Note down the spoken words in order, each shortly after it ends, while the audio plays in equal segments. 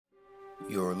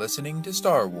You're listening to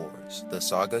Star Wars, The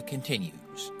Saga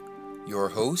Continues. Your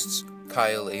hosts,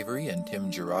 Kyle Avery and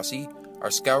Tim Gerasi,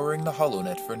 are scouring the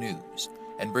HoloNet for news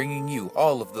and bringing you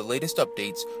all of the latest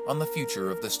updates on the future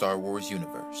of the Star Wars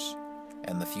universe.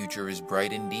 And the future is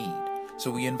bright indeed,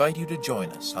 so we invite you to join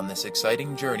us on this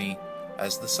exciting journey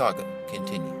as the saga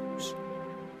continues.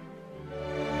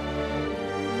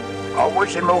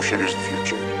 Always in motion is the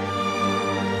future.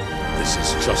 This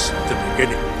is just the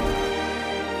beginning.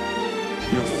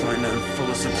 You'll find I'm full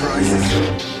of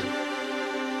surprises.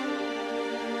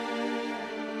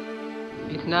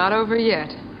 It's not over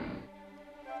yet.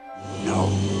 No,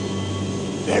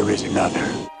 there is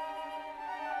another.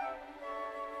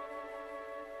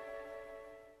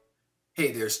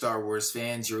 Hey there, Star Wars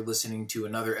fans. You're listening to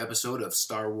another episode of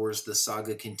Star Wars The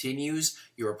Saga Continues,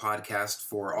 your podcast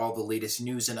for all the latest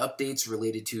news and updates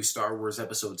related to Star Wars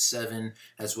Episode 7,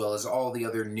 as well as all the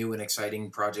other new and exciting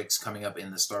projects coming up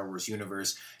in the Star Wars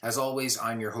universe. As always,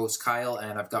 I'm your host, Kyle,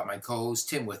 and I've got my co-host,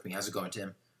 Tim, with me. How's it going,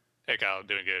 Tim? Hey, Kyle.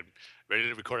 Doing good. Ready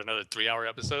to record another 3-hour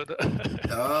episode?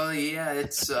 Oh, yeah,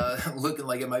 it's looking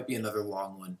like it might be another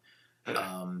long one.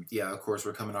 Of course,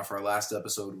 we're coming off our last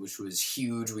episode, which was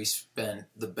huge. We spent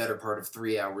the better part of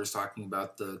 3 hours talking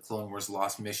about the Clone Wars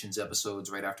Lost Missions episodes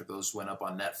right after those went up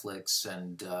on Netflix,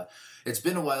 and it's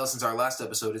been a while since our last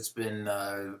episode. It's been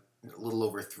a little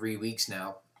over 3 weeks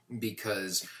now,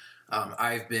 because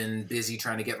I've been busy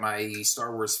trying to get my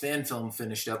Star Wars fan film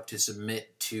finished up to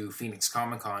submit to Phoenix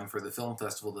Comic-Con for the film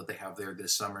festival that they have there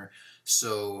this summer.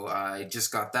 So I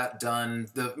just got that done.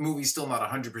 The movie's still not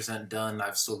 100% done.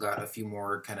 I've still got a few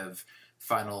more kind of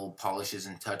final polishes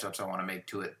and touch-ups I want to make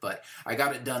to it. But I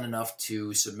got it done enough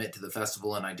to submit to the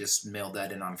festival, and I just mailed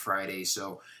that in on Friday.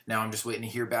 So now I'm just waiting to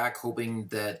hear back, hoping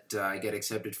that I get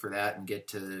accepted for that and get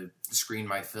to screen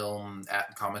my film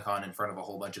at Comic-Con in front of a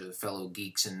whole bunch of fellow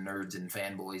geeks and nerds and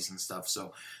fanboys and stuff.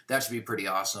 So that should be pretty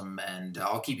awesome, and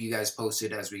I'll keep you guys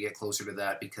posted as we get closer to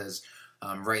that, because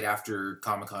right after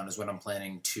Comic-Con is when I'm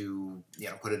planning to,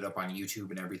 put it up on YouTube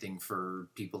and everything for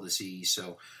people to see.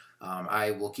 So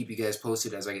I will keep you guys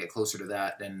posted as I get closer to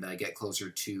that and I get closer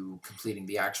to completing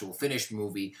the actual finished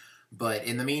movie. But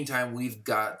in the meantime, we've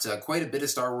got quite a bit of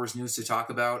Star Wars news to talk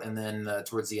about, and then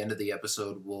towards the end of the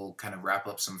episode, we'll kind of wrap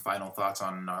up some final thoughts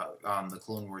on the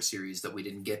Clone Wars series that we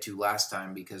didn't get to last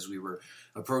time because we were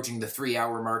approaching the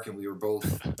 3-hour mark and we were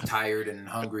both tired and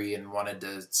hungry and wanted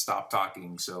to stop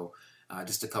talking. So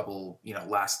just a couple,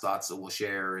 last thoughts that we'll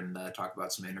share and talk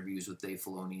about some interviews with Dave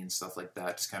Filoni and stuff like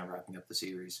that, just kind of wrapping up the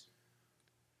series.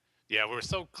 Yeah, we're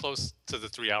so close to the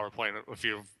 3-hour point. If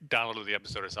you downloaded the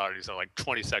episode, it's already so like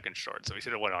 20 seconds short. So we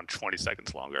should have went on 20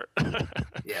 seconds longer.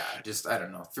 Yeah, just, I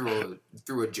don't know,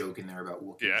 threw a joke in there about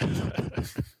Wookiees.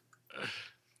 Yeah.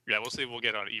 Yeah, we'll see if we'll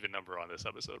get an even number on this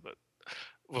episode, but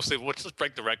we'll see. Let's just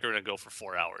break the record and go for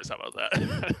 4 hours. How about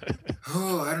that?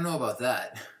 Oh, I don't know about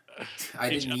that.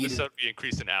 Each episode be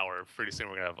increased an hour. Pretty soon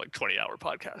we're going to have like 20-hour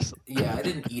podcasts. Yeah, I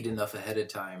didn't eat enough ahead of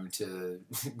time to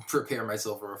prepare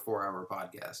myself for a 4-hour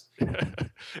podcast.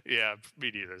 Yeah, me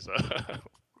neither. So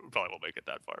we probably won't make it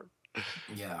that far.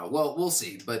 Yeah, well, we'll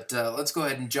see. But let's go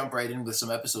ahead and jump right in with some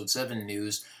Episode 7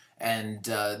 news. And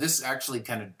this actually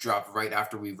kind of dropped right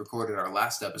after we recorded our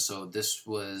last episode. This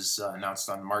was announced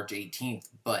on March 18th.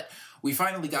 But we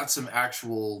finally got some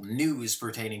actual news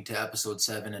pertaining to Episode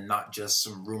 7 and not just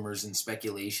some rumors and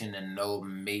speculation and,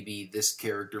 maybe this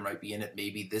character might be in it,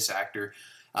 maybe this actor.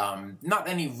 Not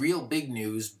any real big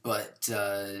news, but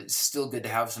still good to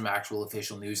have some actual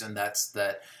official news, and that's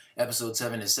that Episode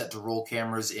 7 is set to roll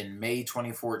cameras in May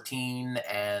 2014,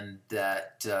 and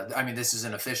that, this is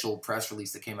an official press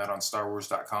release that came out on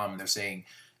StarWars.com. They're saying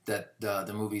that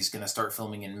the movie's going to start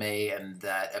filming in May, and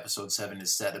that Episode 7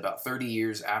 is set about 30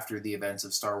 years after the events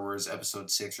of Star Wars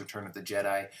Episode 6, Return of the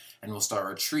Jedi, and will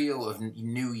star a trio of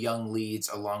new young leads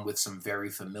along with some very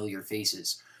familiar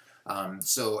faces.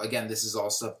 So, again, this is all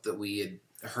stuff that we had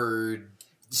heard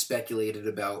speculated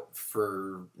about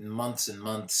for months and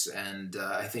months, and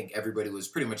I think everybody was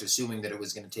pretty much assuming that it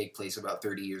was going to take place about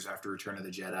 30 years after Return of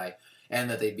the Jedi, and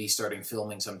that they'd be starting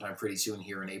filming sometime pretty soon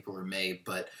here in April or May.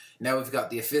 But now we've got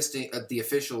the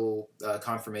official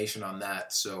confirmation on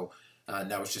that, so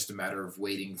now it's just a matter of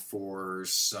waiting for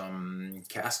some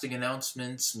casting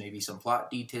announcements, maybe some plot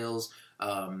details.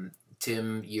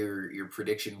 Tim, your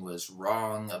prediction was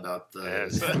wrong about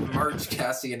the March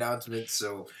casting announcement,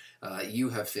 so you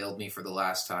have failed me for the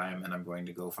last time, and I'm going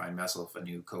to go find myself a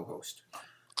new co-host.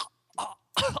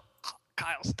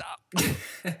 Kyle, stop.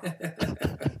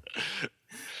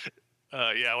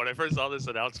 Yeah, when I first saw this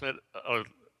announcement, it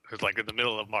was like in the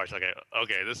middle of March.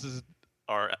 Okay, this is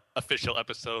our official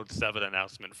episode 7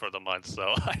 announcement for the month.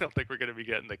 So I don't think we're going to be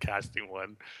getting the casting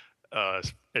one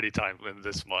anytime in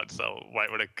this month. So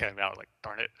right when it came out, like,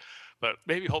 darn it. But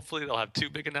maybe hopefully they'll have 2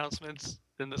 big announcements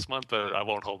in this month, but I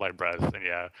won't hold my breath. And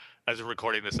yeah, as we're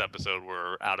recording this episode,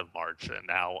 we're out of March, and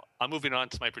now I'm moving on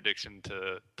to my prediction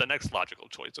to the next logical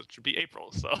choice, which should be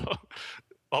April. So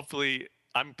hopefully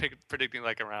I'm predicting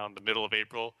like around the middle of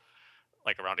April,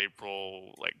 like around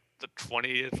April, like the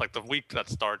 20th, like the week that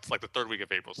starts, like the 3rd week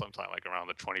of April sometime, like around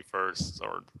the 21st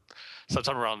or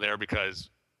sometime around there,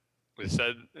 because we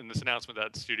said in this announcement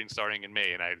that shooting's starting in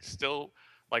May, and I still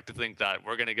like to think that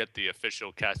we're going to get the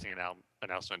official casting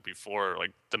announcement before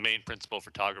like the main principal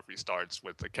photography starts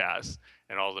with the cast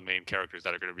and all the main characters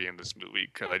that are going to be in this movie,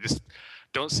 because I just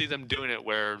don't see them doing it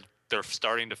where they're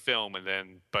starting to film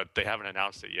but they haven't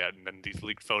announced it yet, and then these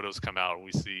leaked photos come out and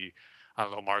we see, I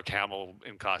don't know, Mark Hamill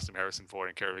in costume, Harrison Ford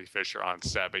and Carrie Fisher on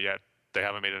set, but yet they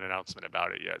haven't made an announcement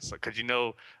about it yet. So, because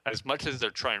as much as they're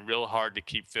trying real hard to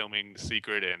keep filming the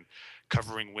secret and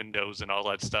covering windows and all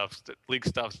that stuff, the leak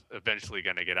stuff's eventually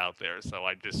going to get out there. So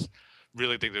I just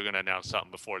really think they're going to announce something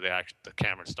before the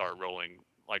cameras start rolling,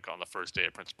 like on the first day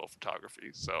of principal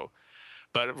photography. So,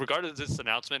 but regardless of this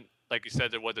announcement, like you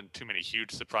said, there wasn't too many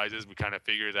huge surprises. We kind of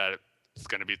figured that it's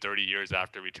going to be 30 years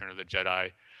after Return of the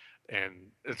Jedi. And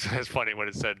it's funny when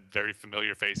it said very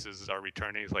familiar faces are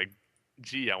returning. It's like,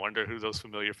 gee, I wonder who those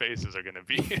familiar faces are going to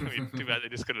be. I mean, too bad they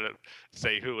just couldn't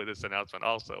say who in this announcement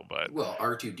also. But well,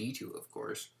 R2-D2, of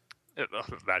course.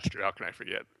 That's true. How can I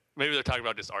forget? Maybe they're talking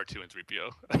about just R2 and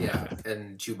 3PO. Yeah,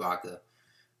 and Chewbacca.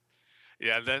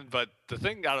 Yeah, but the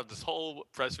thing out of this whole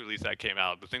press release that came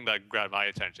out, the thing that grabbed my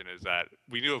attention is that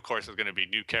we knew, of course, there's going to be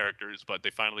new characters, but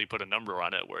they finally put a number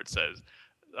on it where it says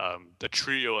the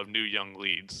trio of new young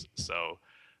leads. So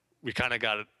we kind of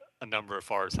got a number as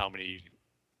far as how many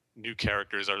new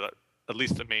characters, or at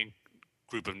least the main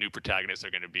group of new protagonists,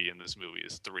 are going to be in this movie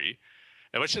is 3.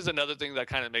 And which is another thing that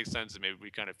kind of makes sense, and maybe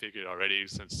we kind of figured already,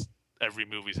 since every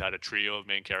movie's had a trio of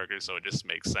main characters, so it just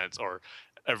makes sense. Or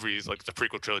like the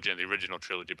prequel trilogy and the original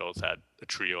trilogy both had a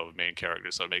trio of main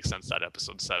characters, so it makes sense that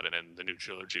episode 7 and the new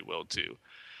trilogy will too.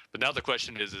 But now the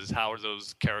question is how are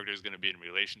those characters going to be in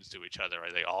relations to each other?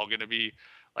 Are they all going to be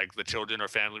like the children or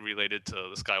family related to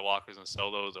the Skywalkers and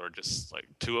Solos, or just like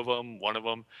 2 of them, 1 of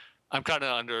them? I'm kind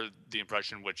of under the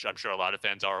impression, which I'm sure a lot of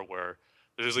fans are, where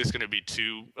there's at least going to be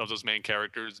 2 of those main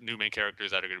characters, new main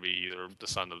characters, that are going to be either the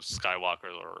son of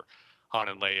Skywalker or Han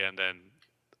and Leia, and then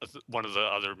one of the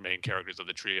other main characters of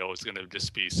the trio is going to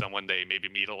just be someone they maybe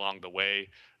meet along the way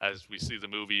as we see the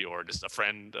movie, or just a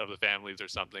friend of the families or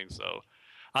something. So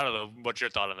I don't know. What's your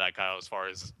thought on that, Kyle, as far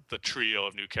as the trio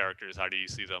of new characters? How do you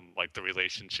see them, like the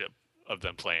relationship of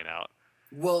them playing out?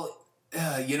 Well,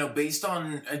 based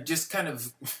on just kind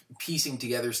of piecing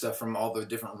together stuff from all the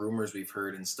different rumors we've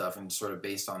heard and stuff, and sort of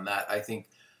based on that, I think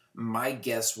my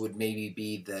guess would maybe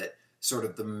be that sort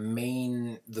of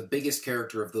the biggest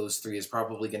character of those 3 is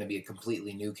probably going to be a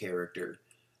completely new character.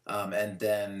 And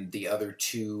then the other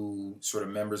 2 sort of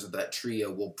members of that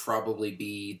trio will probably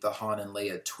be the Han and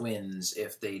Leia twins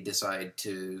if they decide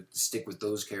to stick with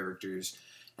those characters.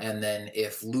 And then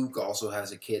if Luke also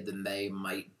has a kid, then they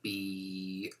might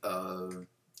be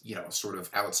sort of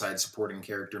outside supporting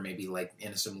character, maybe like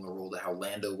in a similar role to how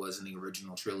Lando was in the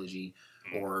original trilogy,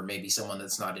 or maybe someone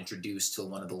that's not introduced till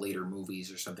one of the later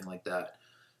movies or something like that.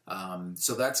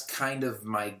 So that's kind of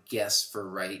my guess for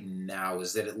right now,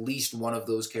 is that at least one of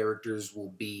those characters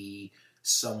will be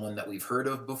someone that we've heard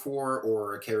of before,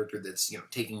 or a character that's,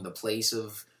 taking the place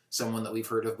of someone that we've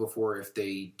heard of before, if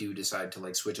they do decide to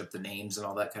like switch up the names and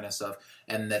all that kind of stuff,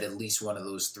 and that at least one of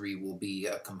those 3 will be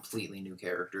a completely new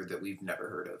character that we've never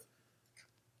heard of.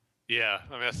 Yeah,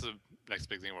 I mean, that's the next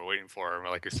big thing we're waiting for.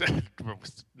 Like I said,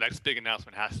 next big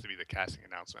announcement has to be the casting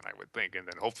announcement, I would think. And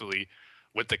then hopefully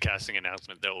with the casting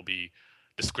announcement, there will be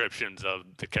descriptions of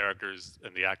the characters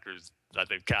and the actors that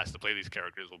they've cast to play these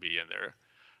characters will be in there.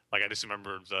 Like, I just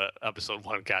remember the episode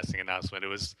 1 casting announcement. It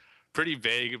was pretty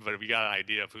vague, but we got an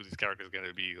idea of who these characters are going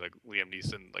to be. Like Liam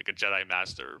Neeson, like a Jedi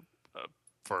Master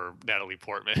for Natalie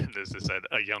Portman. And this said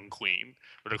a young queen.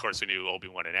 But of course, we knew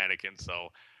Obi-Wan and Anakin. So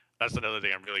that's another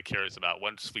thing I'm really curious about.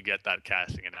 Once we get that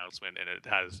casting announcement and it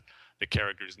has the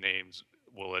characters' names,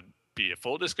 will it be a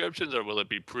full descriptions, or will it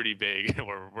be pretty vague?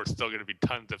 Or we're still going to be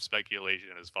tons of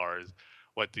speculation as far as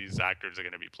what these actors are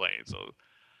going to be playing. So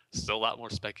still a lot more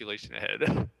speculation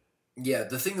ahead. Yeah,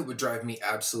 the thing that would drive me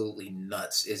absolutely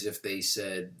nuts is if they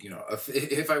said,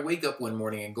 if I wake up one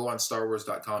morning and go on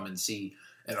StarWars.com and see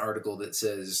an article that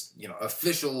says,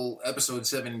 official episode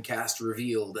 7 cast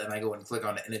revealed, and I go and click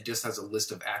on it and it just has a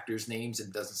list of actors' names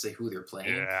and doesn't say who they're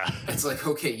playing. Yeah. It's like,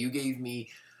 okay, you gave me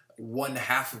one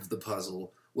half of the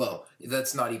puzzle. Well,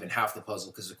 that's not even half the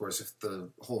puzzle, because of course if the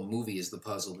whole movie is the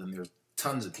puzzle, then there's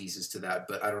tons of pieces to that,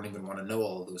 but I don't even want to know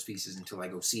all of those pieces until I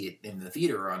go see it in the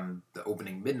theater on the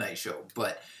opening midnight show.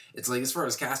 But it's like, as far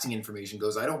as casting information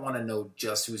goes, I don't want to know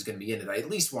just who's going to be in it. I at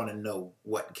least want to know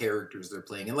what characters they're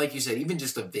playing. And like you said, even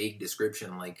just a vague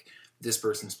description, like this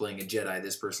person's playing a Jedi,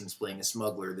 this person's playing a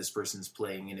smuggler, this person's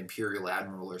playing an Imperial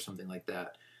Admiral or something like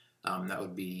that. That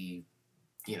would be,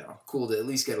 cool to at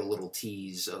least get a little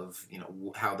tease of,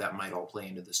 how that might all play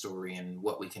into the story and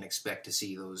what we can expect to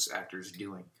see those actors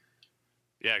doing.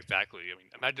 Yeah, exactly. I mean,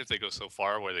 imagine if they go so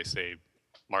far where they say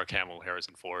Mark Hamill,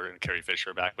 Harrison Ford, and Carrie Fisher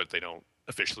are back, but they don't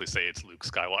officially say it's Luke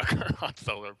Skywalker, Han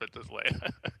Solo, Princess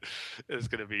Leia. It's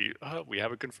going to be, we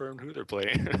haven't confirmed who they're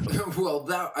playing. Well,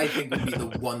 that I think would be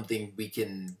the one thing we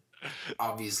can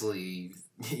obviously,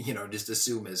 just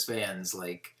assume as fans,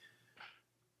 like,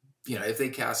 if they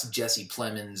cast Jesse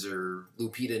Plemons or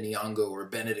Lupita Nyong'o or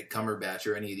Benedict Cumberbatch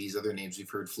or any of these other names we've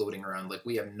heard floating around, like,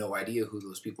 we have no idea who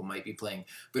those people might be playing.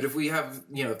 But if we have,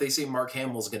 if they say Mark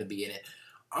Hamill's going to be in it,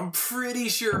 I'm pretty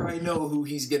sure I know who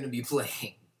he's going to be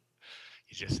playing.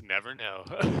 You just never know.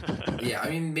 Yeah, I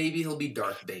mean, maybe he'll be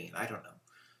Darth Bane. I don't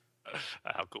know.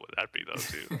 How cool would that be, though,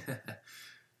 too?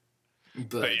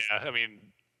 but yeah, I mean,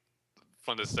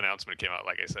 when this announcement came out,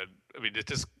 like I said, I mean,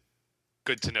 it's just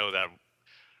good to know that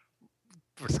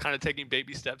we're kind of taking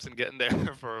baby steps and getting there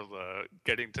for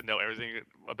getting to know everything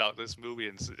about this movie.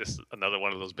 And it's just another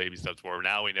one of those baby steps where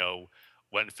now we know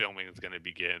when filming is going to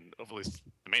begin, at least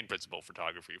the main principal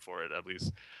photography for it, at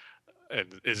least,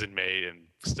 and is in May. And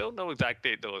still no exact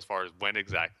date, though, as far as when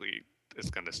exactly it's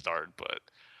going to start. But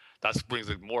that brings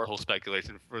more whole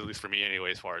speculation, at least for me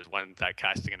anyway, as far as when that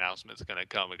casting announcement is going to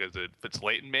come. Because if it's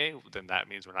late in May, then that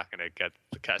means we're not going to get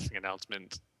the casting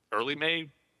announcement early May.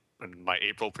 And my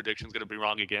April prediction is going to be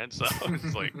wrong again. So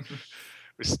it's like,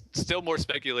 there's still more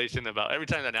speculation about every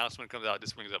time the announcement comes out. It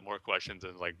just brings up more questions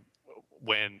and like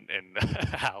when and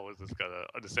how is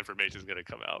this information is going to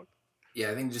come out. Yeah,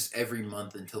 I think just every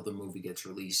month until the movie gets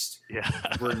released, yeah,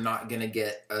 we're not going to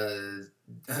get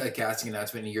a casting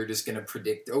announcement, and you're just going to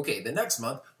predict, okay, the next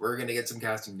month we're going to get some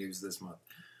casting news this month.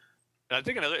 And I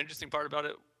think another interesting part about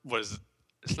it was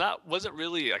wasn't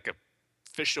really like a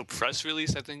official press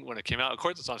release. I think when it came out, of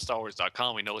course it's on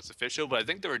StarWars.com, we know it's official, but I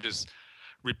think they were just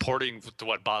reporting to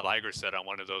what Bob Iger said on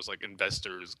one of those like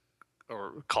investors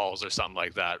or calls or something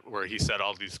like that, where he said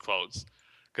all these quotes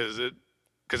because it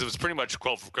was pretty much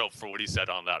quote for quote for what he said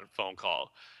on that phone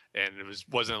call, and it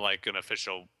wasn't like an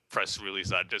official press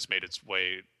release that just made its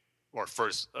way or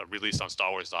first released on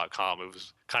StarWars.com. It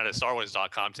was kind of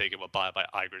StarWars.com taking what Bob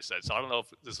Iger said. So I don't know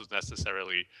if this was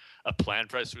necessarily a planned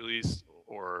press release,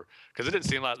 or because it didn't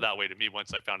seem that way to me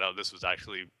once I found out this was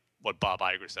actually what Bob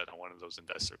Iger said on one of those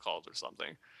investor calls or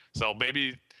something. So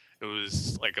maybe it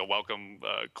was like a welcome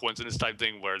coincidence type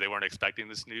thing where they weren't expecting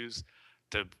this news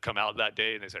to come out that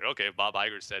day, and they said, okay, if Bob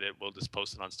Iger said it, we'll just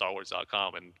post it on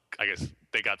StarWars.com. And I guess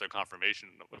they got their confirmation,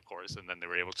 of course, and then they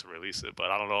were able to release it.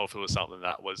 But I don't know if it was something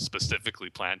that was specifically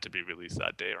planned to be released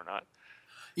that day or not.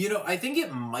 I think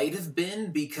it might have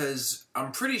been, because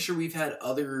I'm pretty sure we've had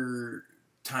other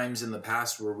times in the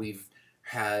past where we've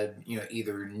had,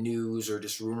 either news or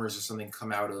just rumors or something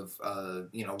come out of,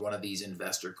 one of these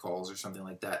investor calls or something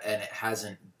like that, and it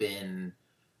hasn't been,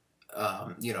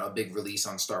 a big release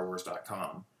on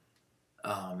StarWars.com.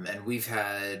 And we've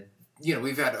had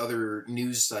other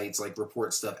news sites like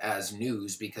report stuff as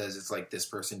news because it's like this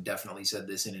person definitely said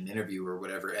this in an interview or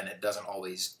whatever, and it doesn't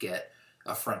always get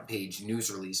a front page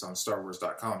news release on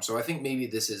StarWars.com. So I think maybe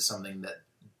this is something that,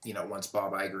 once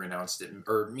Bob Iger announced it,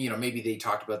 or, maybe they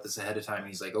talked about this ahead of time and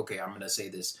he's like, okay, I'm going to say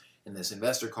this in this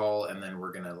investor call, and then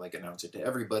we're going to like announce it to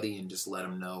everybody and just let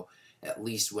them know at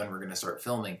least when we're going to start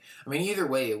filming. I mean, either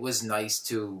way, it was nice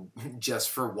to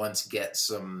just for once get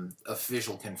some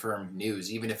official confirmed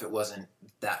news, even if it wasn't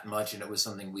that much and it was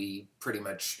something we pretty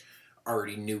much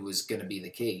already knew was going to be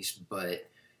the case. But,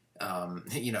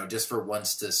 just for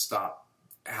once to stop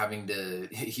having to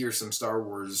hear some Star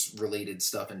Wars related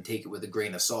stuff and take it with a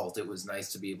grain of salt, it was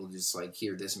nice to be able to just like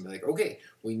hear this and be like, okay,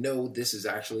 we know this is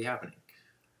actually happening.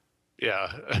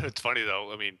 Yeah, it's funny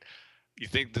though. I mean, you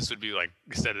think this would be like,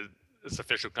 you said it's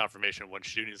official confirmation of when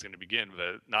shooting is going to begin,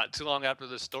 but not too long after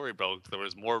this story broke, there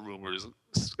was more rumors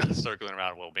circling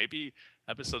around. Well, maybe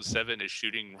Episode 7 is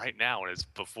shooting right now and it's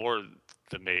before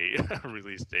the May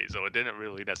release date, so it didn't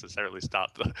really necessarily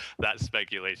stop that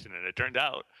speculation, and it turned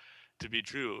out to be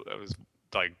true. It was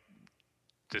like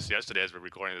just yesterday, as we're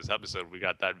recording this episode, we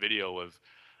got that video of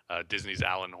Disney's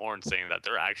Alan Horn saying that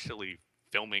they're actually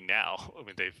filming now. I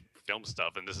mean, they've filmed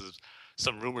stuff, and this is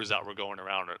some rumors that were going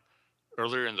around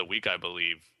earlier in the week, I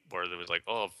believe. where there was like,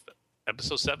 oh,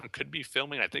 episode 7 could be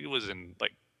filming. I think it was in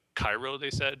like Cairo, they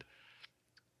said,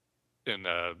 in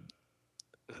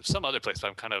some other place.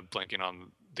 I'm kind of blanking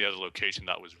on the other location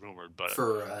that was rumored, but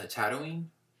For Tatooine?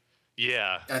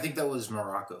 yeah, I think that was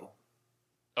Morocco.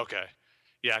 okay,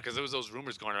 yeah, because there was those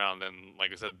rumors going around. And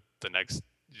like I said,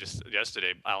 just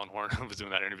yesterday, Alan Horn was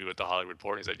doing that interview with the Hollywood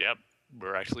Reporter. He said, "Yep,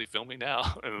 we're actually filming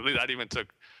now." And that even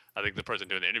took, I think, the person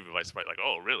doing the interview by surprise. Like,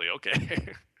 oh, really?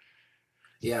 Okay.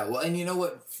 Yeah, well, and you know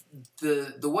what?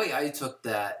 The way I took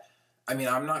that, I mean,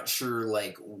 I'm not sure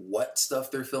like what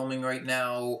stuff they're filming right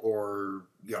now, or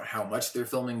how much they're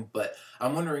filming, but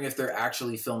I'm wondering if they're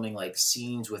actually filming like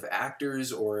scenes with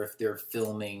actors, or if they're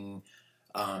filming,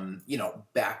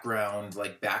 background,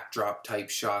 like backdrop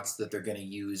type shots that they're going to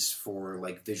use for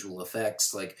like visual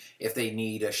effects. Like if they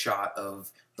need a shot of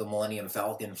the Millennium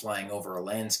Falcon flying over a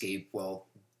landscape, well,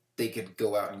 they could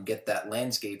go out and get that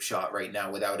landscape shot right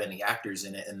now without any actors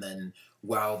in it, and then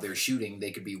while they're shooting,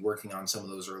 they could be working on some of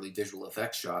those early visual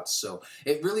effects shots. So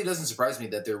it really doesn't surprise me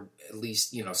that they're at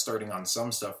least, starting on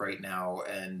some stuff right now.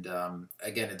 And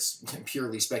again, it's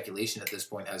purely speculation at this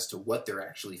point as to what they're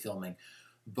actually filming.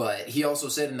 But he also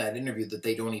said in that interview that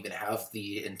they don't even have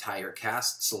the entire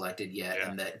cast selected yet,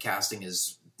 and that casting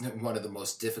is one of the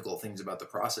most difficult things about the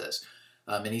process.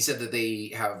 And he said that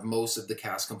they have most of the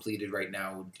cast completed right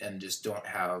now and just don't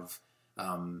have,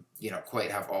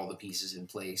 quite have all the pieces in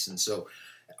place. And so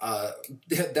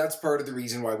that's part of the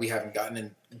reason why we haven't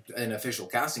gotten an official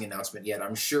casting announcement yet.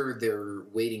 I'm sure they're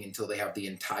waiting until they have the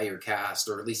entire cast,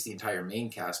 or at least the entire main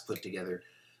cast, put together.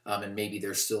 And maybe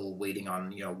they're still waiting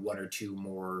on, one or two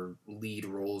more lead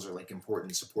roles or like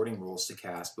important supporting roles to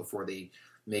cast before they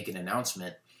make an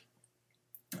announcement.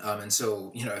 And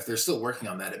so, if they're still working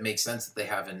on that, it makes sense that they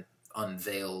haven't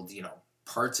unveiled,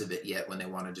 parts of it yet when they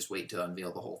want to just wait to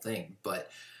unveil the whole thing. But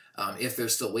if they're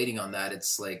still waiting on that,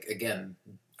 it's like, again,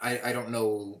 I don't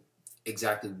know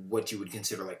exactly what you would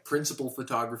consider like principal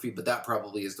photography, but that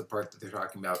probably is the part that they're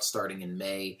talking about starting in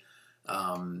May.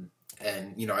 And,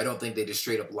 I don't think they just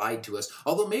straight up lied to us.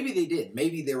 Although maybe they did.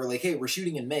 Maybe they were like, hey, we're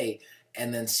shooting in May.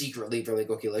 And then secretly they're like,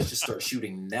 okay, let's just start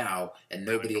shooting now. And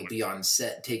nobody will be on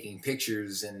set taking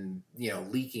pictures and,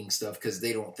 leaking stuff because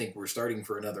they don't think we're starting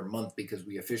for another month because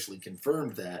we officially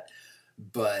confirmed that.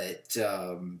 But,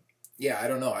 I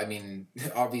don't know. I mean,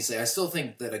 obviously, I still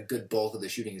think that a good bulk of the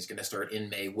shooting is going to start in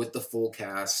May with the full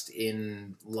cast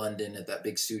in London at that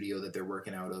big studio that they're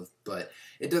working out of. But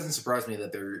it doesn't surprise me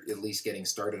that they're at least getting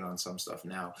started on some stuff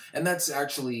now. And that's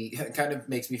actually kind of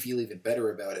makes me feel even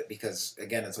better about it because,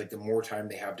 again, it's like the more time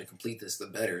they have to complete this, the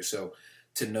better. So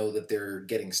to know that they're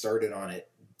getting started on it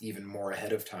even more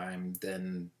ahead of time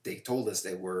than they told us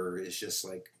they were is just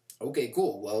like, okay,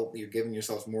 cool. Well, you're giving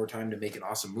yourselves more time to make an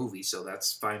awesome movie, so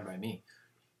that's fine by me.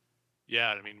 Yeah,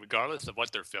 I mean, regardless of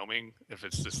what they're filming, if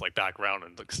it's just like background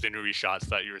and like scenery shots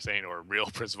that you were saying, or real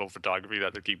principal photography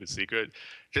that they're keeping secret,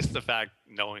 just the fact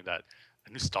knowing that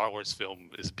a new Star Wars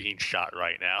film is being shot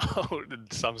right now in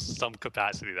some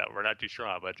capacity that we're not too sure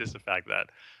on, but just the fact that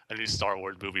a new Star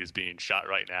Wars movie is being shot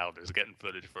right now, there's getting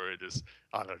footage for it, is,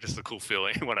 I don't know, just a cool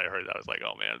feeling. When I heard that, I was like,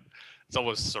 oh man, it's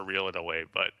almost surreal in a way,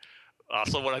 but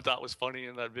also, what I thought was funny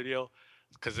in that video,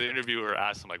 because the interviewer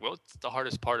asked him, like, what's the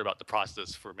hardest part about the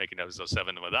process for making episode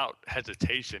 7? And without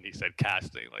hesitation, he said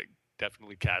casting, like,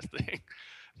 definitely casting.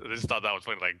 So I just thought that was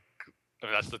funny. Like, I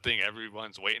mean, that's the thing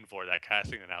everyone's waiting for, that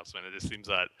casting announcement. It just seems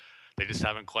that they just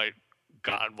haven't quite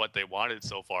gotten what they wanted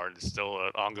so far, and it's still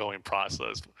an ongoing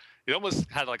process. It almost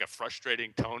had, like, a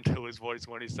frustrating tone to his voice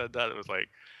when he said that. It was like,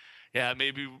 yeah,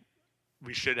 maybe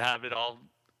we should have it all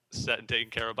set and taken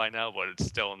care of by now, but it's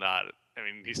still not. I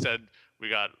mean, he said we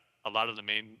got a lot of the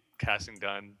main casting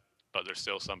done, but there's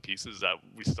still some pieces that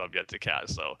we still have yet to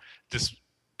cast. So just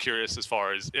curious as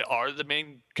far as, are the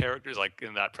main characters, like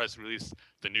in that press release,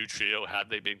 the new trio, have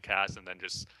they been cast? And then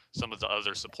just some of the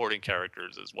other supporting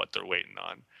characters is what they're waiting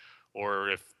on. Or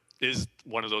if is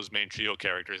one of those main trio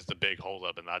characters the big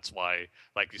holdup, and that's why,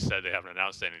 like you said, they haven't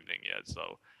announced anything yet.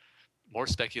 So more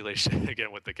speculation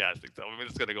again with the casting. So I mean,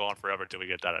 it's going to go on forever till we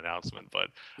get that announcement. But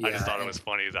yeah, I just thought it was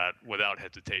funny that without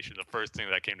hesitation, the first thing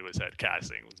that came to his head,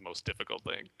 casting, was the most difficult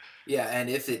thing. Yeah, and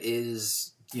if it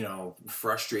is,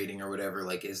 frustrating or whatever,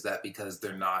 like, is that because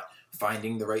they're not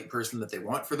finding the right person that they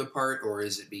want for the part, or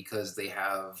is it because they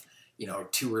have,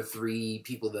 2 or 3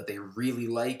 people that they really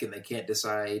like and they can't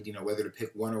decide, whether to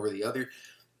pick one over the other?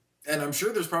 And I'm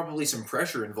sure there's probably some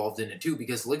pressure involved in it too,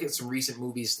 because look at some recent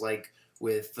movies like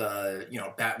with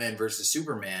Batman versus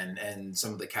Superman and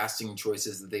some of the casting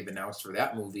choices that they've announced for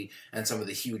that movie, and some of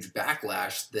the huge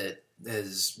backlash that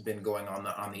has been going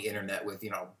on the internet with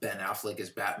Ben Affleck as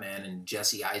Batman and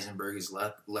Jesse Eisenberg as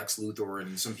Lex Luthor,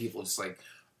 and some people just like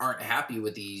aren't happy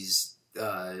with these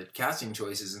casting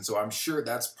choices, and so I'm sure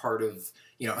that's part of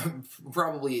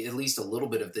probably at least a little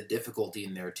bit of the difficulty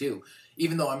in there too.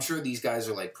 Even though I'm sure these guys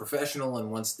are like professional,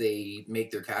 and once they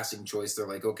make their casting choice, they're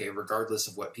like, okay, regardless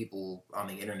of what people on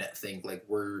the internet think, like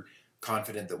we're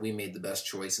confident that we made the best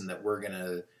choice and that we're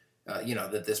gonna,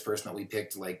 that this person that we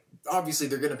picked, like obviously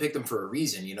they're gonna pick them for a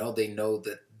reason. They know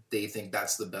that they think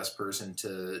that's the best person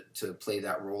to play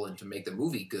that role and to make the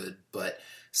movie good. But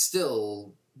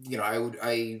still,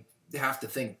 I have to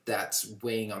think that's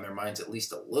weighing on their minds at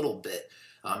least a little bit.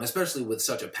 Especially with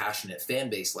such a passionate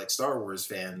fan base like Star Wars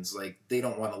fans, like they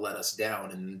don't want to let us down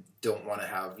and don't want to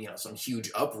have, some huge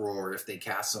uproar if they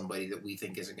cast somebody that we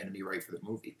think isn't going to be right for the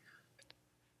movie.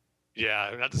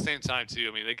 Yeah, and at the same time too,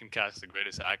 I mean, they can cast the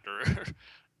greatest actor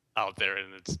out there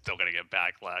and it's still going to get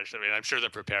backlash. I mean, I'm sure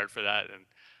they're prepared for that, and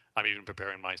I'm even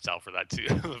preparing myself for that too.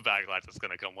 The backlash that's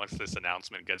going to come once this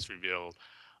announcement gets revealed.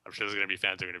 I'm sure there's going to be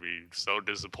fans who are going to be so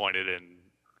disappointed and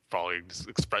probably just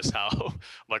express how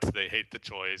much they hate the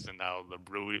choice and how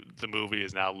the movie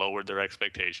has now lowered their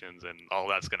expectations, and all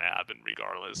that's going to happen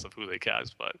regardless of who they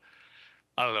cast. But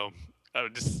I don't know. I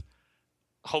would just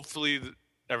hopefully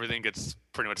everything gets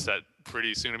pretty much set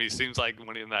pretty soon. I mean, it seems like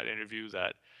when in that interview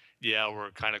that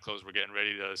we're kind of close. We're getting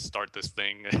ready to start this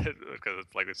thing because,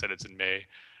 like I said, it's in May.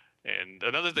 And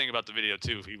another thing about the video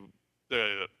too,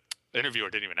 the interviewer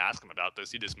didn't even ask him about this.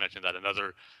 He just mentioned that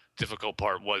another difficult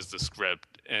part was the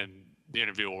script, and the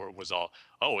interviewer was all,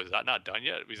 "Oh, is that not done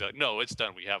yet?" He's like, "No, it's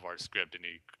done. We have our script." And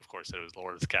he, of course, said it was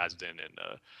Lawrence Kasdan and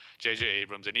J.J.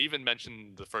 Abrams, and he even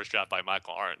mentioned the first draft by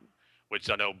Michael Arndt, which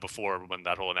I know before when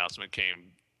that whole announcement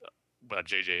came,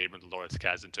 J.J. Abrams and Lawrence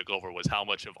Kasdan took over, was how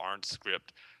much of Arndt's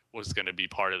script was going to be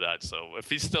part of that. So if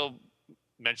he's still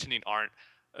mentioning Arndt,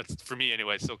 for me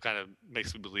anyway, it still kind of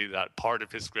makes me believe that part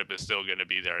of his script is still going to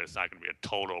be there. It's not going to be a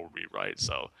total rewrite.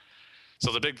 So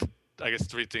the big, I guess,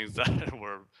 three things that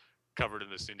were covered in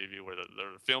this interview were the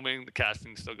filming, the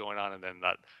casting still going on, and then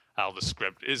that how the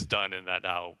script is done, and that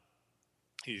how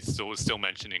he's still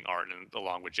mentioning Arndt and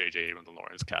along with J.J. Abrams and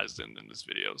Lawrence Kasdan in this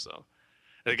video. So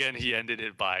again, he ended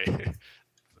it by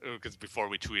because before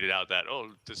we tweeted out that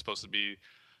there's supposed to be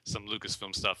some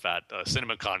Lucasfilm stuff at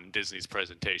CinemaCon, Disney's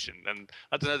presentation, and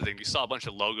that's another thing. You saw a bunch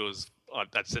of logos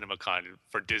at CinemaCon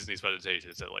for Disney's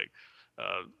presentation. It said like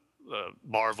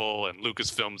Marvel and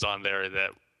Lucasfilms on there. That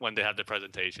when they had the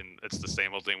presentation, it's the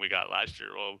same old thing we got last year.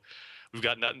 Well, we've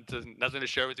got nothing to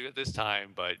share with you at this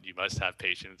time, but you must have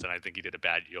patience. And I think he did a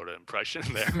bad Yoda impression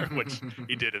there, which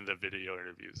he did in the video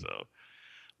interview. So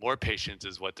more patience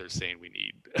is what they're saying we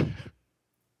need.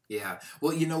 Yeah.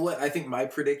 Well, you know what? I think my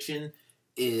prediction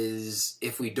is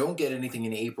if we don't get anything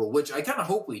in April, which I kind of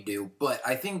hope we do, but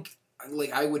I think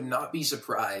I would not be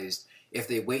surprised if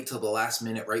they wait till the last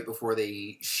minute right before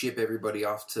they ship everybody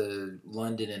off to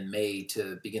London in May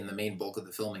to begin the main bulk of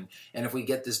the filming. And if we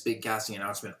get this big casting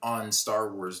announcement on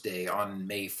Star Wars Day on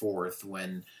May 4th,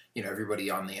 when everybody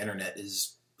on the internet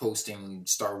is posting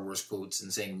Star Wars quotes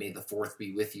and saying "May the 4th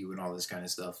be with you" and all this kind of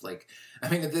stuff.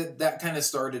 That kind of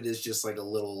started as just like a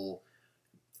little,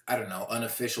 I don't know,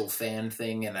 unofficial fan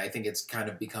thing, and I think it's kind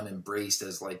of become embraced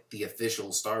as like the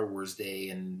official Star Wars Day,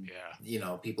 and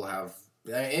people have,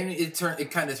 and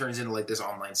it kind of turns into like this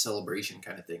online celebration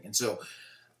kind of thing, and so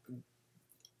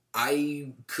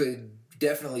I could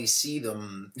definitely see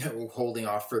them holding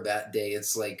off for that day.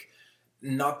 It's like,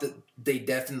 not that they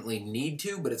definitely need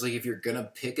to, but it's like if you're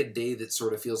gonna pick a day that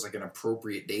sort of feels like an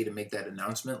appropriate day to make that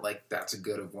announcement, like that's as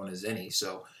good of one as any.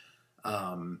 So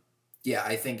yeah,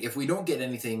 I think if we don't get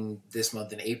anything this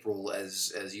month in April,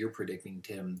 as you're predicting,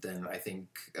 Tim, then I think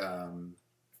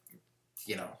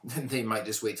they might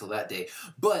just wait till that day.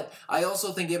 But I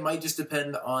also think it might just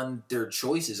depend on their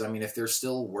choices. I mean, if they're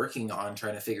still working on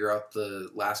trying to figure out the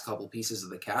last couple pieces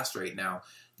of the cast right now,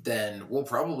 then we'll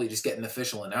probably just get an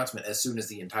official announcement as soon as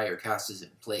the entire cast is in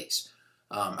place.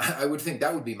 I would think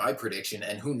that would be my prediction,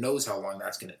 and who knows how long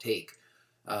that's going to take.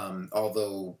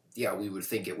 Although, yeah, we would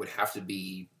think it would have to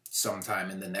be sometime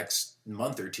in the next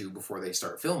month or two before they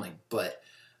start filming. But,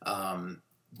 I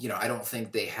don't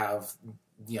think they have,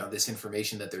 this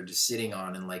information that they're just sitting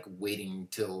on and like waiting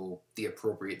till the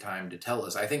appropriate time to tell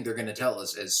us. I think they're going to tell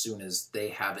us as soon as they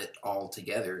have it all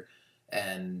together.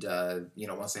 And,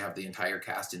 once they have the entire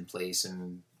cast in place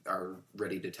and are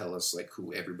ready to tell us like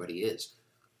who everybody is.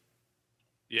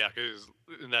 Yeah, because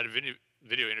in that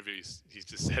video interview, he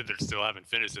just said they still haven't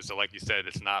finished it. So like you said,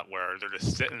 it's not where they're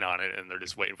just sitting on it and they're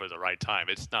just waiting for the right time.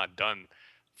 It's not done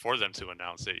for them to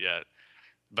announce it yet.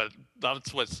 But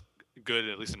that's what's good,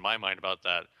 at least in my mind, about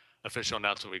that official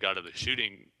announcement we got of the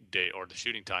shooting date or the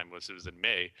shooting time, which was in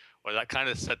May, where that kind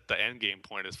of set the end game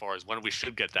point as far as when we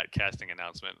should get that casting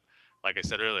announcement. Like I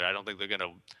said earlier, I don't think they're going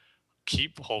to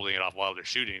keep holding it off while they're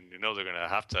shooting. You know, they're going to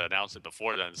have to announce it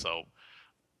before then. So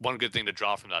one good thing to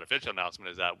draw from that official announcement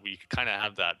is that we kind of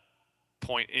have that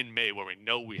point in May where we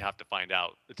know we have to find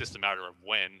out. It's just a matter of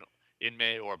when, in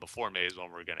May or before May, is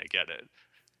when we're going to get it.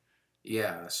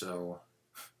 Yeah, so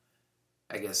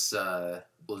I guess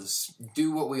we'll just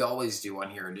do what we always do on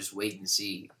here and just wait and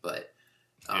see. But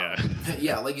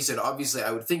yeah, like you said, obviously I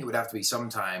would think it would have to be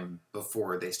sometime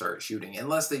before they start shooting,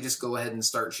 unless they just go ahead and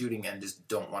start shooting and just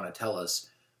don't want to tell us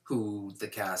who the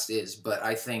cast is. But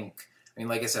I mean,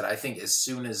 like I said, I think as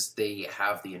soon as they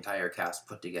have the entire cast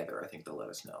put together, I think they'll let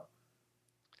us know.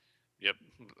 Yep.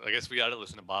 I guess we got to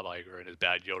listen to Bob Iger and his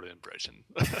bad Yoda impression.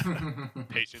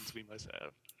 Patience we must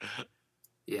have.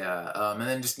 Yeah, and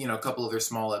then just, a couple other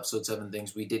small Episode 7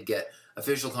 things. We did get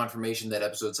official confirmation that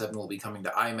Episode 7 will be coming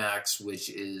to IMAX, which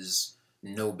is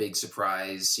no big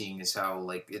surprise, seeing as how,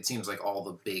 it seems like all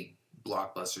the big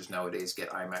blockbusters nowadays get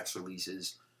IMAX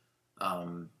releases.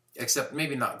 Except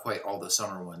maybe not quite all the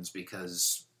summer ones,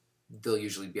 because they'll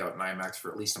usually be out in IMAX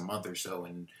for at least a month or so,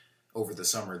 and over the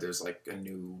summer there's, a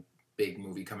new big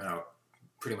movie coming out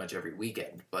pretty much every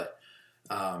weekend. But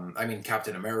I mean,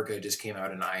 Captain America just came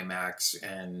out in IMAX,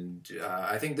 and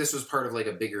I think this was part of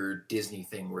a bigger Disney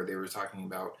thing where they were talking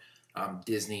about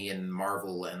Disney and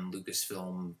Marvel and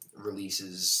Lucasfilm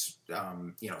releases,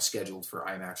 scheduled for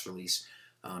IMAX release.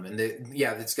 And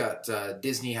it's got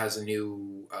Disney has a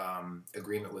new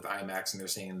agreement with IMAX, and they're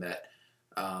saying that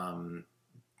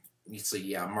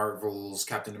Marvel's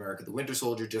Captain America: The Winter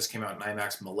Soldier just came out in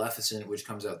IMAX. Maleficent, which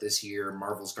comes out this year.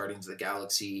 Marvel's Guardians of the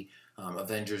Galaxy.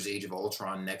 Avengers: Age of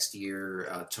Ultron next year.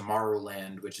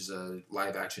 Tomorrowland, which is a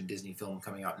live-action Disney film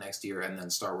coming out next year. And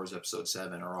then Star Wars Episode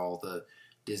 7 are all the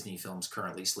Disney films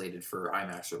currently slated for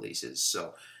IMAX releases.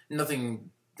 So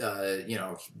nothing,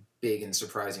 big and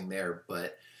surprising there.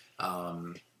 But,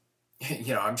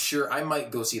 I'm sure I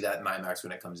might go see that in IMAX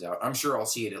when it comes out. I'm sure I'll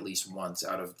see it at least once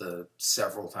out of the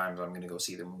several times I'm going to go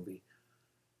see the movie.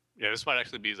 Yeah, this might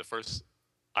actually be the first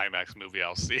IMAX movie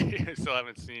I'll see. I still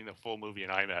haven't seen a full movie in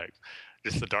IMAX.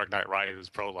 Just The Dark Knight Rises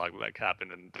prologue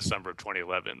happened in December of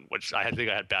 2011, which I think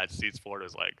I had bad seats for. It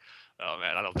was oh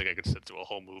man, I don't think I could sit through a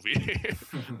whole movie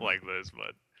like this.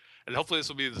 And hopefully this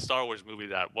will be the Star Wars movie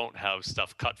that won't have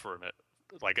stuff cut from it,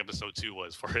 like Episode 2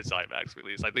 was for its IMAX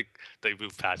release. I think they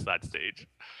moved past that stage.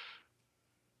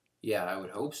 Yeah, I would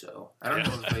hope so. I don't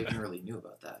know if I even really knew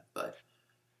about that, but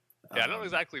yeah, I don't know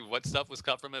exactly what stuff was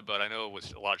cut from it, but I know it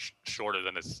was a lot shorter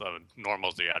than its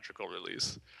normal theatrical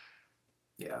release.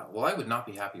 Yeah, well, I would not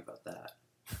be happy about that.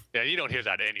 Yeah, you don't hear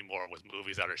that anymore with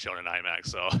movies that are shown in IMAX.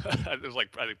 So it was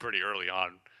I think pretty early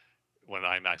on when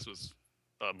IMAX was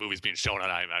movies being shown on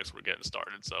IMAX were getting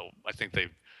started. So I think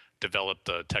they've developed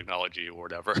the technology or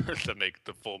whatever to make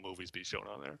the full movies be shown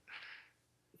on there.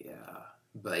 Yeah,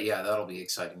 but yeah, that'll be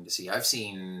exciting to see. I've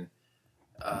seen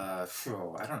I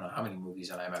don't know how many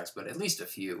movies on IMAX, but at least a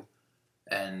few.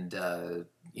 And,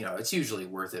 it's usually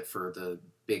worth it for the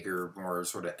bigger, more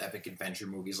sort of epic adventure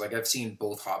movies. I've seen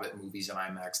both Hobbit movies in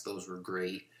IMAX. Those were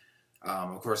great.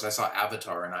 Of course, I saw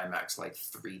Avatar in IMAX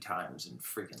 3 times and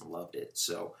freaking loved it.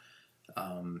 So,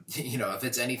 if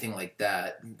it's anything like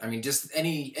that, I mean, just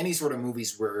any sort of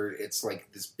movies where it's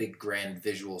this big, grand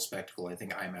visual spectacle, I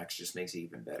think IMAX just makes it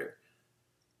even better.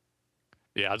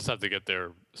 Yeah, I'll just have to get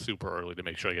there super early to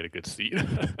make sure I get a good seat.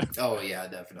 Oh, yeah,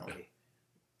 definitely.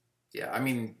 Yeah, I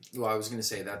mean, I was going to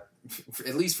say that,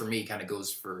 at least for me, kind of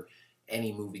goes for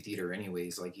any movie theater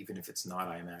anyways, even if it's not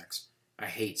IMAX. I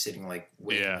hate sitting, way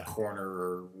in the corner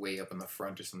or way up in the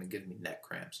front or something. It gives me neck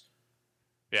cramps.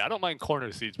 Yeah, I don't mind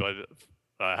corner seats, but it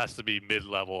has to be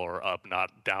mid-level or up,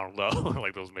 not down low,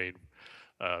 like those main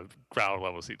ground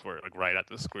level seats were right at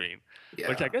the screen. Yeah.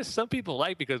 Which I guess some people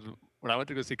like, because when I went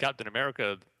to go see Captain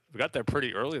America, we got there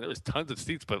pretty early. There was tons of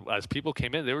seats, but as people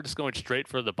came in, they were just going straight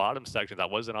for the bottom section that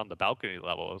wasn't on the balcony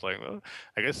level. I was like, well,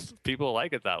 I guess people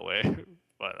like it that way.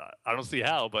 But I don't see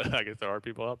how, but I guess there are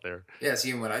people out there. Yeah,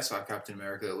 see, when I saw Captain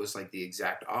America, it was the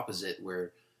exact opposite,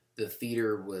 where the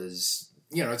theater was,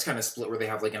 it's kind of split, where they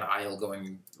have an aisle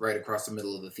going right across the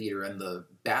middle of the theater, and the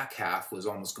back half was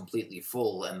almost completely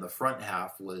full, and the front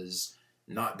half was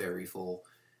not very full.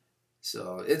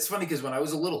 So it's funny because when I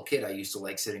was a little kid, I used to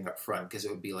like sitting up front because it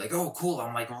would be oh, cool,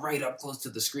 I'm right up close to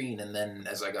the screen. And then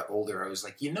as I got older, I was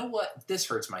you know what? This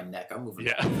hurts my neck. I'm moving.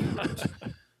 Yeah.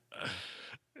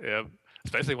 Yeah,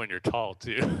 especially when you're tall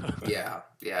too. Yeah,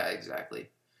 exactly.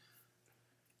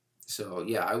 So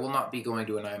yeah, I will not be going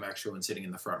to an IMAX show and sitting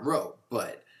in the front row,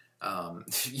 but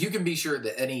you can be sure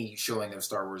that any showing of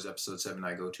Star Wars Episode 7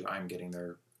 I go to, I'm getting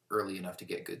there early enough to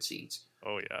get good seats.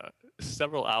 Oh yeah,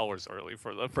 several hours early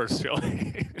for the first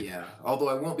showing. Yeah, although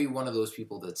I won't be one of those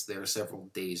people that's there several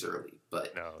days early,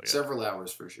 but several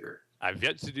hours for sure. I've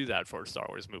yet to do that for a Star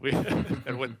Wars movie.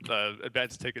 And with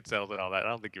advanced ticket sales and all that, I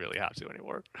don't think you really have to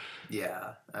anymore.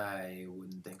 Yeah, I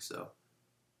wouldn't think so.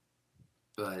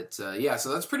 But yeah,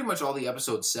 so that's pretty much all the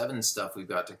Episode 7 stuff we've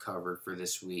got to cover for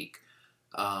this week.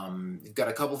 We've got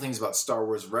a couple things about Star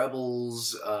Wars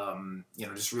Rebels.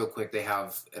 Just real quick, they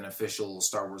have an official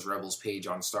Star Wars Rebels page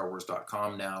on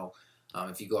StarWars.com now.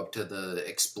 If you go up to the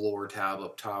Explore tab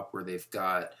up top where they've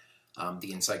got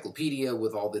the encyclopedia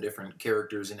with all the different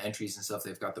characters and entries and stuff,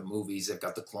 they've got the movies, they've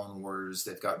got the Clone Wars,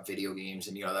 they've got video games,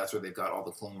 and that's where they've got all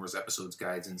the Clone Wars episodes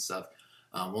guides and stuff.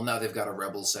 Now they've got a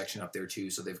Rebels section up there too,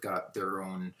 so they've got their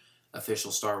own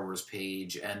official Star Wars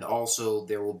page, and also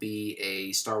there will be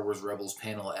a Star Wars Rebels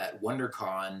panel at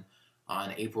WonderCon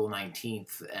on April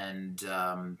 19th, and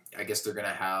I guess they're going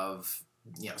to have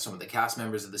some of the cast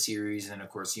members of the series, and of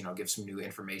course give some new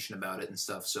information about it and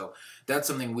stuff. So that's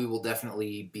something we will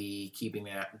definitely be keeping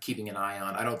an eye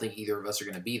on. I don't think either of us are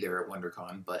going to be there at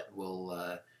WonderCon, but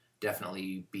we'll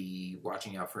definitely be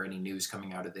watching out for any news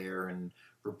coming out of there and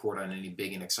report on any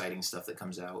big and exciting stuff that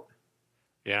comes out.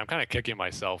 Yeah, I'm kind of kicking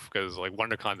myself because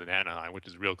WonderCon's in Anaheim, which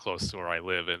is real close to where I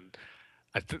live, and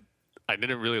I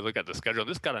didn't really look at the schedule.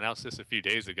 This got announced a few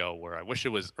days ago, where I wish it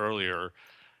was earlier,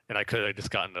 and I could have just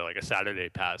gotten a Saturday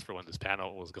pass for when this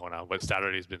panel was going on. But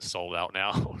Saturday's been sold out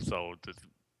now, so there's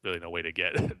really no way to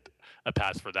get a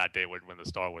pass for that day when the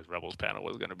Star Wars Rebels panel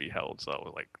was going to be held. So I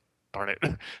was like, darn it,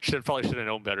 probably should have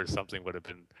known better. Something would have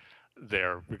been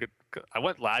there. I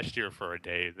went last year for a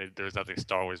day. There was nothing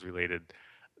Star Wars related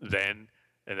then.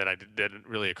 And then it didn't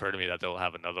really occur to me that they'll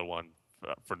have another one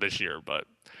for this year, but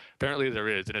apparently there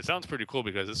is. And it sounds pretty cool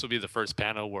because this will be the first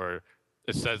panel where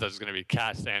it says there's going to be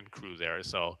cast and crew there.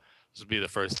 So this will be the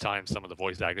first time some of the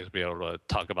voice actors will be able to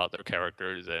talk about their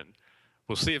characters. And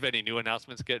we'll see if any new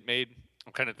announcements get made.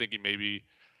 I'm kind of thinking maybe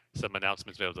some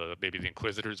announcements of maybe the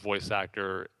Inquisitor's voice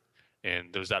actor.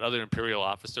 And there's that other Imperial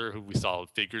officer who we saw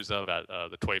figures of at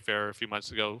the Toy Fair a few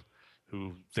months ago,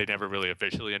 who they never really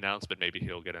officially announced, but maybe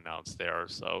he'll get announced there.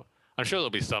 So I'm sure there'll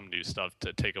be some new stuff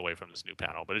to take away from this new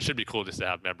panel, but it should be cool just to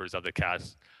have members of the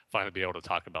cast finally be able to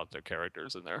talk about their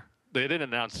characters in there. They didn't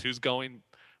announce who's going.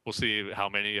 We'll see how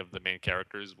many of the main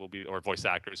characters will be, or voice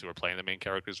actors who are playing the main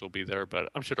characters will be there, but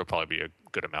I'm sure there'll probably be a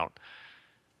good amount.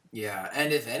 Yeah,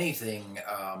 and if anything,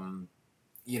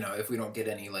 if we don't get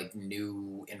any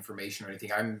new information or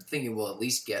anything, I'm thinking we'll at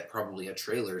least get probably a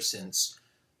trailer, since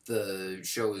the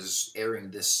show is airing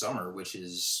this summer, which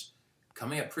is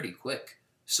coming up pretty quick.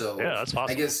 So yeah, that's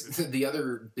possible. I guess the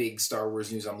other big Star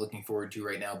Wars news I'm looking forward to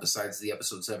right now, besides the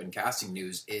Episode 7 casting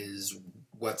news, is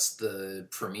what's the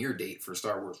premiere date for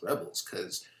Star Wars Rebels,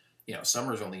 because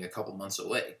summer's only a couple months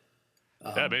away.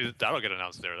 Yeah, maybe that'll get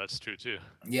announced there. That's true too.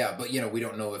 Yeah, but we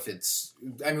don't know if it's.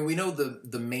 I mean, we know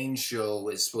the main show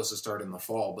is supposed to start in the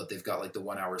fall, but they've got the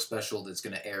 1 hour special that's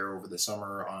going to air over the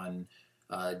summer on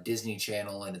Disney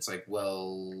Channel, and it's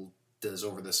does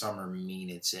over the summer mean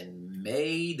it's in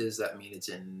May? Does that mean it's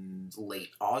in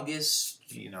late August?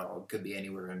 It could be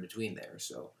anywhere in between there.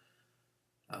 So,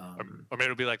 or maybe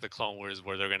it'll be like the Clone Wars,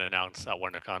 where they're going to announce at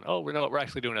WonderCon, "Oh, we're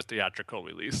actually doing a theatrical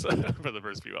release for the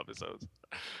first few episodes."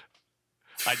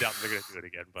 I doubt they're going to do it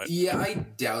again, but yeah, I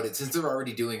doubt it, since they're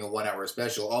already doing a 1 hour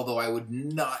special. Although I would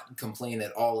not complain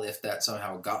at all if that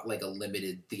somehow got a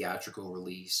limited theatrical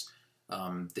release.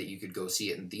 That you could go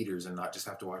see it in theaters and not just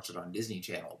have to watch it on Disney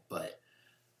Channel. But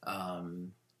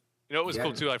it was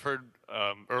cool too. I've heard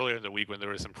earlier in the week when there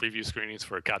were some preview screenings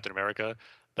for Captain America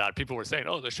that people were saying,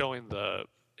 "Oh, they're showing the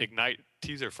Ignite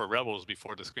teaser for Rebels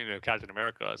before the screening of Captain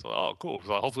America." I thought, "Oh, cool!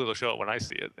 So hopefully they'll show it when I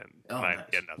see it." And I nice.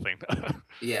 get nothing.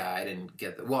 Yeah, I didn't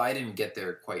get well, I didn't get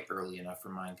there quite early enough for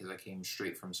mine because I came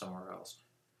straight from somewhere else.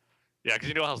 Yeah,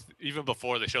 because how even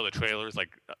before they show the trailers,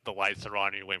 the lights are on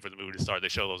and you're waiting for the movie to start, they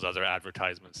show those other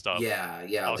advertisement stuff. Yeah.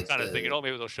 I was kind of thinking,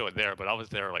 maybe they'll show it there, but I was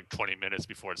there 20 minutes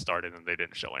before it started and they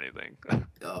didn't show anything.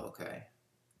 Oh, okay.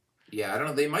 Yeah, I don't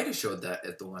know. They might have showed that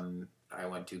at the one I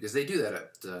went to, because they do that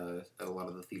at a lot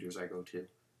of the theaters I go to.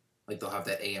 They'll have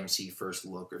that AMC first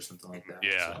look or something like that.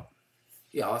 Yeah. So,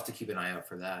 yeah, I'll have to keep an eye out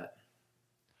for that.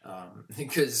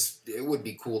 Because it would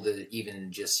be cool to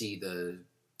even just see the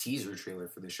teaser trailer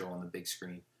for the show on the big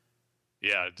screen.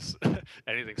 Yeah, just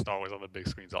anything Star Wars on the big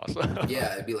screen's awesome.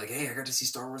 Yeah, it'd be hey, I got to see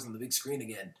Star Wars on the big screen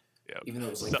again. Yeah. Even though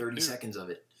it was 30 seconds of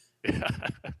it. Yeah.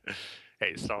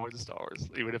 Hey, Star Wars is Star Wars,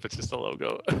 even if it's just a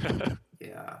logo.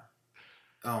 Yeah.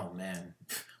 Oh man,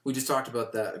 we just talked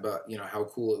about that, about how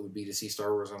cool it would be to see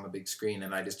Star Wars on the big screen,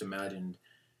 and I just imagined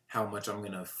how much I'm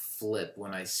gonna flip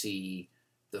when I see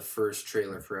the first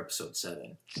trailer for Episode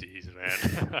 7. Jeez,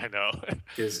 man, I know.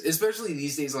 Because especially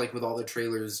these days, like with all the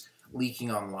trailers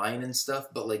leaking online and stuff,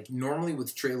 but like normally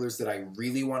with trailers that I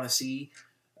really want to see,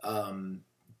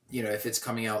 if it's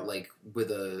coming out like with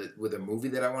a movie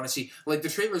that I want to see, like the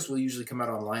trailers will usually come out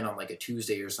online on like a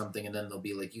Tuesday or something, and then they'll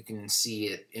be like, you can see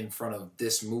it in front of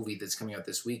this movie that's coming out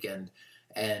this weekend.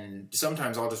 And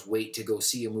sometimes I'll just wait to go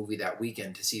see a movie that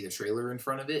weekend to see the trailer in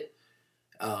front of it.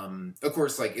 Of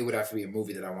course, like it would have to be a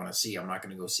movie that I want to see. I'm not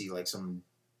going to go see like some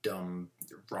dumb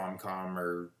rom-com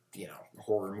or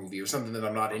horror movie or something that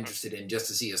I'm not interested in just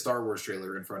to see a Star Wars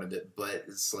trailer in front of it. But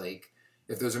it's like,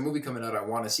 if there's a movie coming out I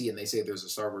want to see and they say there's a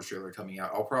Star Wars trailer coming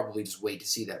out, I'll probably just wait to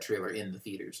see that trailer in the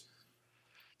theaters.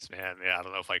 Man, yeah, I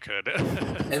don't know if I could.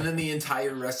 And then the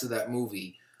entire rest of that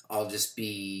movie, I'll just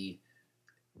be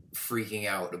freaking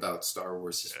out about Star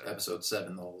Wars Episode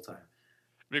 7 the whole time.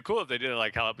 It'd be cool if they did it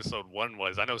like how Episode 1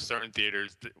 was. I know certain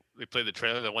theaters, they played the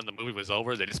trailer, then when the movie was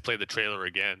over, they just played the trailer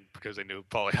again because they knew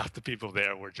probably half the people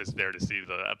there were just there to see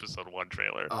the Episode 1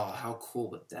 trailer. Oh, how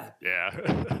cool would that be?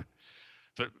 Yeah.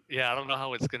 But, yeah, I don't know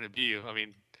how it's going to be. I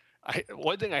mean,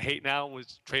 one thing I hate now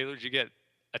was trailers. You get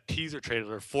a teaser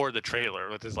trailer for the trailer,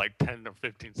 which is like 10 or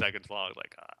 15 seconds long.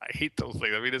 Like, I hate those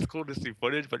things. I mean, it's cool to see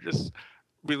footage, but just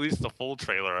release the full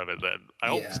trailer of it then. I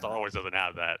hope Star Wars doesn't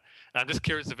have that. And I'm just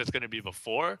curious if it's going to be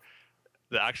before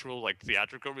the actual like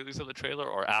theatrical release of the trailer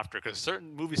or after, because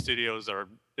certain movie studios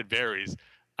it varies.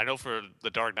 I know for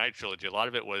the Dark Knight trilogy, a lot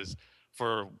of it was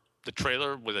for the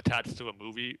trailer was attached to a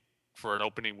movie for an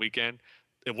opening weekend.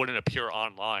 It wouldn't appear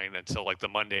online until like the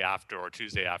Monday after or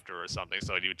Tuesday after or something.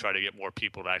 So you would try to get more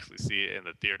people to actually see it in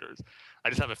the theaters. I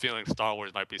just have a feeling Star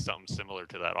Wars might be something similar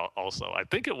to that also. I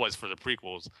think it was for the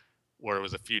prequels, where it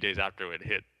was a few days after it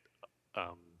hit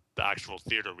the actual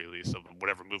theater release of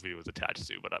whatever movie it was attached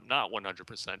to, but I'm not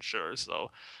 100% sure. So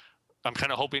I'm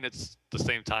kind of hoping it's the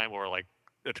same time where like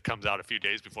it comes out a few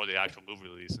days before the actual movie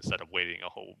release instead of waiting a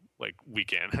whole like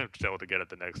weekend to be able to get it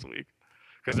the next week.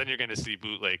 Because then you're going to see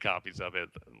bootleg copies of it,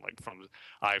 like from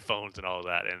iPhones and all of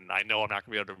that. And I know I'm not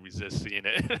going to be able to resist seeing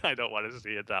it. I don't want to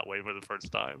see it that way for the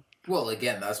first time. Well,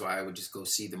 again, that's why I would just go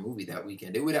see the movie that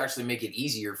weekend. It would actually make it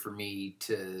easier for me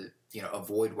to,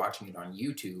 avoid watching it on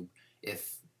YouTube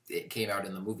if it came out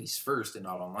in the movies first and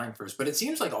not online first. But it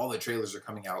seems like all the trailers are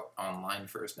coming out online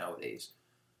first nowadays.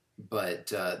 But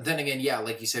then again, yeah,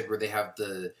 like you said, where they have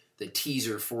the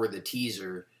teaser for the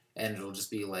teaser, and it'll just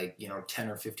be like, 10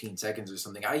 or 15 seconds or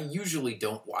something. I usually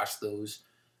don't watch those.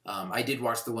 I did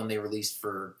watch the one they released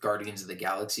for Guardians of the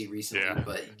Galaxy recently,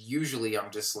 but usually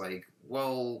I'm just like,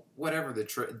 well, whatever,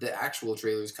 the actual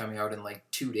trailer's coming out in like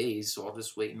 2 days, so I'll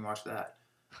just wait and watch that.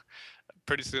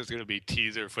 Pretty soon it's going to be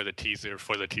teaser for the teaser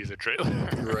for the teaser trailer.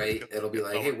 Right. It'll be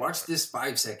like, hey, watch this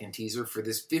 5-second teaser for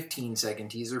this 15-second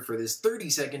teaser for this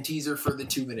 30-second teaser for the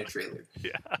 2-minute trailer.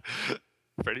 Yeah.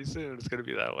 Pretty soon it's going to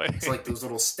be that way. It's like those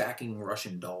little stacking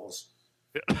Russian dolls.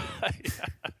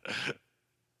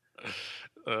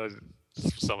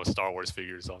 Some of Star Wars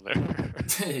figures on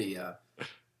there. Yeah.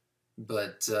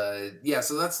 But, so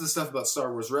that's the stuff about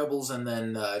Star Wars Rebels, and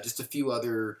then just a few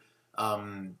other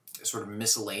sort of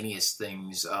miscellaneous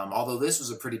things. Although this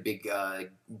was a pretty big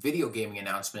video gaming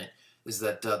announcement, is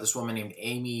that this woman named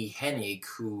Amy Hennig,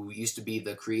 who used to be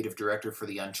the creative director for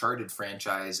the Uncharted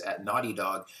franchise at Naughty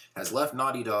Dog, has left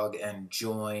Naughty Dog and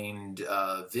joined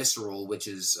Visceral, which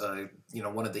is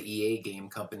one of the EA game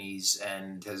companies,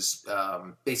 and has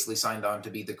basically signed on to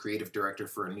be the creative director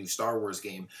for a new Star Wars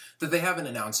game that they haven't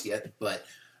announced yet, but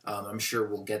I'm sure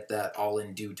we'll get that all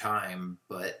in due time.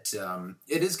 But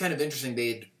it is kind of interesting.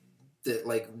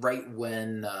 Right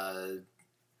when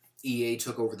EA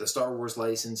took over the Star Wars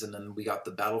license, and then we got the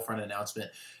Battlefront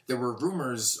announcement, there were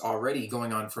rumors already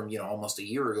going on from almost a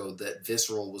year ago that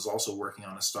Visceral was also working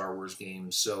on a Star Wars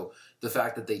game. So the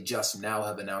fact that they just now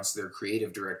have announced their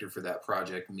creative director for that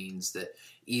project means that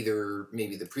either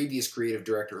maybe the previous creative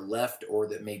director left, or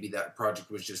that maybe that project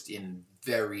was just in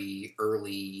very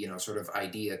early sort of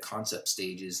idea concept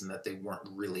stages, and that they weren't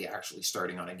really actually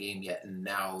starting on a game yet, and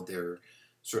now they're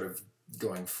sort of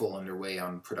going full underway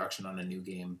on production on a new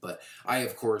game. But I,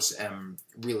 of course, am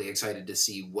really excited to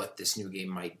see what this new game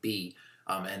might be.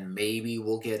 And maybe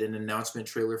we'll get an announcement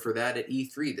trailer for that at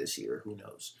E3 this year. Who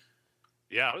knows?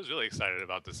 Yeah, I was really excited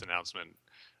about this announcement.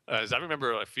 As I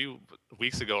remember a few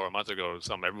weeks ago or a month ago,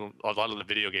 a lot of the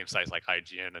video game sites like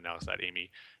IGN announced that Amy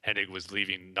Hennig was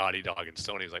leaving Naughty Dog, and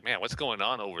Sony's like, man, what's going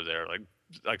on over there? Like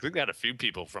I think they had a few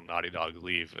people from Naughty Dog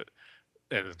leave,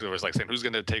 and there was like saying who's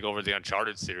going to take over the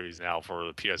Uncharted series now for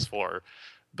the PS4,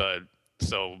 but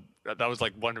so that was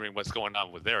like wondering what's going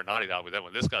on with their Naughty Dog. But then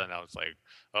when this got announced, like,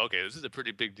 okay, this is a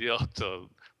pretty big deal to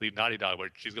leave Naughty Dog, but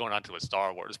she's going on to a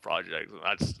Star Wars project.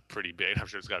 That's pretty big. I'm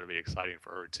sure it's got to be exciting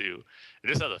for her too.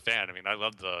 And just as a fan, I mean, I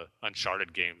love the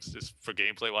Uncharted games just for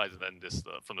gameplay wise, and then just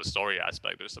from the story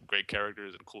aspect. There's some great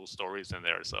characters and cool stories in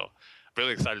there. So I'm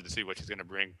really excited to see what she's going to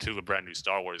bring to a brand new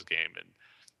Star Wars game. And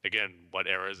again, what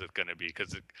era is it going to be?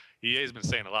 Because EA has been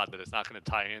saying a lot that it's not going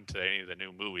to tie into any of the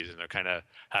new movies, and they're kind of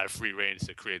have free range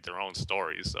to create their own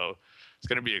stories. So it's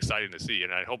going to be exciting to see,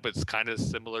 and I hope it's kind of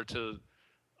similar to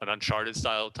an Uncharted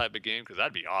style type of game, because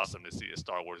that'd be awesome to see a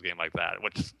Star Wars game like that,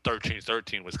 which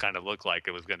 1313 was kind of looked like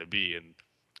it was going to be. And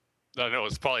I know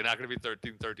it's probably not going to be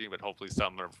 1313, but hopefully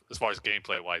some, as far as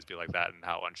gameplay wise, be like that, and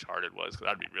how Uncharted was. Because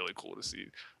that'd be really cool to see,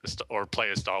 or play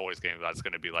a Star Wars game that's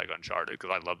going to be like Uncharted.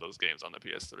 Because I love those games on the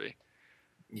PS3.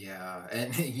 Yeah,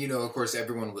 and of course,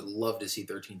 everyone would love to see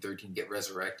 1313 get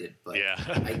resurrected, but yeah.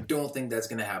 I don't think that's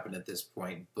going to happen at this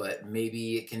point. But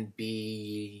maybe it can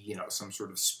be, some sort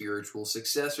of spiritual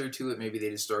successor to it. Maybe they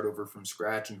just start over from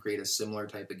scratch and create a similar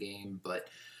type of game. But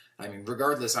I mean,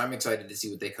 regardless, I'm excited to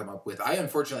see what they come up with. I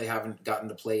unfortunately haven't gotten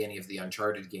to play any of the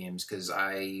Uncharted games because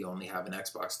I only have an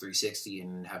Xbox 360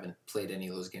 and haven't played any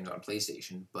of those games on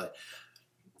PlayStation. But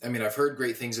I mean, I've heard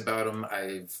great things about them.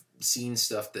 I've seen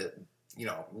stuff that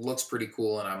looks pretty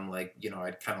cool, and I'm like,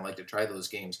 I'd kind of like to try those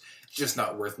games. It's just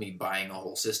not worth me buying a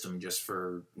whole system just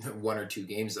for one or two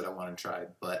games that I want to try.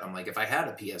 But I'm like, if I had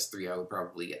a PS3, I would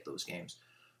probably get those games.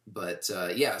 But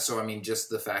yeah, so I mean,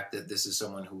 just the fact that this is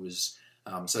someone who is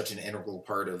such an integral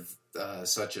part of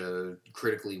such a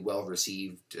critically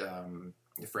well-received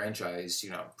franchise,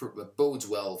 bodes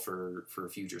well for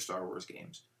future Star Wars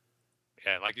games.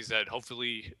 Yeah, like you said,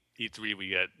 hopefully E3 we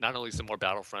get not only some more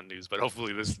Battlefront news, but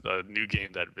hopefully this new game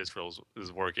that Visceral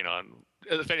is working on.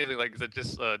 If anything, like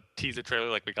just a teaser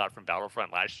trailer like we got from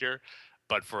Battlefront last year,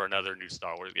 but for another new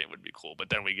Star Wars game would be cool.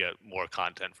 But then we get more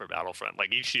content for Battlefront.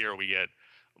 Like each year we get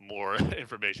more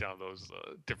information on those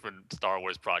different Star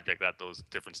Wars projects that those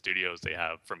different studios they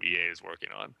have from EA is working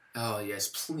on. Oh yes,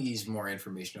 please more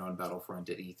information on Battlefront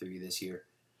at E3 this year.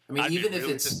 I mean, I'd even be if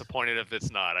really it's disappointed if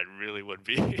it's not, I really would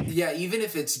be. Yeah, even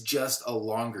if it's just a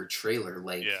longer trailer,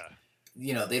 like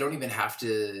they don't even have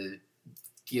to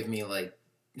give me like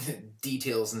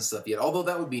details and stuff yet. Although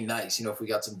that would be nice, if we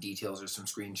got some details or some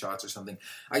screenshots or something.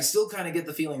 I still kind of get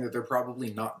the feeling that they're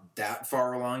probably not that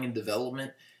far along in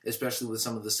development, especially with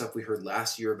some of the stuff we heard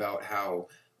last year about how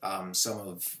some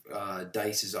of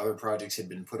DICE's other projects had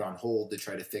been put on hold to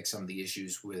try to fix some of the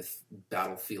issues with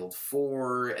Battlefield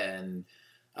 4 and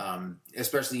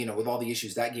especially, with all the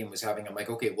issues that game was having. I'm like,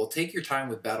 okay, well, take your time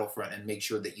with Battlefront and make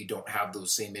sure that you don't have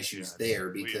those same issues there,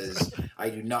 because I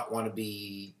do not want to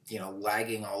be,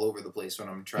 lagging all over the place when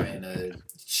I'm trying to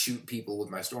shoot people with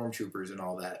my stormtroopers and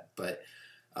all that. But,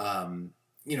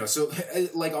 so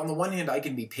like on the one hand, I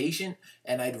can be patient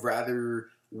and I'd rather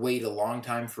wait a long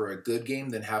time for a good game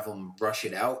than have them rush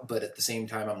it out. But at the same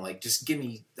time, I'm like, just give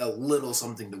me a little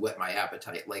something to whet my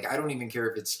appetite. Like, I don't even care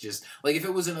if it's just like, if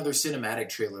it was another cinematic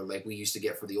trailer, like we used to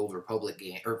get for the Old Republic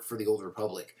game, or for the Old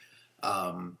Republic,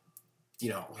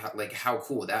 like how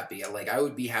cool would that be? Like, I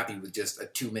would be happy with just a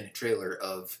 2-minute trailer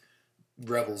of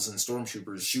rebels and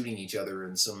stormtroopers shooting each other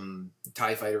and some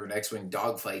TIE fighter and X-Wing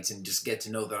dogfights, and just get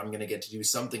to know that I'm going to get to do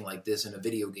something like this in a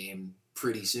video game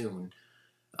pretty soon.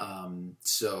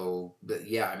 But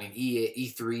yeah, I mean,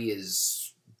 E3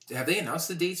 is, have they announced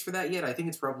the dates for that yet? I think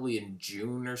it's probably in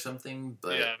June or something,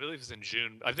 but yeah, I believe it's in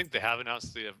June. I think they have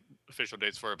announced the official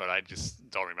dates for it, but I just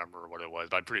don't remember what it was,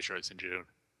 but I'm pretty sure it's in June.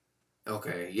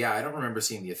 Okay. Yeah. I don't remember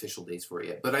seeing the official dates for it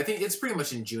yet, but I think it's pretty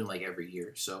much in June, like every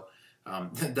year. So,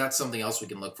 that's something else we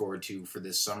can look forward to for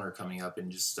this summer coming up,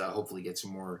 and just, hopefully get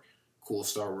some more cool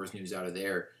Star Wars news out of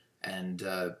there. And,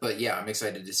 but yeah, I'm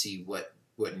excited to see what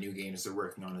new games they're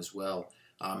working on as well.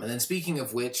 And then speaking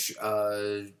of which,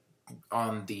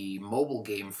 on the mobile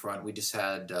game front, we just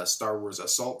had Star Wars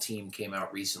Assault Team came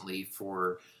out recently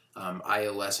for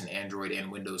iOS and Android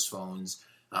and Windows phones.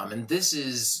 And this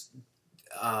is,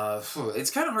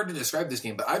 it's kind of hard to describe this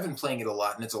game, but I've been playing it a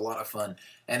lot and it's a lot of fun.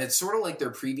 And it's sort of like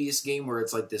their previous game where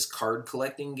it's like this card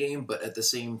collecting game, but at the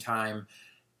same time,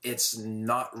 it's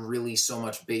not really so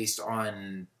much based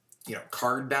on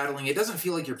card battling. It doesn't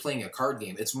feel like you're playing a card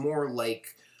game. It's more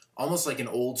like almost like an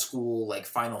old school like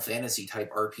Final Fantasy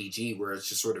type RPG where it's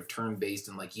just sort of turn based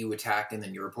and like you attack and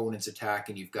then your opponents attack,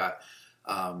 and you've got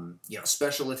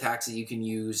special attacks that you can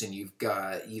use, and you've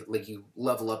got you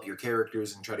level up your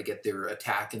characters and try to get their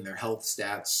attack and their health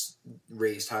stats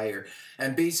raised higher.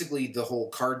 And basically the whole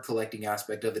card collecting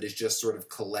aspect of it is just sort of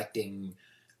collecting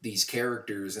these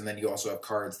characters, and then you also have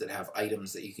cards that have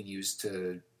items that you can use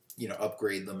to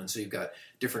upgrade them. And so you've got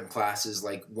different classes.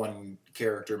 Like one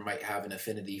character might have an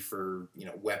affinity for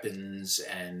weapons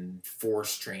and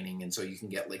force training, and so you can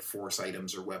get like force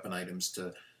items or weapon items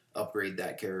to upgrade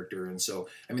that character. And so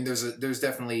there's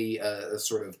definitely a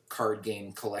sort of card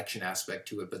game collection aspect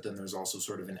to it, but then there's also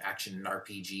sort of an action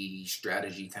RPG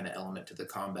strategy kind of element to the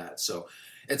combat. So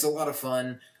it's a lot of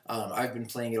fun. I've been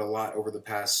playing it a lot over the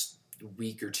past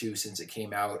week or two since it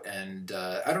came out, and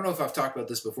I don't know if I've talked about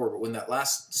this before, but when that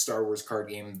last Star Wars card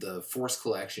game, the Force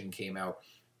Collection, came out,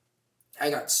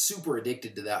 I got super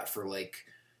addicted to that for like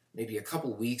maybe a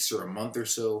couple weeks or a month or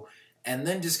so, and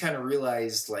then just kind of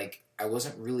realized like I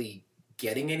wasn't really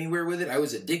getting anywhere with it. I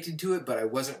was addicted to it, but I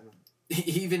wasn't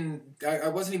even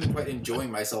quite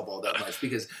enjoying myself all that much,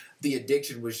 because the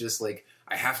addiction was just like,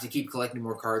 I have to keep collecting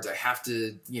more cards. I have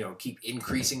to, keep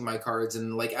increasing my cards.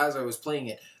 And like, as I was playing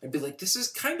it, I'd be like, this is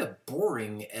kind of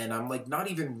boring. And I'm like, not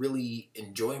even really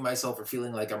enjoying myself or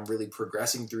feeling like I'm really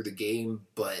progressing through the game.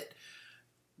 But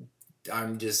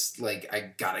I'm just like,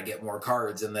 I gotta get more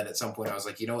cards. And then at some point I was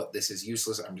like, you know what, this is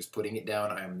useless. I'm just putting it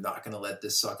down. I'm not going to let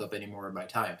this suck up any more of my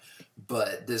time.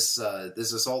 But this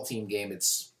Assault Team game,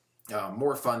 it's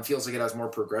more fun, feels like it has more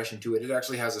progression to it. It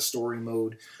actually has a story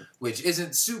mode, which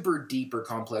isn't super deep or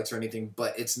complex or anything,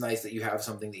 but it's nice that you have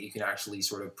something that you can actually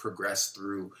sort of progress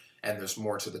through, and there's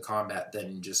more to the combat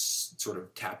than just sort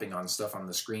of tapping on stuff on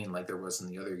the screen like there was in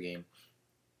the other game.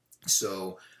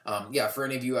 So, for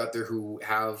any of you out there who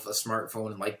have a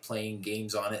smartphone and like playing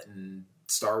games on it, and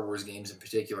Star Wars games in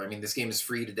particular, I mean, this game is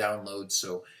free to download,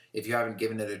 so if you haven't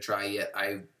given it a try yet,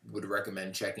 I would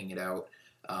recommend checking it out.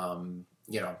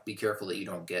 Be careful that you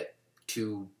don't get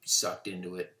too sucked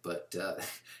into it, but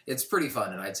it's pretty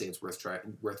fun, and I'd say it's worth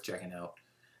checking out.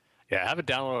 Yeah, I have it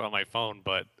downloaded on my phone,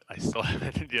 but I still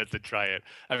haven't yet to try it.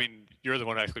 I mean, you're the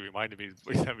one who actually reminded me.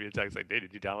 We sent me a text like, "Hey,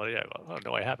 did you download it?" Oh,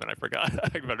 no, I haven't. I forgot.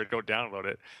 I better go download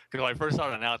it. Because when I first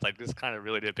saw it announced, I just kind of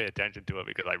really did pay attention to it,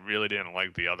 because I really didn't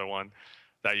like the other one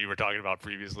that you were talking about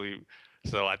previously.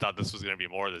 So I thought this was going to be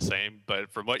more of the same.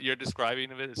 But from what you're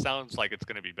describing of it, it sounds like it's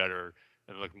going to be better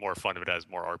and look more fun if it has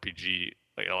more RPG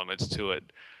elements to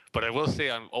it. But I will say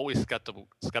I'm always skeptical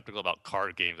about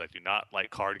card games. I do not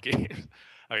like card games.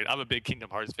 I mean, I'm a big Kingdom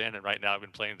Hearts fan, and right now I've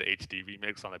been playing the HD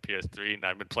remix on the PS3, and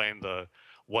I've been playing the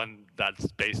one that's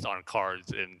based on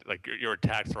cards, and like your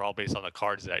attacks are all based on the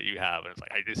cards that you have, and it's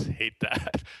like, I just hate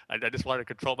that. I just want to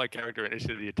control my character and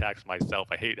issue the attacks myself.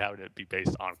 I hate having it be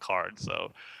based on cards.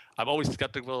 So I'm always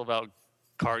skeptical about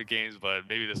card games, but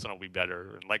maybe this one will be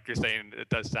better. And like you're saying, it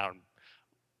does sound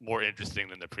more interesting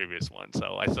than the previous one,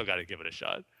 so I still got to give it a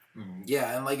shot.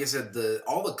 Yeah, and like I said,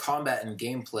 all the combat and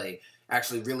gameplay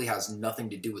actually really has nothing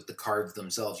to do with the cards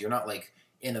themselves. You're not like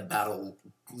in a battle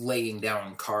laying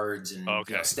down cards and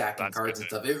stacking cards and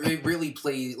stuff. It really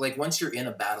plays, like once you're in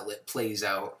a battle, it plays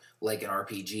out like an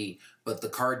RPG. But the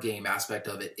card game aspect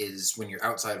of it is when you're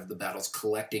outside of the battles,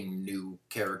 collecting new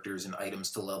characters and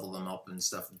items to level them up and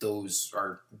stuff. Those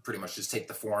are pretty much just take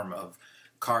the form of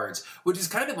cards, which is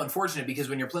kind of unfortunate, because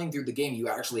when you're playing through the game, you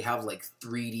actually have like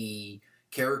 3D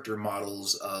character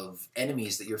models of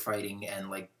enemies that you're fighting, and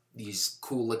like these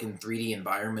cool looking 3D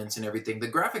environments and everything. The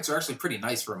graphics are actually pretty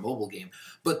nice for a mobile game,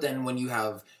 but then when you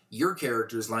have your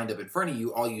characters lined up in front of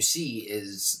you, all you see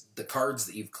is the cards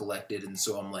that you've collected. And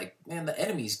so I'm like, man, the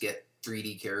enemies get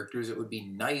 3D characters. It would be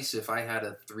nice if I had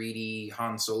a 3D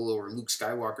Han Solo or Luke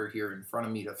Skywalker here in front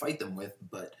of me to fight them with,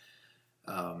 but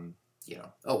oh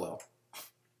well.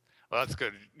 Well, that's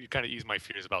good. You kind of ease my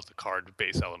fears about the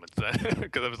card-based elements then,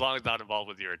 because as long as it's not involved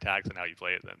with your attacks and how you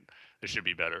play it, then it should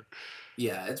be better.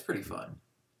 Yeah, it's pretty fun.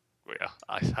 Yeah,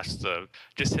 I have to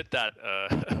just hit that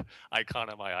icon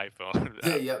on my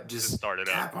iPhone. Just start it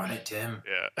tap on it, Tim.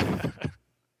 Yeah.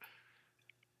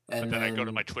 And then I go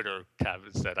to my Twitter tab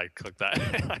instead. I click that.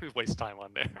 I waste time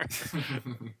on there.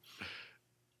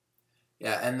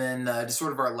 Yeah, and then just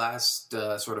sort of our last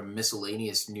sort of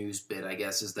miscellaneous news bit, I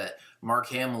guess, is that Mark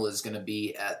Hamill is going to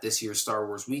be at this year's Star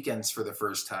Wars Weekends for the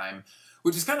first time,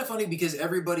 which is kind of funny because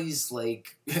everybody's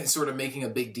like sort of making a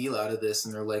big deal out of this,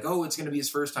 and they're like, oh, it's going to be his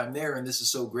first time there, and this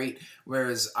is so great.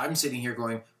 Whereas I'm sitting here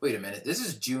going, wait a minute, this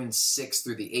is June 6th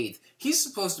through the 8th. He's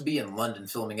supposed to be in London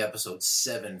filming episode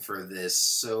 7 for this,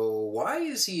 so why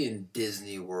is he in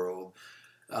Disney World?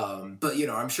 But,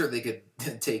 I'm sure they could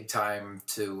take time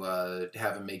to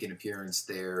have him make an appearance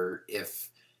there if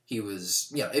he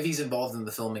was, if he's involved in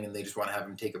the filming and they just want to have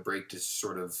him take a break to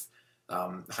sort of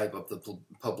hype up the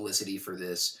publicity for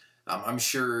this. I'm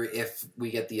sure if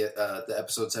we get the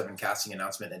episode 7 casting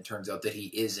announcement and it turns out that he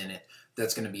is in it,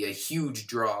 that's going to be a huge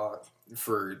draw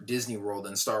for Disney World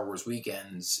and Star Wars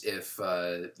weekends. If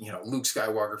Luke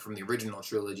Skywalker from the original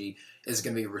trilogy is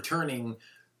going to be returning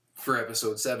for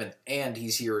episode 7 and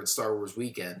he's here at Star Wars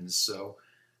weekends, so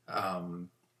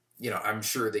I'm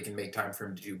sure they can make time for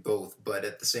him to do both. But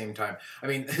at the same time, I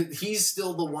mean, he's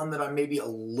still the one that I'm maybe a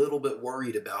little bit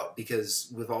worried about,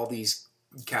 because with all these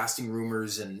casting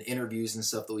rumors and interviews and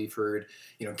stuff that we've heard,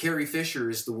 Carrie Fisher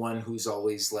is the one who's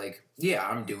always like, yeah,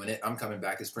 I'm doing it. I'm coming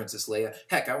back as Princess Leia.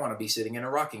 Heck, I want to be sitting in a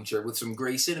rocking chair with some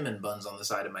gray cinnamon buns on the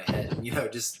side of my head.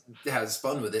 Just has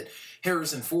fun with it.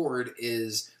 Harrison Ford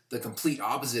is the complete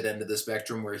opposite end of the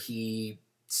spectrum, where he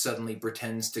suddenly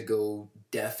pretends to go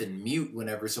deaf and mute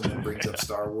whenever someone brings up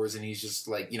Star Wars, and he's just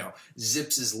like,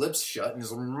 zips his lips shut and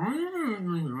is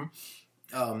like,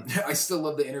 I still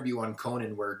love the interview on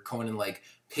Conan where Conan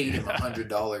paid him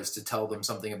 $100 to tell them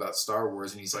something about Star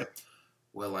Wars, and he's like,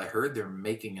 well, I heard they're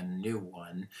making a new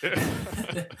one.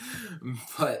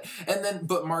 But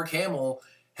Mark Hamill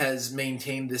has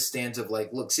maintained this stance of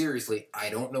look, seriously, I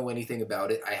don't know anything about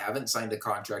it. I haven't signed a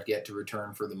contract yet to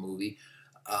return for the movie.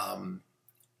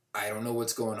 I don't know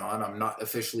what's going on. I'm not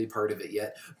officially part of it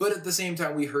yet. But at the same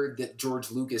time, we heard that George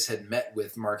Lucas had met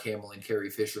with Mark Hamill and Carrie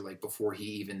Fisher before he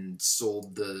even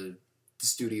sold the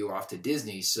studio off to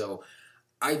Disney. So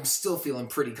I'm still feeling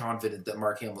pretty confident that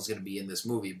Mark Hamill's going to be in this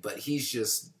movie. But he's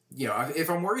just, if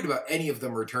I'm worried about any of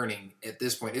them returning at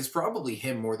this point, it's probably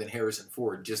him more than Harrison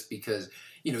Ford, just because,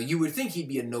 you would think he'd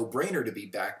be a no-brainer to be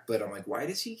back. But I'm like, why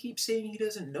does he keep saying he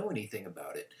doesn't know anything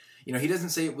about it? He doesn't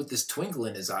say it with this twinkle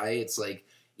in his eye. It's like,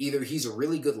 either he's a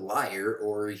really good liar,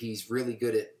 or he's really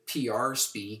good at PR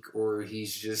speak, or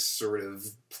he's just sort of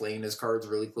playing his cards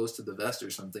really close to the vest or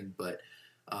something. But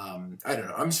I don't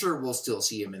know. I'm sure we'll still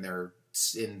see him in there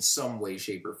in some way,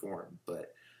 shape, or form.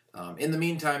 But in the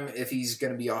meantime, if he's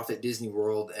going to be off at Disney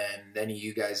World, and any of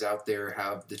you guys out there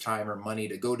have the time or money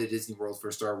to go to Disney World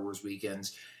for Star Wars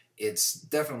weekends, it's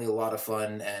definitely a lot of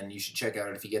fun, and you should check out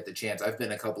it if you get the chance. I've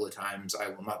been a couple of times. I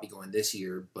will not be going this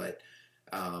year, but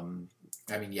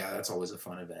that's always a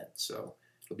fun event. So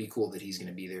it'll be cool that he's going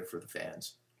to be there for the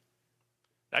fans.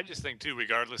 I just think, too,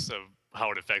 regardless of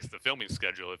how it affects the filming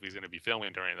schedule, if he's going to be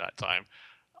filming during that time,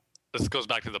 this goes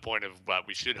back to the point of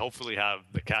we should hopefully have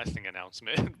the casting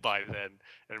announcement by then.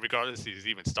 And regardless if he's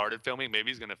even started filming, maybe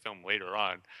he's going to film later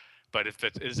on. But if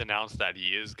it is announced that he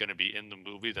is going to be in the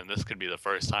movie, then this could be the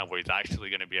first time where he's actually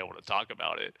going to be able to talk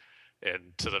about it,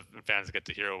 and to the fans get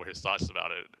to hear his thoughts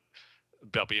about it,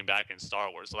 about being back in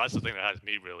Star Wars. So that's the thing that has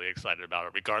me really excited about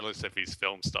it, regardless if he's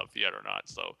filmed stuff yet or not.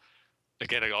 So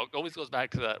again, it always goes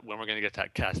back to that when we're going to get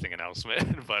that casting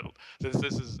announcement. But since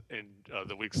this is in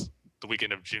the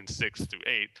weekend of June 6th through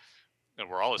 8th, and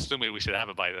we're all assuming we should have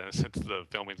it by then, since the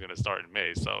filming is going to start in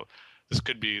May. So this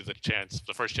could be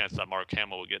the first chance that Mark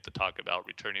Hamill will get to talk about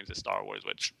returning to Star Wars,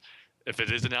 which, if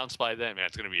it is announced by then, man,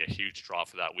 it's going to be a huge draw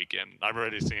for that weekend. I've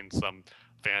already seen some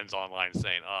fans online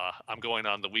saying, I'm going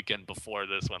on the weekend before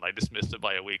this one. I just missed it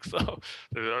by a week. So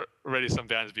there are already some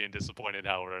fans being disappointed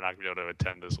how we're not going to be able to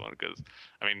attend this one, because,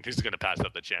 who's going to pass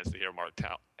up the chance to hear Mark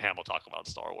Hamill talk about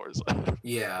Star Wars?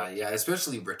 Yeah,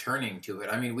 especially returning to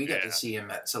it. We got to see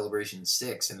him at Celebration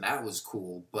 6, and that was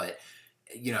cool. But,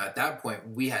 at that point,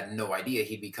 we had no idea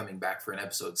he'd be coming back for an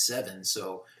episode 7.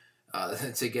 So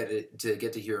to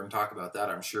get to hear him talk about that,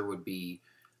 I'm sure would be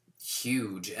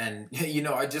huge. And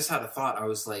I just had a thought. I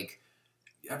was like,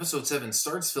 episode 7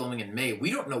 starts filming in May.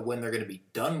 We don't know when they're going to be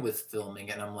done with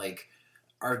filming, and I'm like,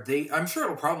 I'm sure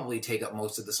it'll probably take up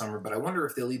most of the summer, but I wonder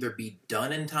if they'll either be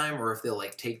done in time, or if they'll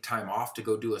take time off to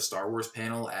go do a Star Wars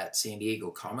panel at San Diego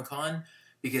Comic-Con,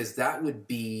 because that would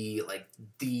be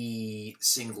the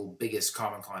single biggest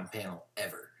Comic-Con panel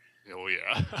ever. Oh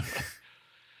yeah.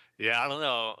 Yeah, I don't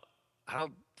know.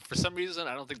 For some reason,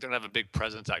 I don't think they're going to have a big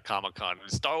presence at Comic-Con.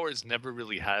 Star Wars never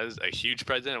really has a huge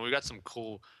presence, and we got some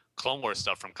cool Clone Wars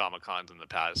stuff from Comic-Cons in the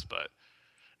past.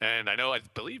 And I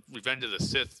believe Revenge of the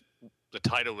Sith, the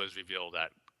title was revealed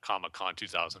at Comic-Con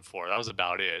 2004. That was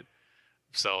about it.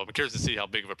 So I'm curious to see how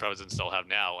big of a presence they'll have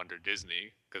now under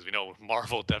Disney, because we know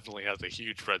Marvel definitely has a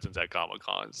huge presence at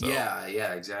Comic-Con. So.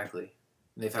 Yeah, exactly.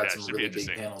 And they've had some really big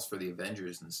panels for the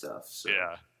Avengers and stuff. So.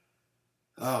 Yeah.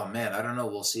 Oh, man, I don't know.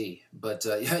 We'll see. But,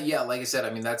 like I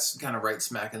said, that's kind of right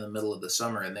smack in the middle of the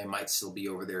summer, and they might still be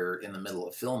over there in the middle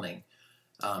of filming.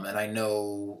 And I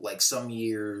know, some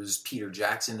years Peter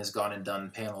Jackson has gone and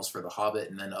done panels for The Hobbit,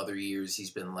 and then other years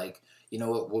he's been like, you know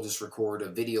what, we'll just record a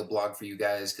video blog for you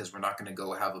guys, because we're not going to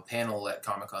go have a panel at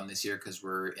Comic-Con this year because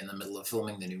we're in the middle of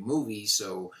filming the new movie.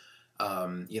 So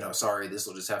sorry, this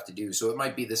will just have to do. So it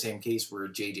might be the same case where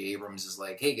J.J. Abrams is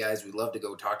like, hey guys, we'd love to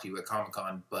go talk to you at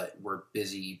Comic-Con, but we're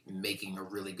busy making a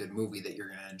really good movie that you're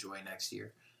going to enjoy next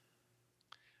year.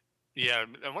 Yeah,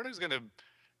 I wonder who's going to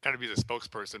kind of be the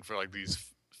spokesperson for like these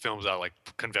films out like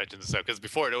conventions and stuff. Because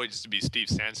before it always used to be Steve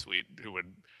Sansweet who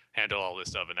would handle all this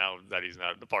stuff, and now that he's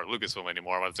not a part of Lucasfilm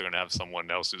anymore, I wonder if they're going to have someone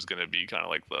else who's going to be kind of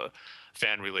like the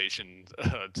fan relation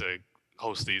to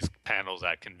host these panels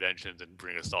at conventions and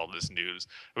bring us all this news.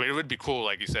 I mean, it would be cool,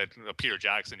 like you said. Peter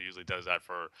Jackson usually does that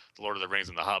for the Lord of the Rings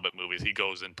and the Hobbit movies. He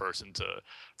goes in person to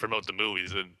promote the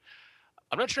movies, and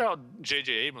I'm not sure how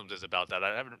J.J. Abrams is about that.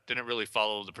 I didn't really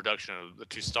follow the production of the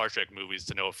 2 Star Trek movies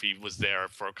to know if he was there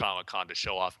for Comic-Con to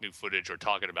show off new footage or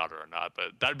talking about it or not.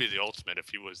 But that'd be the ultimate if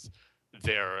he was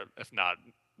there, if not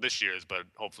this year's, but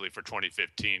hopefully for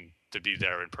 2015 to be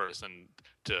there in person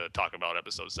to talk about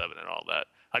Episode 7 and all that.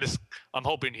 I'm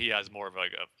hoping he has more of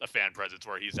like a fan presence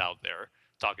where he's out there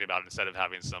talking about it instead of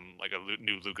having some like a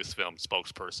new Lucasfilm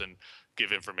spokesperson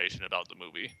give information about the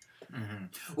movie. Mm-hmm.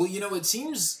 Well, it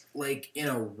seems like in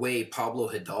a way Pablo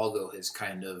Hidalgo has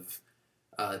kind of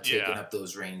taken up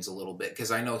those reins a little bit,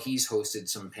 because I know he's hosted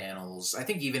some panels. I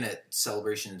think even at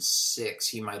Celebration 6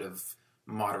 he might have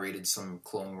moderated some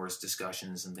Clone Wars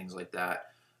discussions and things like that.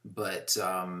 But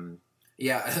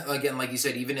again, like you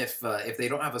said, even if they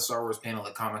don't have a Star Wars panel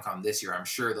at Comic-Con this year, I'm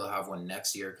sure they'll have one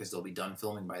next year because they'll be done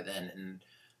filming by then. And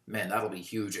man, that'll be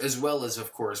huge, as well as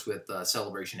of course with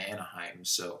Celebration Anaheim.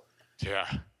 So yeah,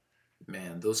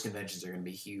 man, those conventions are going to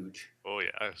be huge. Oh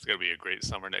yeah, it's going to be a great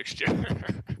summer next year.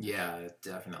 Yeah,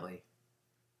 definitely.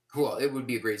 Well, it would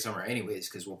be a great summer anyways,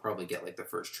 because we'll probably get like the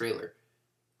first trailer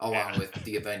along with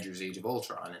the Avengers Age of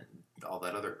Ultron and all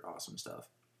that other awesome stuff.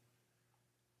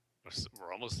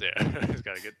 We're almost there. Just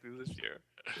got to get through this year.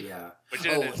 Yeah. Which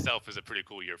in itself is a pretty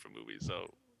cool year for movies,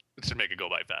 so it should make it go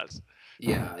by fast.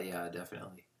 Yeah,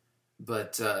 definitely.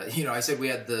 But, I said we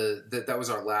had that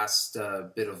was our last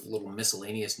bit of little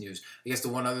miscellaneous news. I guess the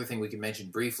one other thing we can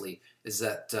mention briefly is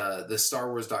that the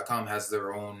StarWars.com has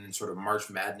their own sort of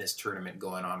March Madness tournament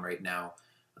going on right now,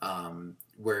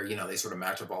 where, they sort of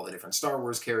match up all the different Star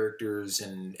Wars characters,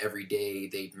 and every day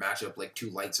they match up like 2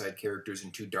 light side characters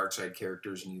and 2 dark side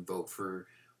characters, and you vote for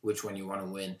which one you want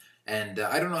to win. And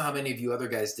I don't know how many of you other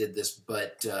guys did this,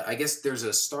 but I guess there's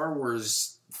a Star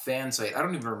Wars fan site. I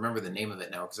don't even remember the name of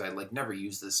it now because I never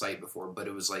used this site before, but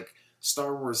it was like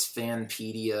Star Wars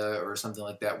Fanpedia or something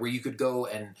like that, where you could go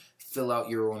and fill out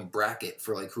your own bracket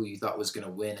for like who you thought was going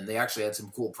to win. And they actually had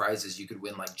some cool prizes. You could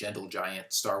win like Gentle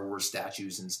Giant Star Wars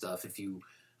statues and stuff if you,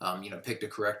 picked a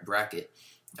correct bracket.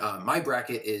 My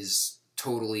bracket is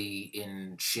totally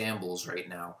in shambles right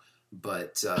now.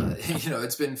 But,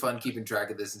 it's been fun keeping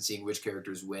track of this and seeing which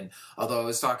characters win. Although I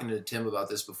was talking to Tim about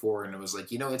this before, and it was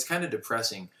like, it's kind of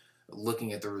depressing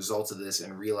looking at the results of this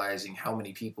and realizing how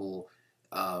many people,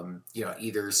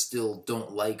 either still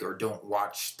don't like or don't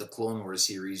watch the Clone Wars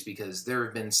series, because there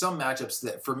have been some matchups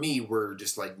that for me were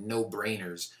just like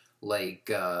no-brainers,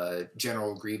 like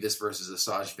General Grievous versus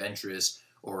Asajj Ventress,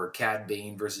 or Cad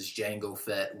Bane versus Jango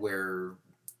Fett, where,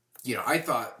 I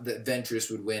thought that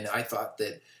Ventress would win. I thought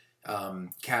that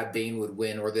Cad Bane would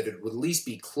win, or that it would at least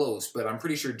be close, but I'm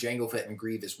pretty sure Jango Fett and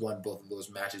Grievous won both of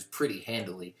those matches pretty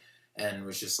handily, and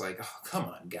was just like, oh, come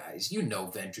on, guys.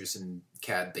 Ventress and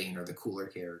Cad Bane are the cooler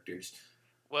characters.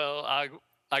 Well, I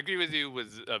agree with you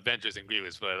with Ventress and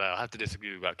Grievous, but I'll have to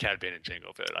disagree about Cad Bane and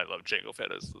Jango Fett. I love Jango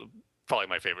Fett as probably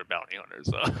my favorite bounty hunter,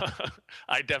 so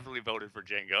I definitely voted for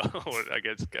Jango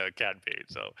against Cad Bane,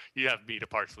 so you have me to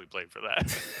partially blame for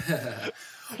that.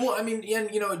 Well, I mean, and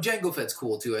Jango Fett's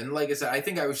cool too, and like I said, I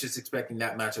think I was just expecting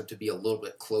that matchup to be a little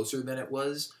bit closer than it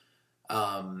was,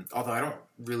 although I don't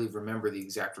really remember the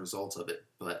exact results of it,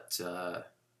 but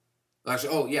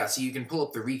actually, so you can pull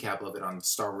up the recap of it on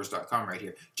StarWars.com right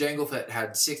here. Jango Fett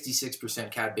had 66%,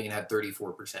 Cad Bane had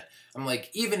 34%. I'm like,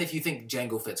 even if you think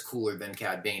Jango Fett's cooler than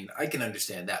Cad Bane, I can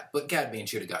understand that, but Cad Bane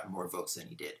should have gotten more votes than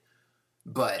he did.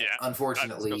 But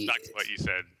unfortunately, that goes back to what you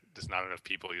said. There's not enough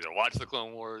people either watch the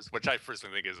Clone Wars, which I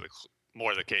personally think is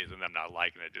more the case than them not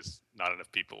liking it. Just not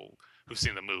enough people who've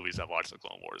seen the movies have watched the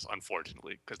Clone Wars,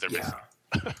 unfortunately, because they're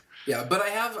missing. Yeah, but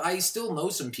I still know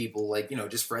some people, like,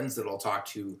 just friends that I'll talk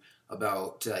to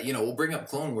about, we'll bring up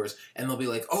Clone Wars, and they'll be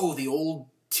like, oh, the old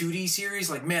 2D series,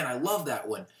 like, man, I love that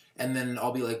one. And then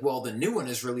I'll be like, well, the new one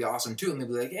is really awesome too. And they'll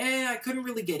be like, I couldn't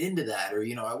really get into that. Or,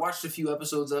 I watched a few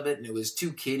episodes of it and it was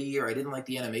too kiddie, or I didn't like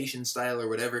the animation style or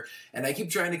whatever. And I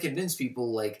keep trying to convince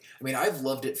people, like, I mean, I've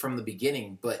loved it from the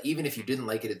beginning, but even if you didn't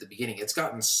like it at the beginning, it's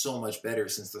gotten so much better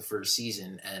since the first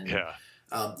season. And,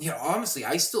 honestly,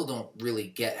 I still don't really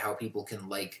get how people can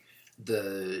like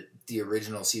the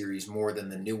original series more than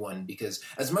the new one, because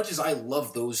as much as I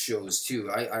love those shows too,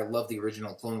 I love the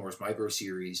original Clone Wars micro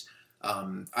series.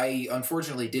 I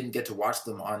unfortunately didn't get to watch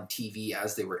them on TV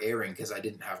as they were airing because I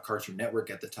didn't have Cartoon Network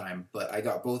at the time, but I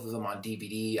got both of them on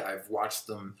DVD. I've watched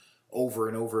them over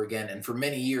and over again, and for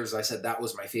many years I said that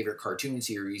was my favorite cartoon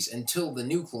series until the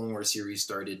new Clone Wars series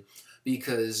started,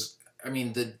 because I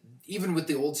mean, even with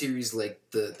the old series, like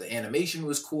the animation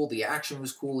was cool, the action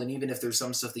was cool, and even if there's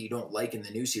some stuff that you don't like in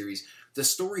the new series, the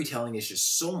storytelling is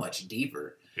just so much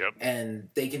deeper. Yep. And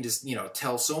they can just,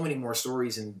 tell so many more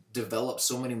stories and develop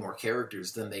so many more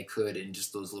characters than they could in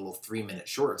just those little 3-minute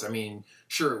shorts. I mean,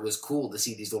 sure, it was cool to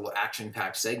see these little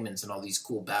action-packed segments and all these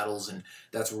cool battles, and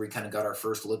that's where we kind of got our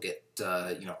first look at,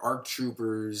 ARC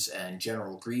Troopers and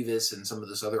General Grievous and some of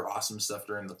this other awesome stuff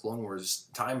during the Clone Wars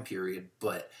time period.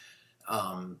 But,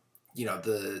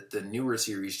 the newer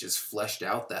series just fleshed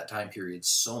out that time period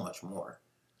so much more.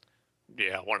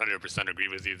 Yeah, 100% agree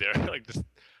with you there. Like,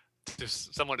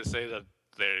 just someone to say that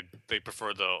they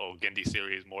prefer the Genndy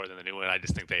series more than the new one, I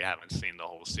just think they haven't seen the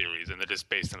whole series, and they're just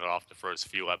basing it off the first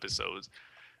few episodes,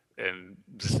 and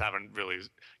just haven't really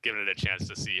given it a chance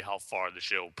to see how far the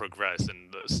show progressed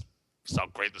and how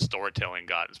great the storytelling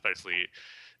got, especially,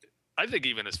 I think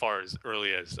even as far as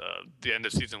early as the end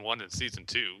of season 1 and season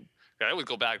 2. I would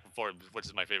go back before, which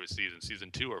is my favorite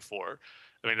season 2 or 4.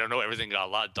 I mean, I know everything got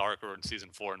a lot darker in season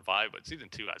 4 and 5, but season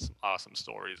 2 has some awesome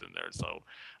stories in there. So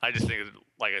I just think,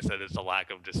 like I said, it's a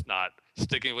lack of just not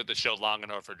sticking with the show long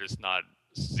enough, or just not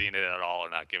seeing it at all, or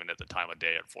not giving it the time of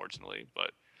day, unfortunately.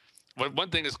 But one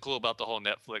thing is cool about the whole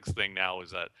Netflix thing now is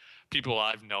that people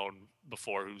I've known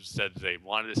before who said they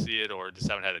wanted to see it or just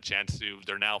haven't had a chance to,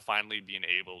 they're now finally being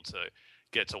able to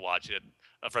get to watch it.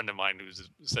 A friend of mine who's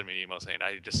sent me an email saying,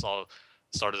 I just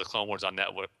started the Clone Wars on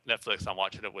Netflix. I'm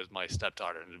watching it with my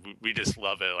stepdaughter, and we just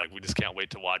love it. Like, we just can't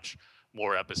wait to watch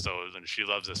more episodes. And she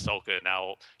loves Ahsoka.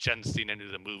 Now she hasn't seen any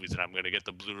of the movies, and I'm going to get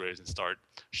the Blu-rays and start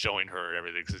showing her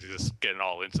everything, because she's just getting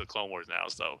all into Clone Wars now.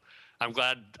 So I'm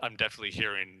glad I'm definitely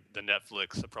hearing the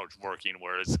Netflix approach working,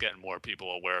 where it's getting more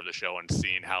people aware of the show and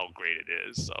seeing how great it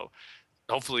is. So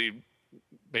hopefully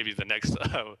maybe the next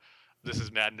This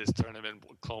Is Madness tournament,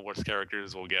 Clone Wars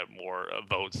characters will get more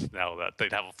votes now that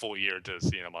they'd have a full year to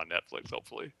see them on Netflix,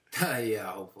 hopefully. Yeah,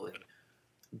 hopefully.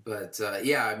 But,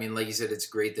 I mean, like you said, it's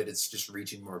great that it's just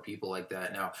reaching more people like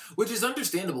that now, which is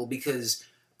understandable because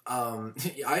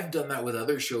I've done that with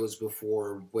other shows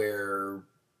before where,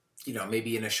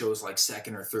 maybe in a show's like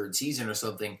second or third season or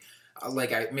something,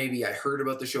 like I heard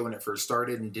about the show when it first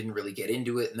started and didn't really get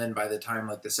into it, and then by the time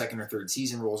like the second or third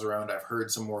season rolls around, I've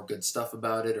heard some more good stuff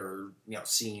about it, or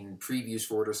seen previews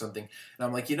for it or something, and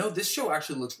I'm like, this show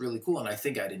actually looks really cool and I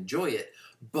think I'd enjoy it,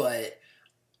 but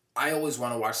I always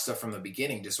want to watch stuff from the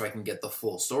beginning just so I can get the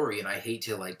full story, and I hate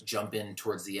to like jump in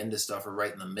towards the end of stuff or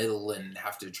right in the middle and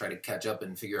have to try to catch up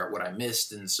and figure out what I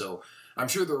missed. And so I'm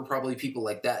sure there were probably people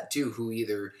like that too, who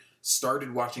either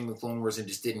started watching the Clone Wars and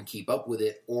just didn't keep up with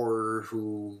it, or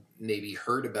who maybe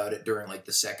heard about it during like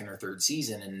the second or third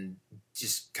season and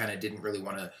just kind of didn't really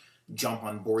want to jump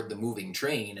on board the moving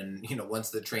train. And,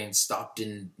 once the train stopped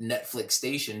in Netflix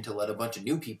station to let a bunch of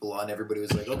new people on, everybody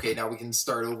was like, okay, now we can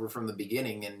start over from the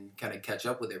beginning and kind of catch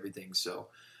up with everything. So,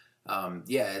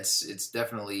 it's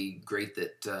definitely great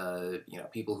that,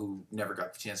 people who never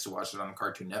got the chance to watch it on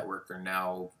Cartoon Network are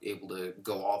now able to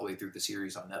go all the way through the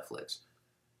series on Netflix.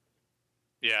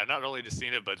 Yeah, not only just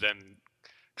seeing it, but then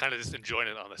kind of just enjoying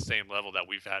it on the same level that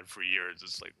we've had for years.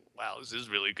 It's like, wow, this is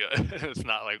really good. It's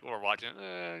not like we're watching,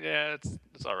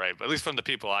 it's all right. But at least from the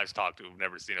people I've talked to who've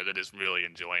never seen it, they're just really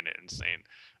enjoying it and saying,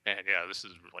 man, yeah, this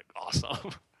is like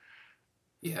awesome.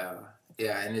 Yeah,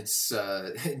 and it's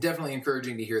definitely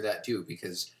encouraging to hear that too,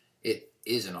 because it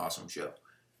is an awesome show.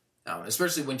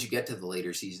 Especially once you get to the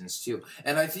later seasons too.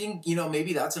 And I think,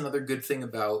 maybe that's another good thing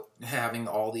about having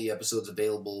all the episodes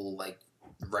available, like,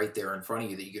 right there in front of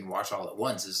you that you can watch all at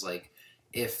once, is like,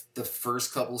 if the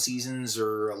first couple seasons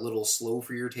are a little slow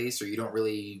for your taste, or you don't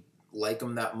really like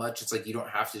them that much, it's like you don't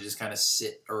have to just kind of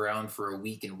sit around for a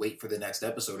week and wait for the next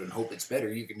episode and hope it's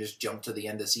better. You can just jump to the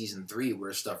end of season 3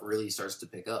 where stuff really starts to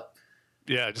pick up.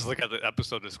 Yeah, just look at the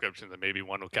episode descriptions and maybe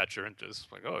one will catch your interest.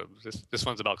 Like, oh, this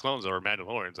one's about clones or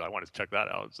Mandalorians. I want to check that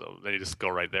out. So then you just go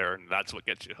right there, and that's what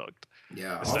gets you hooked.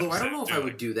 Yeah, although I don't know if I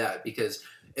would do that, because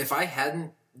if I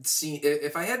hadn't seen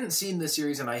the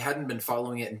series and I hadn't been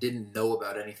following it and didn't know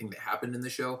about anything that happened in the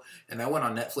show, and I went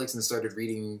on Netflix and started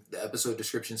reading the episode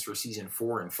descriptions for season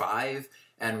 4 and 5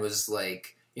 and was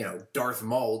like, Darth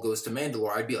Maul goes to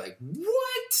Mandalore, I'd be like,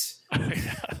 what?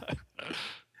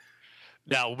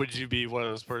 Now, would you be one of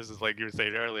those persons, like you were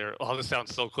saying earlier, oh, this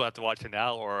sounds so cool, I have to watch it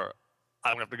now, or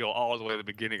I'm gonna have to go all the way to the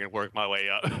beginning and work my way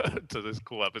up to this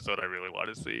cool episode I really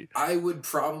want to see. I would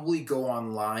probably go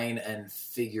online and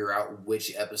figure out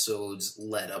which episodes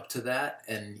led up to that,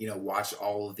 and watch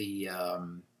all of the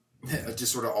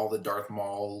just sort of all the Darth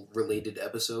Maul related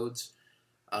episodes.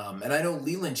 And I know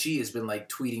Leland Chi has been like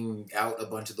tweeting out a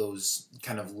bunch of those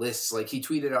kind of lists. Like he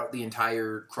tweeted out the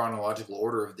entire chronological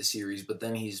order of the series, but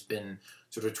then he's been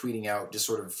sort of tweeting out just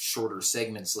sort of shorter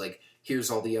segments like, here's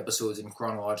all the episodes in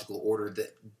chronological order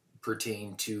that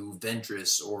pertain to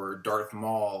Ventress or Darth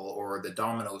Maul or the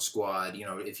Domino Squad,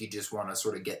 if you just want to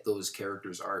sort of get those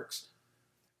characters' arcs.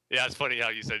 Yeah, it's funny how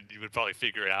you said you would probably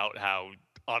figure it out how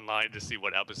online to see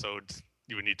what episodes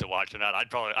you would need to watch and that.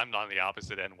 I'm on the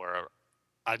opposite end where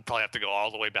I'd probably have to go all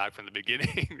the way back from the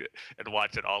beginning and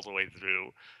watch it all the way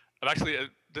through. I'm actually,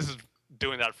 this is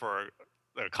doing that for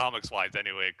comics-wise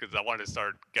anyway, because I wanted to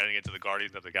start getting into the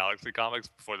Guardians of the Galaxy comics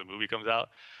before the movie comes out.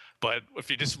 But if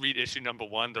you just read issue number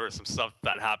 1, there is some stuff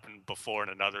that happened before in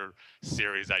another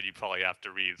series that you probably have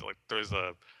to read. Like there's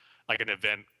an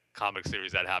event comic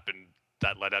series that happened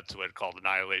that led up to it called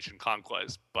Annihilation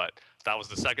Conquest, but that was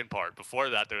the second part. Before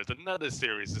that, there was another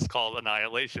series just called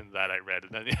Annihilation that I read,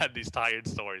 and then you had these tie-in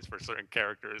stories for certain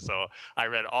characters. So I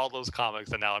read all those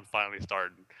comics, and now I'm finally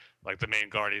starting like the main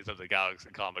Guardians of the Galaxy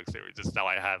comic series. Just now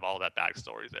I have all that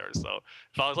backstory there. So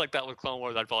if I was like that with Clone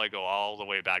Wars, I'd probably go all the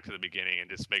way back to the beginning and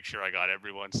just make sure I got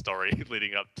everyone's story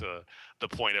leading up to the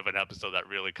point of an episode that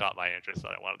really caught my interest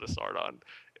that I wanted to start on.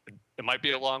 It might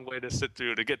be a long way to sit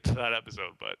through to get to that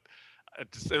episode, but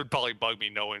it would probably bug me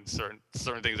knowing certain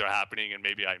things are happening and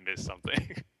maybe I missed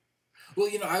something. Well,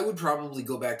 I would probably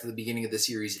go back to the beginning of the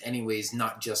series anyways,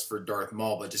 not just for Darth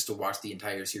Maul, but just to watch the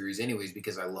entire series anyways,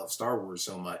 because I love Star Wars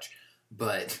so much.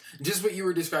 But just what you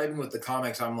were describing with the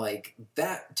comics, I'm like,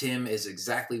 that, Tim, is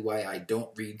exactly why I don't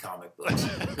read comic books.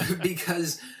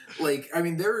 Because,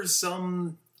 there are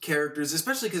some characters,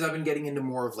 especially because I've been getting into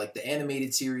more of like the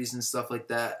animated series and stuff like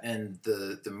that, and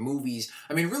the movies.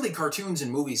 Really, cartoons and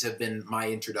movies have been my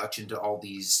introduction to all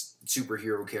these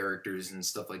superhero characters and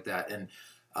stuff like that. And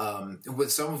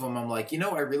with some of them, I'm like,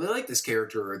 I really like this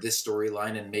character or this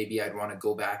storyline, and maybe I'd want to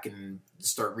go back and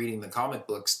start reading the comic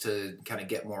books to kind of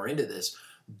get more into this.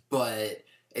 But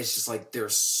it's just like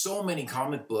there's so many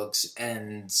comic books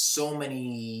and so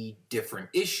many different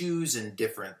issues and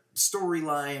different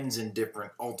storylines and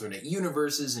different alternate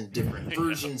universes and different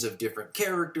versions of different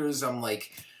characters. I'm like,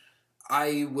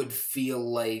 I would feel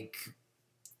like,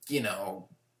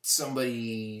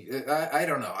 somebody, I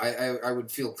don't know, I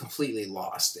would feel completely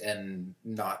lost and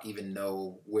not even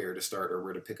know where to start or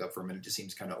where to pick up from, and it just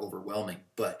seems kind of overwhelming.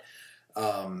 But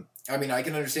I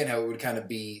can understand how it would kind of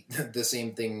be the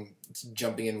same thing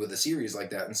jumping in with a series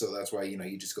like that, and so that's why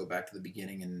you just go back to the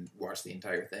beginning and watch the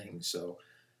entire thing. So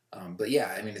but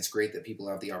yeah, it's great that people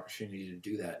have the opportunity to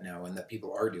do that now and that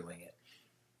people are doing it.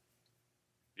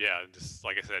 Yeah, just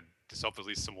like I said, just hope at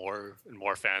least some more and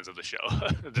more fans of the show,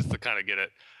 just to kind of get it.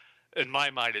 In my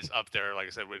mind, it's up there, like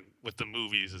I said, with the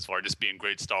movies as far as just being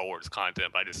great Star Wars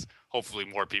content. Hopefully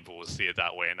more people will see it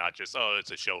that way and not just,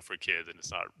 it's a show for kids and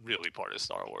it's not really part of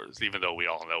Star Wars, even though we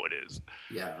all know it is.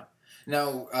 Yeah.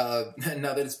 Now,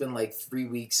 now that it's been like 3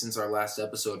 weeks since our last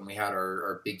episode and we had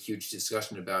our big, huge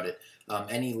discussion about it,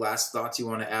 any last thoughts you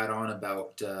want to add on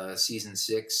about Season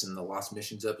 6 and the Lost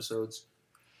Missions episodes?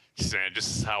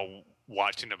 Just how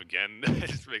watching them again, it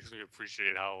just makes me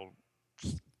appreciate how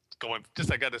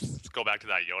I got to go back to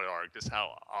that Yoda arc, just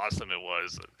how awesome it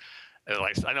was. And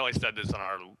I know I said this on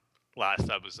our last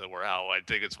episode where how I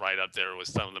think it's right up there with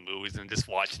some of the movies, and just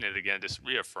watching it again just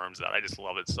reaffirms that. I just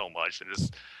love it so much, and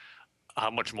just how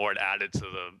much more it added to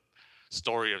the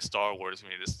story of Star Wars.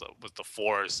 Just with the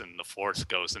Force and the Force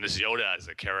Ghost and this Yoda as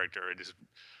a character, it just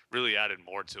really added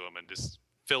more to him and just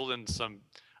filled in some,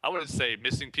 I wouldn't say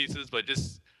missing pieces, but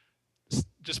just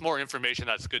more information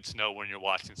that's good to know when you're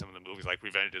watching some of the movies like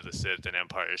Revenge of the Sith and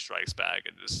Empire Strikes Back.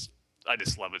 And I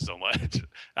just love it so much.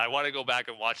 I want to go back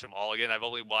and watch them all again. I've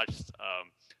watched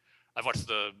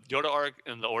the Yoda arc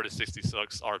and the Order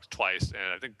 66 arc twice,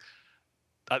 and I think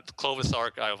that Clovis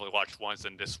arc I only watched once,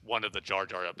 and just one of the Jar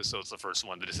Jar episodes, the first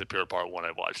one, the Disappear Part 1,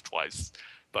 I watched twice.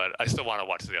 But I still want to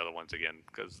watch the other ones again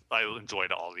because I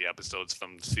enjoyed all the episodes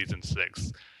from Season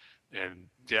 6. And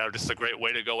yeah, just a great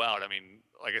way to go out.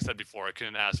 Like I said before, I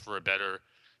couldn't ask for a better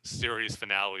series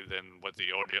finale than what the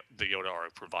Yoda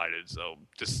arc provided. So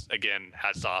just, again,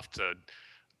 hats off to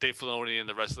Dave Filoni and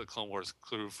the rest of the Clone Wars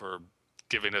crew for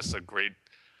giving us a great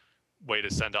way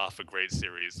to send off a great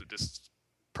series. Just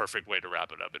perfect way to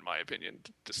wrap it up, in my opinion.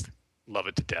 Just love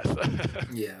it to death.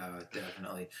 Yeah,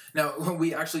 definitely. Now,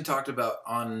 we actually talked about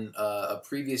on a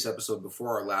previous episode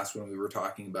before our last one, we were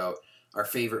talking about our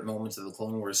favorite moments of the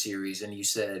Clone Wars series, and you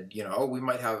said, oh, we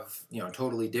might have,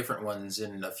 totally different ones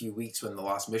in a few weeks when the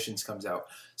Lost Missions comes out.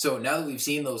 So now that we've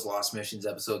seen those Lost Missions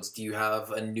episodes, do you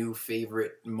have a new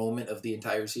favorite moment of the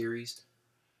entire series?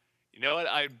 You know what?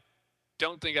 I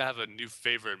don't think I have a new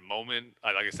favorite moment.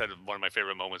 Like I said, one of my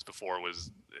favorite moments before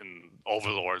was in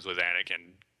Overlords with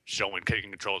Anakin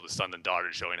taking control of the son and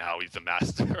daughter, showing how he's the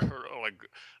master, or like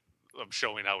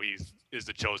showing how he is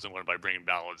the chosen one by bringing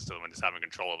balance to them and just having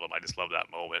control of them. I just love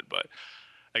that moment. But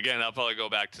again, I'll probably go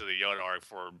back to the Yoda arc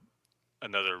for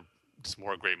another just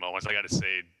more great moments. I got to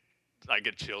say, I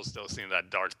get chills still seeing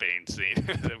that Darth Bane scene,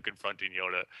 them confronting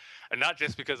Yoda, and not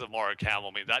just because of Mark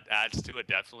Hamill. I mean, that adds to it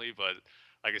definitely, but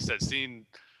like I said, seeing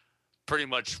pretty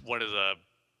much one of the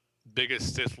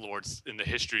biggest Sith Lords in the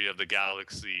history of the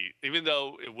galaxy, even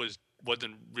though it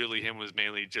wasn't really him, was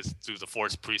mainly just through the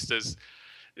Force Priestess,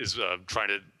 is trying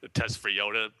to test for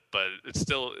Yoda, but it's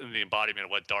still in the embodiment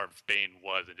of what Darth Bane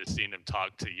was, and just seeing him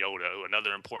talk to Yoda,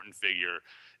 another important figure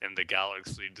in the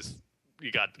galaxy. Just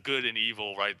you got good and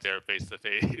evil right there face to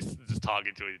face, just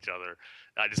talking to each other.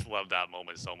 I just love that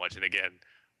moment so much, and again,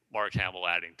 Mark Hamill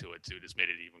adding to it too just made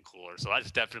it even cooler. So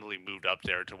that's definitely moved up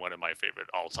there to one of my favorite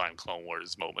all-time Clone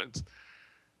Wars moments.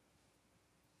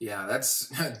 Yeah, that's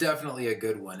definitely a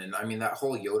good one. And I mean, that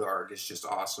whole Yoda arc is just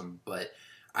awesome. But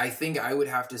I think I would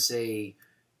have to say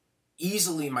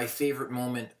easily my favorite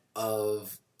moment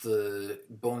of the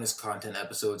bonus content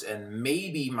episodes, and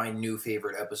maybe my new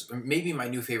favorite episode, maybe my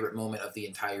new favorite moment of the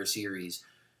entire series,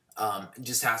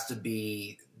 just has to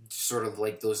be sort of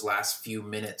like those last few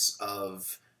minutes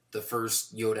of the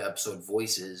first Yoda episode,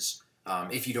 Voices,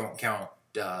 if you don't count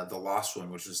the Lost one,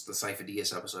 which was the Sifo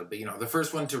Dyas episode. But, the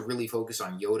first one to really focus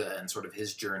on Yoda and sort of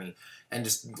his journey, and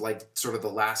just like sort of the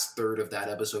last third of that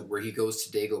episode where he goes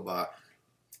to Dagobah,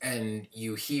 and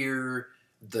you hear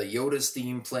the Yoda's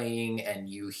theme playing, and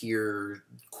you hear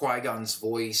Qui-Gon's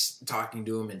voice talking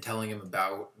to him and telling him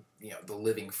about, the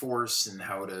living force and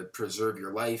how to preserve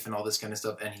your life and all this kind of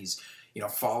stuff. And he's,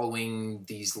 following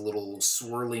these little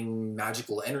swirling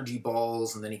magical energy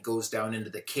balls, and then he goes down into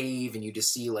the cave, and you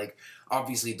just see, like,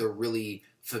 obviously the really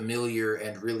familiar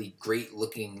and really great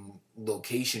looking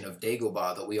location of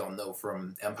Dagobah that we all know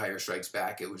from Empire Strikes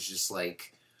Back. It was just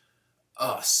like,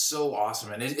 oh, so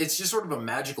awesome. And it's just sort of a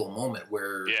magical moment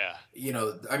where,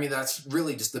 I mean, that's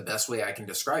really just the best way I can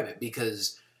describe it,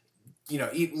 because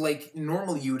like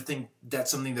normally you would think that's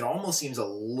something that almost seems a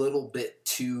little bit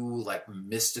too like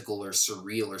mystical or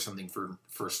surreal or something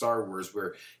for Star Wars,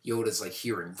 where Yoda's like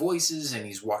hearing voices and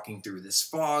he's walking through this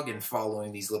fog and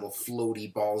following these little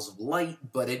floaty balls of light,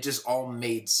 but it just all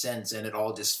made sense and it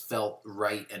all just felt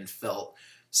right and felt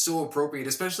so appropriate,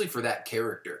 especially for that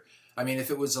character. I mean, if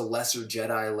it was a lesser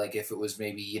Jedi, like if it was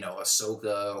maybe,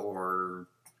 Ahsoka or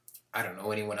I don't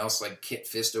know, anyone else like Kit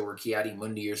Fisto or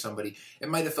Ki-Adi-Mundi or somebody, it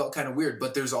might have felt kind of weird,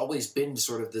 but there's always been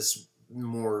sort of this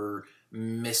more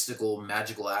mystical,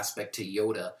 magical aspect to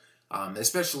Yoda,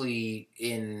 especially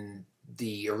in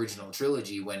the original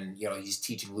trilogy when, he's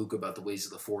teaching Luke about the ways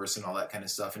of the Force and all that kind of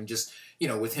stuff. And just,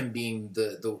 with him being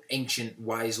the ancient,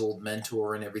 wise old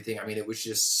mentor and everything, I mean, it was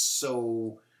just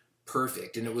so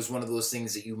perfect. And it was one of those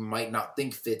things that you might not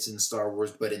think fits in Star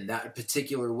Wars, but in that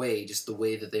particular way, just the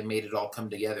way that they made it all come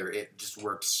together, it just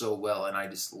worked so well. And I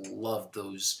just loved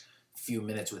those few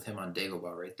minutes with him on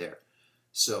Dagobah right there.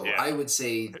 So yeah. I would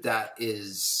say that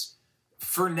is,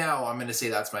 for now, I'm going to say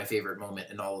that's my favorite moment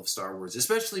in all of Star Wars,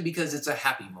 especially because it's a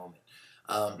happy moment.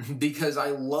 Because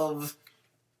I love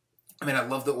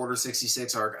the Order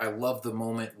 66 arc. I love the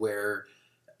moment where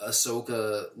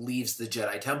Ahsoka leaves the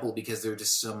Jedi Temple, because they're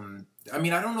just I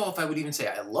don't know if I would even say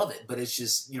I love it, but it's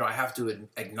just, I have to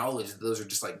acknowledge that those are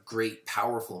just like great,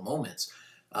 powerful moments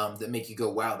that make you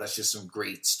go, wow, that's just some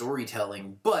great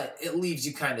storytelling, but it leaves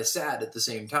you kind of sad at the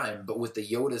same time. But with the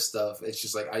Yoda stuff, it's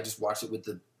just like, I just watched it with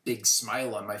the big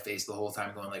smile on my face the whole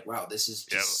time, going like, wow, this is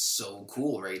just so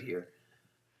cool right here.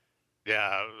 Yeah,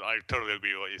 I totally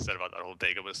agree with what you said about that whole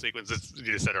Dagobah sequence. You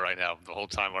just said it right now. The whole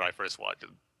time when I first watched it,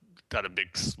 had a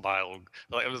big smile.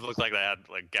 Like, it looked like I had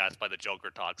like gas by the Joker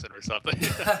toxin or something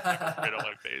right on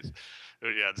my face.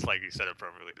 Yeah, it's like you said it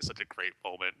perfectly. It's such a great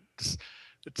moment.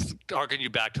 It's harking you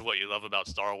back to what you love about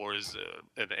Star Wars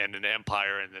and an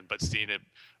Empire, but seeing it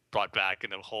brought back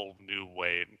in a whole new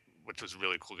way, which was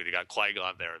really cool. You got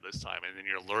Qui-Gon there this time, and then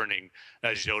you're learning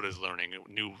as Yoda's learning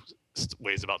new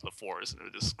ways about the Force, and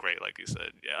it was just great, like you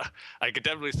said. Yeah, I could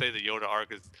definitely say the Yoda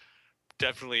arc is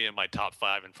definitely in my top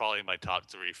 5 and probably in my top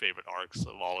 3 favorite arcs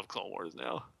of all of Clone Wars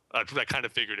now. I kind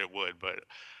of figured it would, but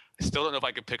still don't know if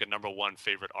I could pick a number one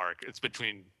favorite arc. It's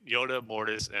between Yoda,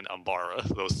 Mortis, and Umbara.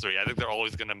 Those three. I think they're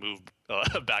always going to move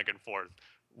back and forth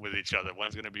with each other.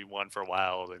 One's going to be one for a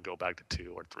while, then go back to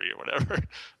 2 or 3 or whatever.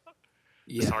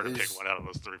 Yeah, it's hard to pick one out of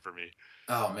those 3 for me.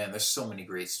 Oh man, there's so many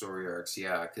great story arcs.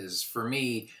 Yeah, because for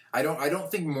me, I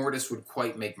don't think Mortis would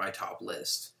quite make my top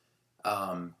list.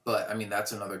 But I mean,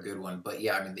 that's another good one. But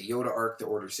yeah, I mean, the Yoda arc, the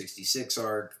Order 66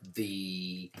 arc,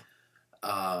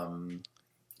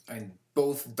 and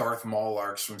both Darth Maul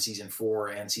arcs from season 4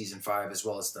 and season 5, as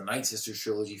well as the Night Sisters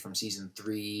trilogy from season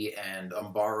 3, and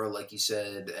Umbara, like you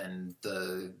said, and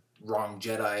the Wrong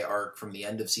Jedi arc from the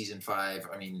end of season 5.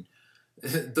 I mean,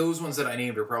 those ones that I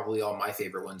named are probably all my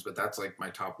favorite ones, but that's like my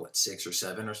top, 6 or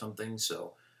 7 or something.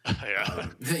 So,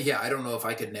 yeah, I don't know if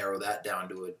I could narrow that down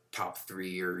to a top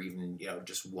 3 or even,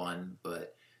 just one,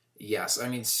 but yes, I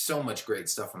mean, so much great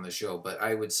stuff on the show, but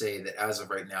I would say that as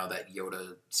of right now, that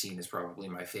Yoda scene is probably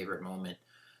my favorite moment.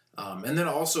 And then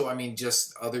also, I mean,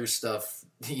 just other stuff,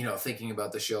 thinking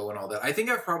about the show and all that. I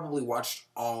think I've probably watched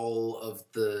all of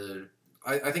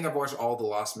I think I've watched all the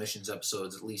Lost Missions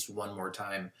episodes at least one more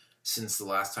time since the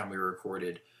last time we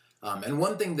recorded. And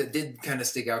one thing that did kind of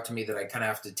stick out to me that I kind of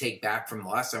have to take back from the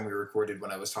last time we recorded, when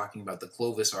I was talking about the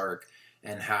Clovis arc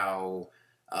and how,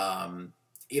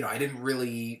 I didn't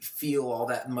really feel all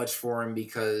that much for him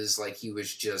because, like, he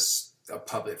was just a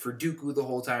puppet for Dooku the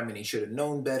whole time and he should have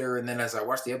known better. And then as I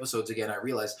watched the episodes again, I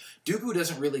realized Dooku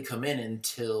doesn't really come in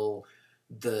until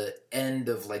the end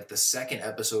of, like, the second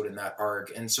episode in that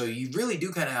arc. And so you really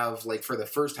do kind of have, like, for the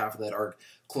first half of that arc,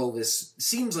 Clovis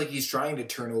seems like he's trying to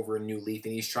turn over a new leaf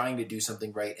and he's trying to do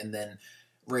something right. And then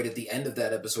right at the end of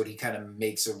that episode, he kind of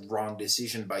makes a wrong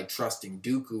decision by trusting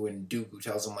Dooku, and Dooku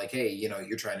tells him, like, hey,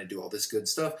 you're trying to do all this good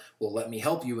stuff. Well, let me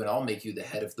help you and I'll make you the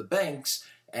head of the banks.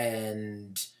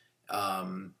 And,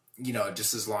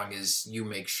 just as long as you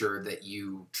make sure that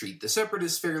you treat the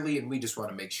Separatists fairly, and we just want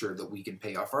to make sure that we can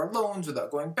pay off our loans without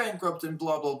going bankrupt and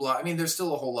blah, blah, blah. I mean, there's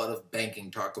still a whole lot of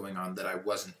banking talk going on that I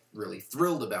wasn't really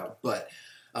thrilled about, but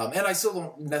and I still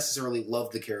don't necessarily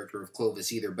love the character of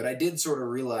Clovis either, but I did sort of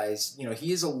realize,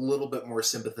 he is a little bit more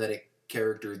sympathetic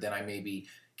character than I maybe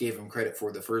gave him credit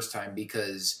for the first time,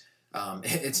 because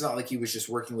it's not like he was just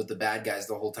working with the bad guys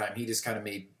the whole time. He just kind of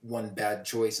made one bad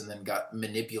choice and then got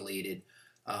manipulated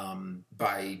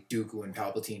by Dooku and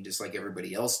Palpatine, just like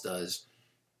everybody else does.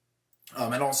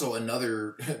 And also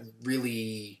another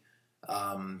really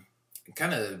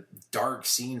kind of dark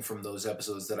scene from those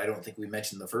episodes that I don't think we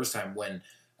mentioned the first time, when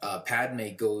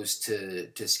Padme goes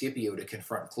to Scipio to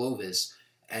confront Clovis,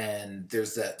 and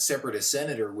there's that Separatist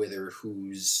senator with her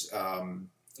who's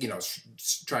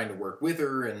trying to work with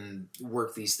her and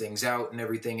work these things out and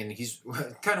everything, and he's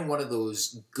kind of one of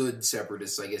those good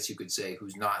Separatists, I guess you could say,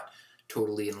 who's not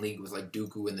totally in league with, like,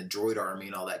 Dooku and the droid army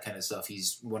and all that kind of stuff.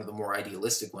 He's one of the more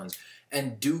idealistic ones.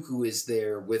 And Dooku is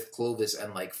there with Clovis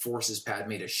and, like, forces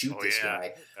Padme to shoot this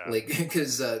guy. Yeah. Like,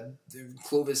 because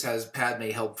Clovis has Padme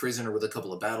held prisoner with a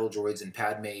couple of battle droids, and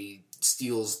Padme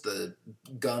steals the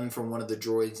gun from one of the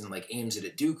droids and, like, aims it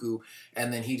at Dooku.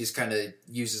 And then he just kind of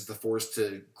uses the Force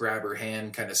to grab her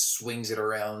hand, kind of swings it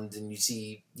around, and you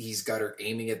see he's got her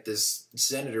aiming at this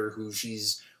senator who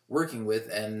she's working with,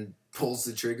 and pulls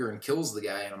the trigger and kills the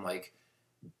guy. And I'm like,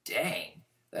 dang,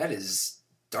 that is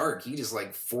dark. He just,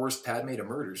 like, forced Padme to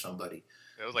murder somebody.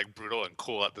 It was, like, brutal and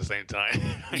cool at the same time.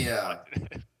 Yeah.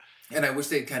 And I wish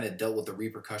they'd kind of dealt with the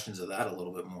repercussions of that a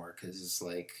little bit more, because it's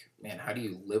like, man, how do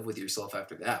you live with yourself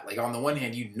after that? Like, on the one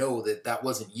hand, that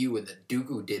wasn't you and that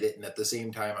Dooku did it, and at the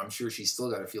same time, I'm sure she's still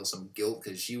got to feel some guilt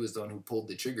because she was the one who pulled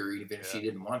the trigger, even if she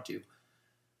didn't want to.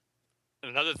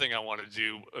 Another thing I want to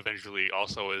do eventually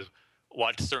also is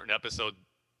watch certain episodes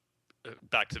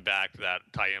back to back that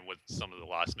tie in with some of the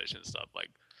Lost Mission stuff. Like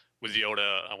with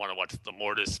Yoda, I want to watch the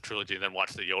Mortis trilogy and then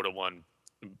watch the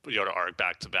Yoda arc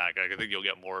back to back. I think you'll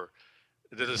get more.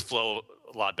 Does this flow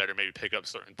a lot better? Maybe pick up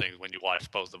certain things when you watch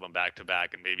both of them back to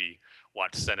back, and maybe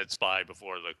watch Senate Spy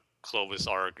before the Clovis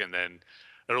arc, and then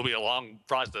it'll be a long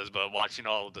process. But watching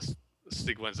all of the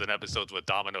sequence and episodes with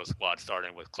Domino Squad,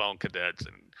 starting with Clone Cadets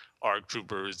and ARC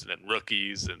Troopers, and then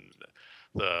Rookies, and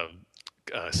the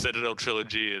Citadel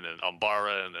trilogy, and then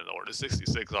Umbara, and then the Order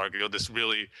 66 arc. You'll just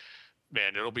really,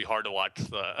 man, it'll be hard to watch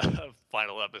the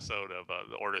final episode of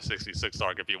the Order 66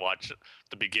 arc if you watch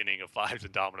the beginning of Fives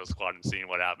and Domino Squad and seeing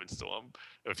what happens to them,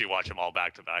 if you watch them all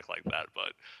back to back like that.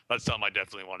 But that's something I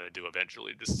definitely want to do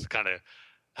eventually, just kind of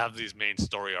have these main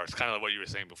story arcs, kind of like what you were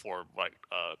saying before. Like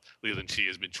Leland Chi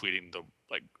has been tweeting the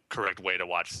correct way to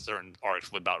watch certain arcs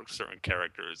about certain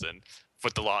characters, and for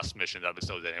the Lost Mission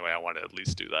episodes anyway, I want to at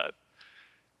least do that.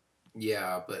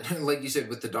 Yeah, but like you said,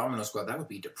 with the Domino Squad, that would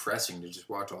be depressing to just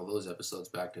watch all those episodes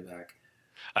back to back.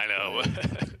 I know.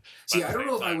 See, I don't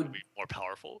know if I would be more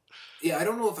powerful. Yeah, I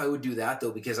don't know if I would do that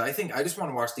though, because I think I just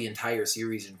want to watch the entire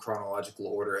series in chronological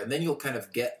order, and then you'll kind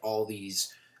of get all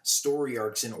these story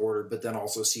arcs in order, but then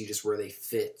also see just where they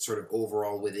fit sort of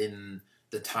overall within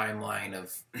the timeline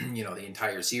of the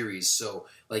entire series. So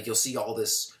like you'll see all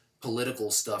this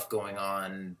political stuff going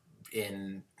on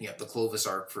in the Clovis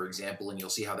arc, for example, and you'll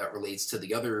see how that relates to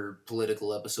the other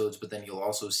political episodes, but then you'll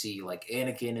also see like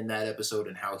Anakin in that episode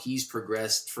and how he's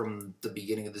progressed from the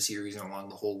beginning of the series and along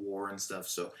the whole war and stuff.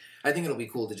 So I think it'll be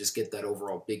cool to just get that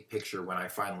overall big picture when I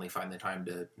finally find the time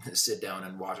to sit down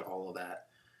and watch all of that.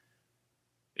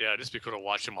 Yeah, it'd just be cool to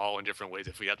watch them all in different ways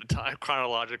if we had the time,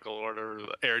 chronological order,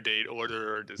 air date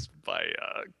order, or just by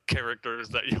characters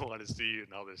that you want to see and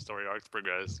how their story arcs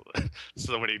progress.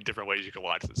 So many different ways you can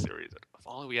watch the series. If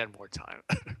only we had more time.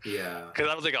 Yeah. Because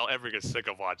I don't think I'll ever get sick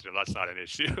of watching them. That's not an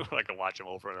issue. I can watch them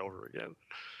over and over again.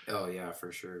 Oh, yeah,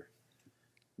 for sure.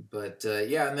 But,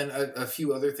 yeah, and then a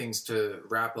few other things to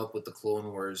wrap up with the Clone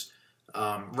Wars.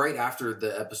 Right after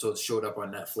the episodes showed up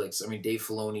on Netflix, I mean, Dave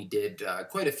Filoni did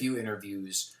quite a few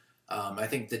interviews. I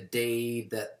think the day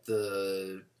that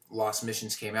the Lost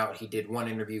Missions came out, he did one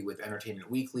interview with Entertainment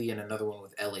Weekly and another one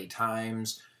with LA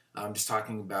Times, just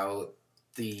talking about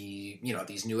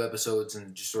these new episodes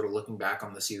and just sort of looking back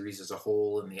on the series as a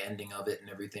whole and the ending of it and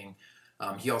everything.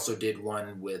 He also did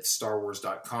one with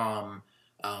StarWars.com,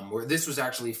 where this was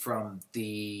actually from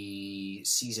the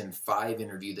season 5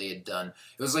 interview they had done.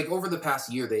 It was like over the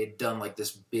past year they had done like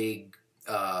this big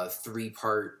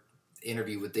 3-part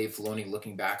interview with Dave Filoni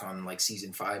looking back on like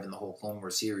season 5 and the whole Clone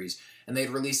Wars series, and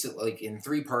they'd released it like in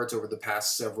 3 parts over the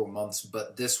past several months,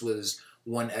 but this was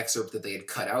one excerpt that they had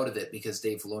cut out of it because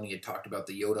Dave Filoni had talked about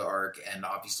the Yoda arc, and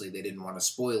obviously they didn't want to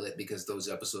spoil it because those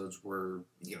episodes were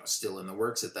still in the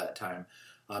works at that time.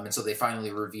 And so they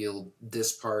finally revealed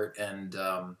this part, and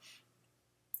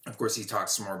of course he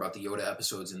talks some more about the Yoda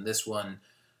episodes in this one.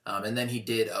 And then he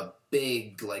did a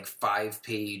big, like,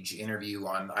 5-page interview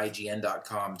on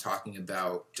IGN.com talking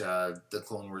about the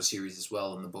Clone Wars series as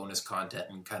well and the bonus content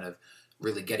and kind of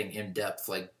really getting in-depth,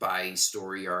 like, by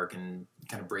story arc and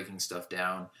kind of breaking stuff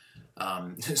down.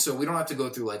 So we don't have to go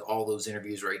through, like, all those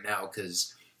interviews right now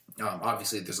because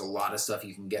obviously there's a lot of stuff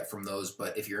you can get from those,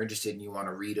 but if you're interested and you want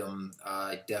to read them,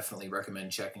 I definitely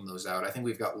recommend checking those out. I think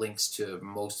we've got links to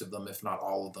most of them, if not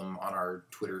all of them, on our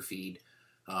Twitter feed.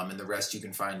 And the rest you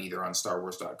can find either on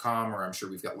StarWars.com, or I'm sure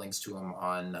we've got links to them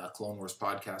on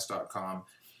CloneWarsPodcast.com.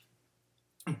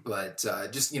 But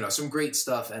just, some great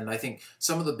stuff. And I think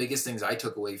some of the biggest things I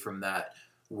took away from that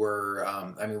were,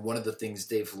 one of the things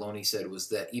Dave Filoni said was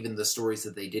that even the stories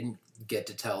that they didn't get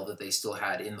to tell that they still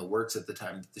had in the works at the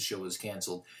time that the show was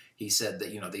canceled, he said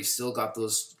that, they've still got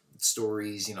those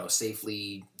stories,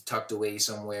 safely tucked away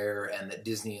somewhere, and that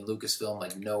Disney and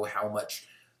Lucasfilm, know how much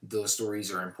those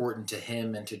stories are important to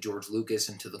him and to George Lucas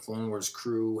and to the Clone Wars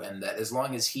crew, and that as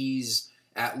long as he's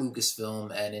at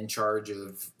Lucasfilm and in charge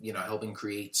of, helping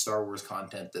create Star Wars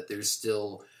content, that there's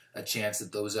still a chance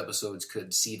that those episodes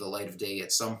could see the light of day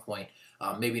at some point.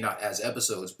 Maybe not as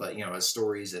episodes, but, as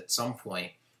stories at some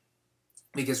point.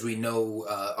 Because we know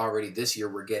already this year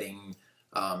we're getting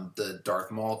the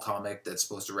Darth Maul comic that's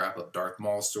supposed to wrap up Darth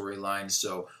Maul's storyline.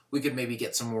 So we could maybe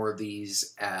get some more of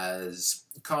these as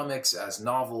comics, as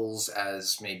novels,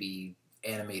 as maybe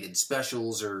animated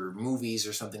specials or movies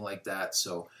or something like that.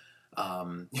 So,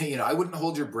 I wouldn't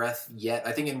hold your breath yet.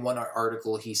 I think in one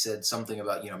article he said something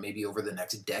about, maybe over the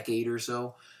next decade or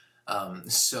so.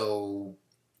 So,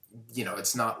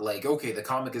 it's not like, okay, the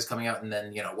comic is coming out and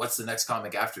then, what's the next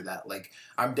comic after that? Like,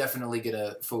 I'm definitely going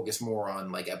to focus more on,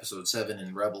 like, Episode 7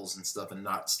 and Rebels and stuff and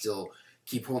not still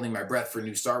keep holding my breath for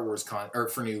new Star Wars or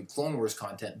for new Clone Wars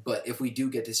content. But if we do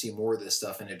get to see more of this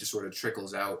stuff and it just sort of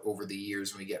trickles out over the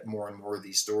years and we get more and more of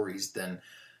these stories, then,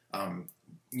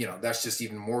 that's just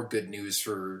even more good news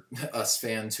for us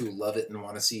fans who love it and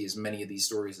want to see as many of these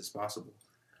stories as possible.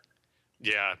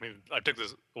 Yeah, I took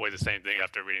away the same thing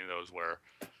after reading those, where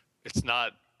it's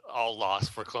not all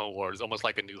lost for Clone Wars, almost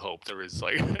like A New Hope. There is,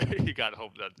 you got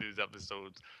hope that these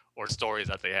episodes or stories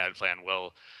that they had planned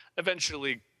will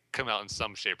eventually come out in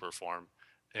some shape or form.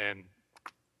 And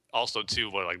also,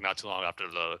 too, not too long after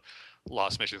the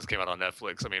Lost Missions came out on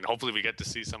Netflix, hopefully we get to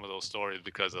see some of those stories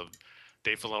because of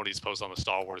Dave Filoni's post on the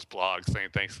Star Wars blog saying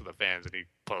thanks to the fans, and he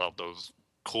put up those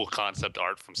cool concept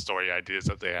art from story ideas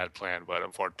that they had planned, but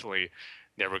unfortunately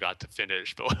never got to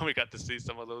finish. But when we got to see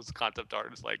some of those concept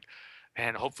art, it's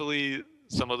and hopefully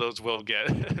some of those we'll get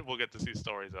to see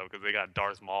stories of, because they got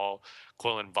Darth Maul,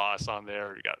 Quillen Vos on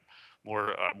there. We got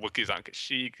more Wookiees on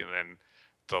Kashyyyk, and then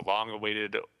the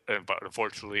long-awaited, but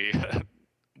unfortunately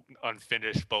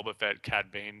unfinished Boba Fett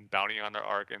Cad Bane bounty hunter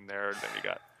arc in there. Then we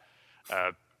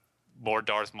got more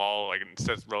Darth Maul, like in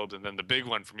Sith robes, and then the big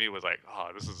one for me was like, oh,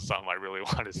 this is something I really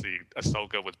want to see: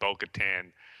 Ahsoka with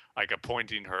Bo-Katan, like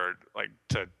appointing her like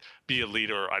to be a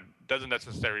leader. I doesn't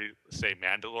necessarily say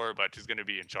Mandalore, but she's going to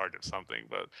be in charge of something.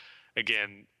 But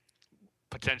again,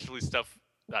 potentially stuff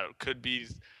that could be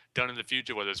done in the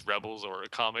future, whether it's Rebels or a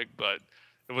comic. But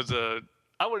it was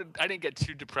I didn't get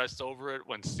too depressed over it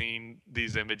when seeing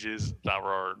these images that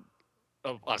were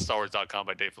on StarWars.com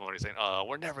by Dave Filoni saying, "Oh,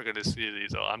 we're never going to see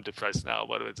these. Oh, I'm depressed now."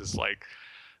 But it's just like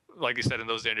you said in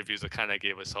those interviews, it kind of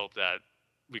gave us hope that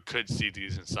we could see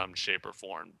these in some shape or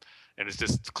form. And it's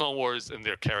just Clone Wars and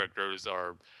their characters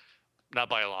are not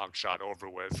by a long shot over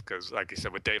with, because like you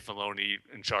said, with Dave Filoni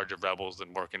in charge of Rebels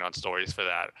and working on stories for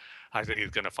that, I think he's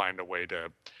going to find a way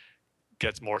to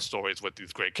get more stories with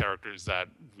these great characters that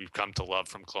we've come to love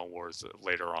from Clone Wars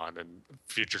later on, and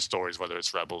future stories, whether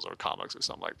it's Rebels or comics or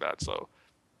something like that. So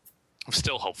I'm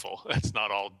still hopeful. It's not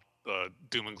all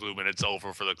doom and gloom and it's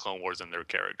over for the Clone Wars and their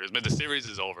characters. I mean, the series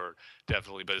is over,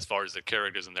 definitely, but as far as the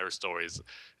characters and their stories,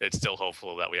 it's still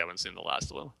hopeful that we haven't seen the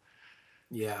last of them.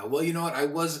 Yeah, well, you know what? I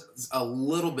was a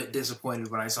little bit disappointed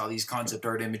when I saw these concept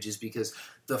art images, because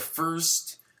the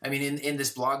first... I mean, in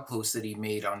this blog post that he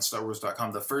made on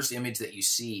StarWars.com, the first image that you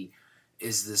see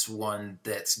is this one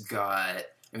that's got...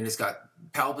 I mean, it's got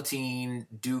Palpatine,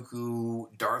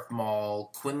 Dooku, Darth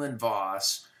Maul, Quinlan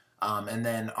Vos, and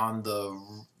then on the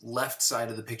left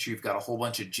side of the picture, you've got a whole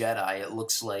bunch of Jedi. It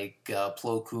looks like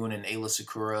Plo Koon and Aayla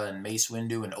Secura and Mace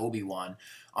Windu and Obi-Wan.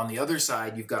 On the other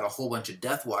side, you've got a whole bunch of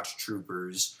Death Watch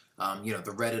troopers,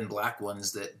 the red and black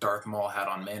ones that Darth Maul had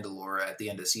on Mandalore at the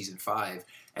end of Season 5.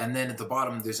 And then at the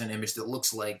bottom, there's an image that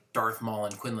looks like Darth Maul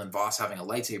and Quinlan Vos having a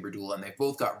lightsaber duel, and they've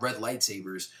both got red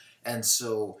lightsabers. And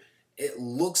so it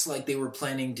looks like they were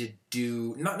planning to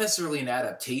do, not necessarily an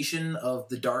adaptation of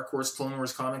the Dark Horse Clone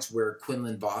Wars comics, where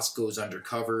Quinlan Vos goes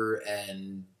undercover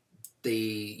and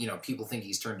people think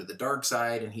he's turned to the dark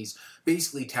side, and he's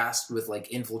basically tasked with,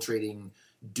 like, infiltrating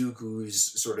Dooku's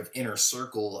sort of inner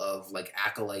circle of, like,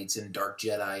 acolytes and dark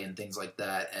Jedi and things like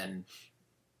that, and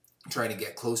trying to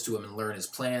get close to him and learn his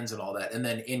plans and all that. And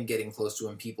then in getting close to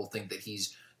him, people think that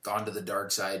he's gone to the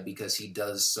dark side because he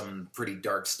does some pretty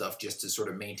dark stuff just to sort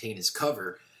of maintain his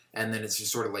cover. And then it's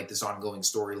just sort of like this ongoing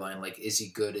storyline, like, is he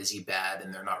good, is he bad?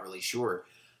 And they're not really sure.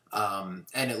 And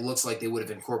it looks like they would have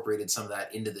incorporated some of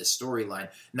that into this storyline.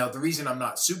 Now, the reason I'm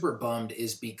not super bummed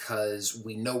is because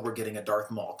we know we're getting a Darth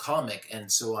Maul comic,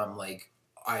 and so I'm like,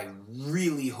 I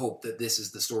really hope that this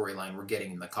is the storyline we're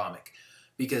getting in the comic.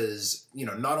 Because,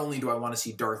 not only do I want to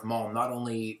see Darth Maul, not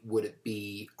only would it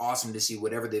be awesome to see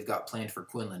whatever they've got planned for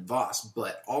Quinlan Vos,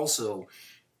 but also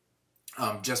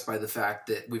just by the fact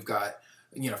that we've got,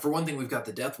 for one thing, we've got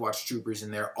the Death Watch troopers in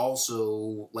there.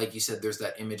 Also, like you said, there's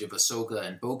that image of Ahsoka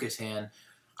and Bo-Katan.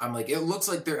 I'm like, it looks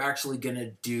like they're actually going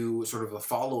to do sort of a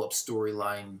follow-up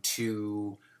storyline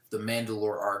to the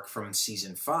Mandalore arc from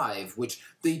Season 5, which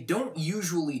they don't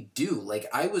usually do. Like,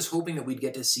 I was hoping that we'd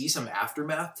get to see some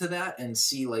aftermath to that and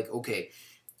see, like, okay,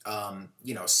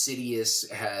 Sidious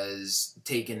has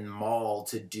taken Maul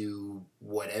to do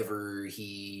whatever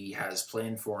he has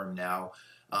planned for him now.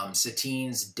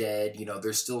 Satine's dead.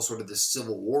 There's still sort of this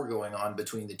civil war going on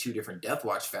between the two different Death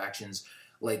Watch factions.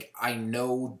 Like, I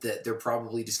know that they're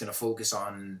probably just going to focus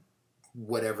on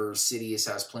whatever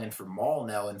Sidious has planned for Maul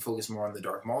now and focus more on the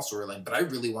Darth Maul storyline, but I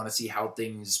really want to see how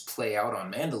things play out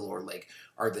on Mandalore. Like,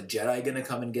 are the Jedi going to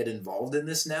come and get involved in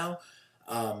this now?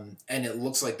 And it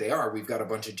looks like they are. We've got a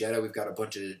bunch of Jedi, we've got a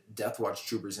bunch of Death Watch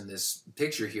troopers in this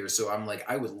picture here, so I'm like,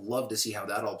 I would love to see how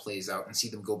that all plays out and see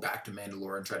them go back to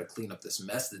Mandalore and try to clean up this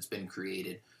mess that's been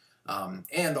created.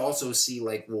 And also see,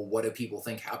 like, well, what do people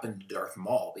think happened to Darth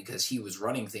Maul? Because he was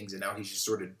running things and now he's just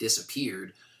sort of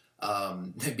disappeared.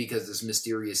 Because this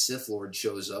mysterious Sith Lord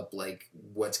shows up, like,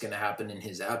 what's going to happen in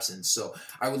his absence. So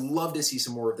I would love to see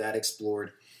some more of that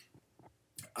explored.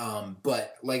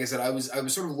 But like I said, I was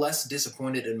sort of less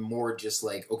disappointed and more just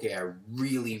like, okay, I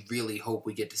really, really hope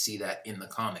we get to see that in the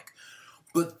comic.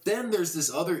 But then there's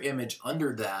this other image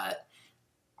under that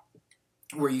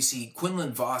where you see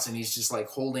Quinlan Vos, and he's just like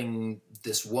holding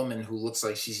this woman who looks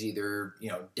like she's either,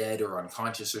 dead or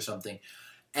unconscious or something.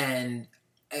 And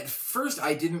at first,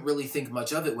 I didn't really think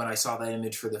much of it when I saw that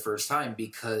image for the first time,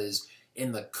 because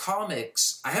in the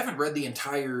comics, I haven't read the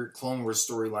entire Clone Wars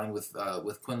storyline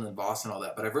with Quinlan Vos and all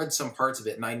that, but I've read some parts of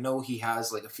it, and I know he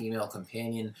has, like, a female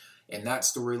companion in that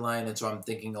storyline, and so I'm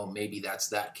thinking, oh, maybe that's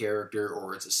that character,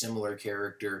 or it's a similar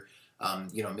character.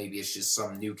 Maybe it's just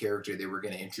some new character they were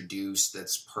going to introduce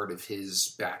that's part of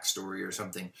his backstory or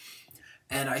something.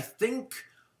 And I think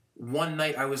one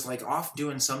night I was like off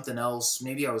doing something else.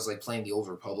 Maybe I was like playing the Old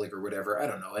Republic or whatever. I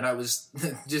don't know. And I was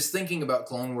just thinking about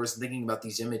Clone Wars and thinking about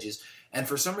these images. And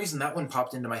for some reason that one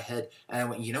popped into my head. And I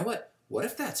went, you know what? What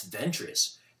if that's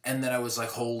Ventress? And then I was like,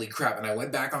 holy crap. And I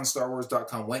went back on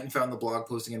StarWars.com, went and found the blog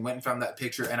posting and went and found that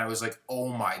picture. And I was like, oh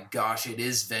my gosh, it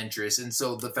is Ventress. And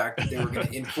so the fact that they were going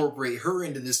to incorporate her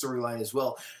into this storyline as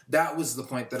well, that was the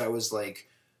point that I was like,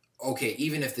 okay,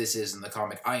 even if this is in the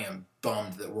comic, I am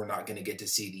bummed that we're not going to get to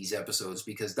see these episodes,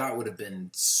 because that would have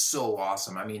been so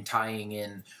awesome. I mean, tying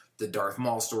in the Darth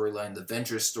Maul storyline, the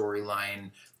Ventress storyline,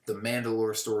 the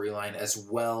Mandalore storyline, as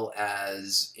well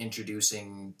as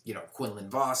introducing,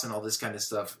 Quinlan Vos and all this kind of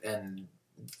stuff. And,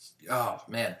 oh,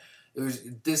 man,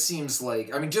 this seems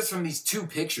like, I mean, just from these two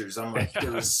pictures, I'm like,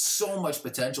 there's so much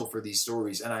potential for these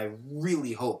stories. And I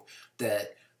really hope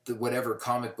that whatever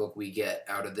comic book we get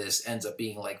out of this ends up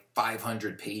being like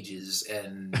 500 pages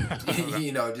and,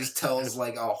 just tells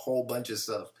like a whole bunch of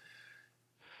stuff.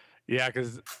 Yeah,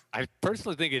 because I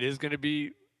personally think it is going to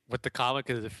be what the comic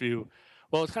is.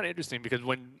 Well, it's kind of interesting because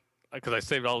because I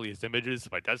saved all these images to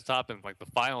my desktop, and like the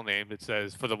file name, it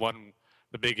says for the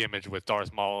big image with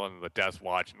Darth Maul and the Death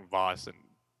Watch and Voss and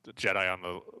the Jedi on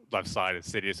the left side and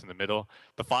Sidious in the middle.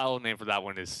 The file name for that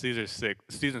one is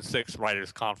Season 6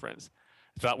 Writers Conference.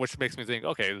 So which makes me think,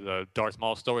 okay, the Darth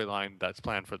Maul storyline that's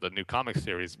planned for the new comic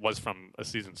series was from a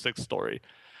Season 6 story.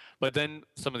 But then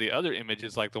some of the other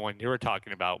images, like the one you were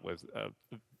talking about with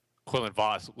Quinlan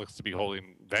Vos looks to be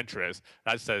holding Ventress,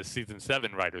 that says Season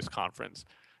 7 Writers Conference.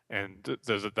 And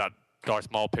there's that Darth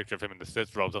Maul picture of him in the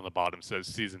Sith robes on the bottom says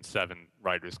Season 7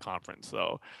 Writers Conference.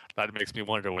 So that makes me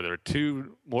wonder whether there are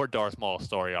 2 more Darth Maul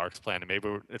story arcs planned, and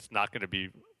maybe it's not going to be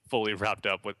fully wrapped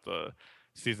up with the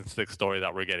Season 6 story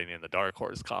that we're getting in the Dark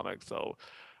Horse comic. So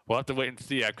we'll have to wait and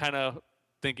see. I'm kind of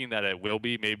thinking that it will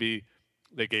be. Maybe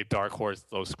they gave Dark Horse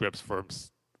those scripts for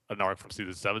an arc from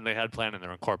Season 7 they had planned, and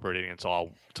they're incorporating it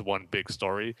to one big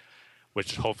story,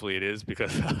 which hopefully it is,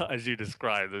 because as you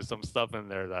described, there's some stuff in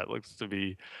there that looks to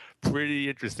be pretty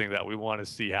interesting that we want to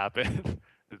see happen.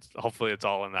 Hopefully it's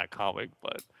all in that comic,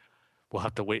 but we'll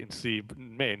have to wait and see.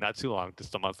 May, not too long,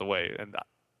 just a month away. And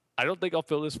I don't think I'll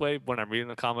feel this way when I'm reading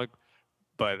the comic,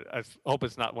 but I hope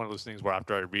it's not one of those things where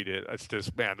after I read it, it's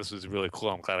just, man, this was really cool.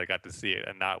 I'm glad I got to see it,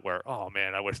 and not where, oh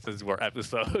man, I wish these were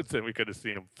episodes and we could have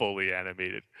seen them fully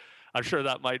animated. I'm sure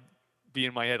that might be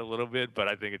in my head a little bit, but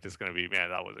I think it's just going to be, man,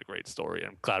 that was a great story.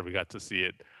 I'm glad we got to see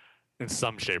it in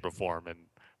some shape or form. And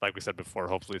like we said before,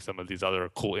 hopefully some of these other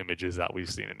cool images that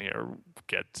we've seen in here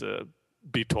get to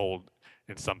be told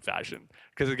in some fashion.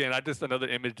 Because again, another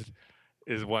image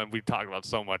is one we talked about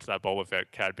so much, that Boba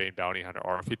Fett Cad Bane Bounty Hunter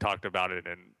arc. We talked about it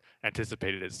and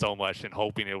anticipated it so much and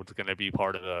hoping it was going to be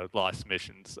part of the Lost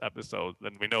Missions episode.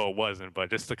 And we know it wasn't, but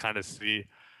just to kind of see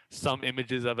some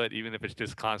images of it, even if it's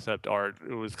just concept art,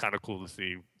 it was kind of cool to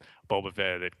see Boba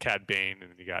Fett and Cad Bane,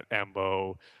 and you got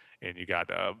Embo, and you got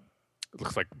it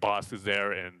looks like Boss is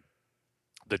there, and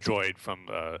the droid from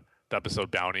the episode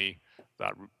Bounty.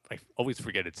 That I always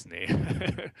forget its name.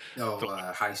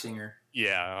 Highsinger.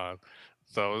 Yeah.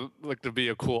 So it looked to be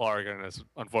a cool arc, and it's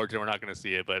unfortunate we're not going to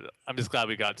see it, but I'm just glad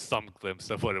we got some glimpse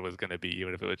of what it was going to be,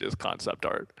 even if it was just concept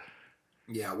art.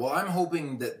 Yeah, well, I'm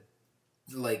hoping that,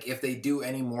 like, if they do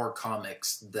any more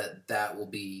comics, that will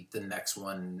be the next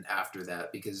one after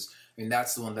that, because I mean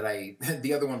that's the one that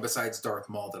the other one besides Darth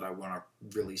Maul that I want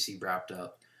to really see wrapped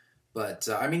up. But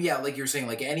I mean, yeah, like you're saying,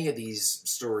 like any of these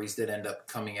stories that end up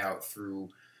coming out through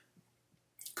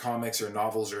comics or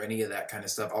novels or any of that kind of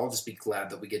stuff, I'll just be glad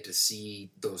that we get to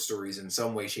see those stories in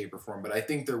some way, shape, or form. But I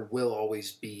think there will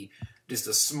always be just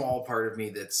a small part of me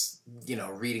that's,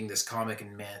 reading this comic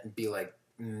and be like,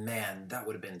 man, that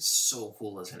would have been so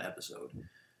cool as an episode.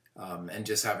 And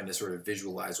just having to sort of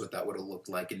visualize what that would have looked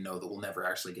like and know that we'll never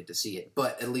actually get to see it.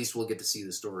 But at least we'll get to see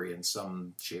the story in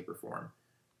some shape or form.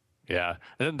 Yeah.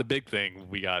 And then the big thing,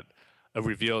 we got a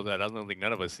reveal that I don't think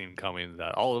none of us seen coming,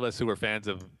 that all of us who were fans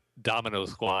of Domino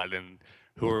Squad and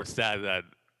who were sad that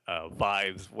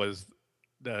Vibes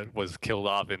was killed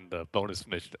off in the bonus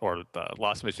mission or the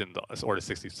Lost Mission, the Order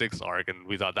 66 arc, and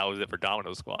we thought that was it for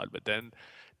Domino Squad. But then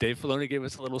Dave Filoni gave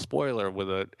us a little spoiler with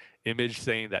an image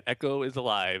saying that Echo is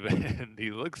alive, and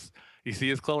you see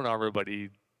his clone armor, but he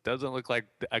doesn't look like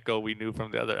the Echo we knew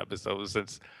from the other episodes,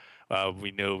 since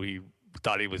we knew he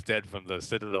thought he was dead from the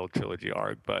Citadel trilogy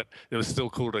arc. But it was still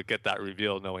cool to get that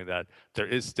reveal, knowing that there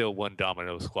is still one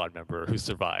Domino Squad member who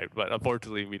survived. But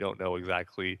unfortunately, we don't know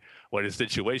exactly what his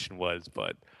situation was.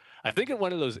 But I think in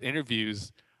one of those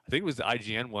interviews, I think it was the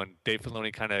IGN one, Dave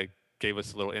Filoni kind of gave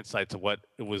us a little insight to what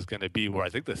it was going to be, where I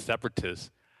think the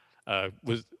Separatists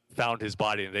found his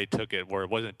body and they took it where it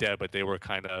wasn't dead, but they were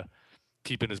kind of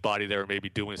keeping his body there, maybe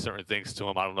doing certain things to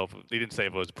him. I don't know if they didn't say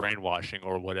if it was brainwashing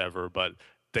or whatever, but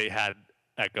they had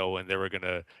Echo and they were going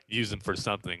to use him for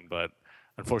something. But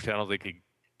unfortunately, I don't think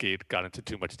he got into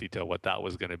too much detail what that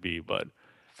was going to be. But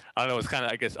I don't know. It's kind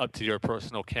of, I guess, up to your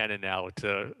personal canon now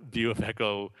to view if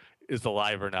Echo is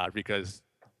alive or not, because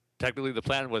technically the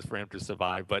plan was for him to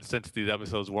survive. But since these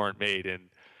episodes weren't made, and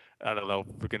I don't know if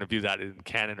we're going to view that in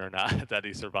canon or not, that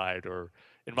he survived. Or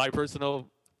in my personal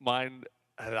mind,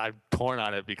 I'm torn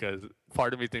on it because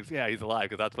part of me thinks, yeah, he's alive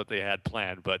because that's what they had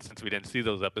planned. But since we didn't see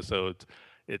those episodes,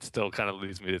 it still kind of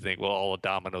leads me to think, well, all of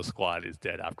Domino Squad is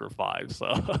dead after 5. So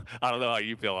I don't know how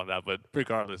you feel on that, but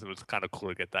regardless, it was kind of cool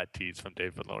to get that tease from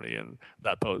Dave Filoni and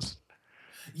that post.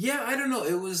 Yeah, I don't know.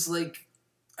 It was like,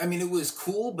 I mean, it was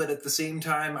cool, but at the same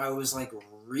time, I was like,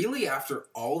 really? After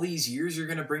all these years, you're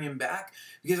going to bring him back?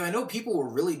 Because I know people were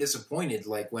really disappointed,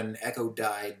 like when Echo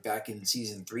died back in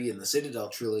season 3 in the Citadel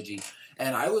trilogy.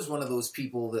 And I was one of those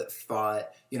people that thought,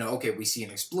 you know, okay, we see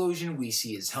an explosion, we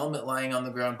see his helmet lying on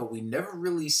the ground, but we never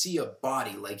really see a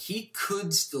body. Like, he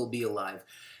could still be alive.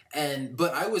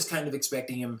 But I was kind of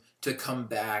expecting him to come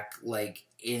back, like,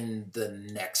 in the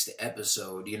next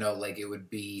episode, you know, like it would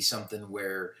be something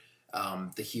where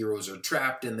the heroes are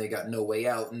trapped and they got no way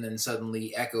out, and then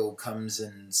suddenly Echo comes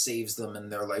and saves them,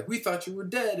 and they're like, we thought you were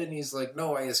dead, and he's like,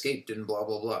 no, I escaped, and blah,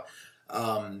 blah, blah.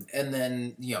 And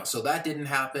then, you know, so that didn't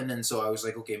happen, and so I was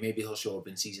like, okay, maybe he'll show up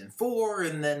in season 4,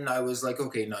 and then I was like,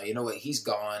 okay, no, you know what, he's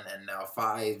gone, and now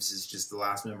Fives is just the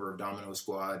last member of Domino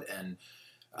Squad, and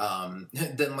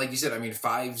then, like you said, I mean,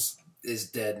 Fives is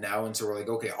dead now, and so we're like,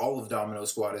 okay, all of Domino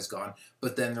Squad is gone,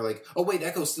 but then they're like, oh wait,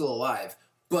 Echo's still alive,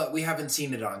 but we haven't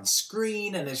seen it on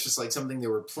screen, and it's just like something they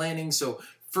were planning. So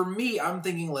for me, I'm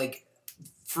thinking like,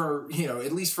 for, you know,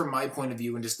 at least from my point of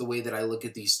view and just the way that I look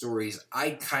at these stories,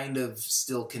 I kind of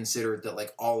still consider that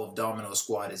like all of Domino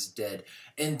Squad is dead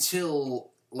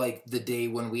until like the day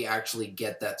when we actually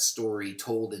get that story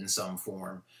told in some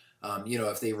form. You know,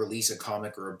 if they release a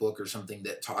comic or a book or something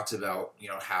that talks about, you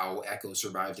know, how Echo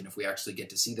survived, and if we actually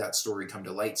get to see that story come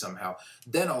to light somehow,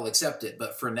 then I'll accept it.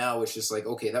 But for now, it's just like,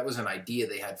 okay, that was an idea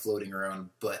they had floating around,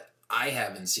 but I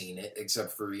haven't seen it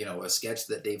except for, you know, a sketch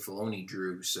that Dave Filoni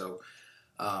drew. So,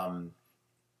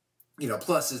 you know,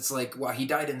 plus it's like, wow, he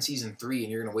died in season 3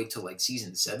 and you're going to wait till like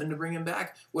season 7 to bring him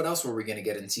back? What else were we going to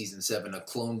get in season 7? A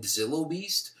cloned Zillow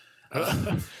Beast?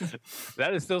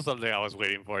 That is still something I was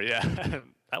waiting for, yeah.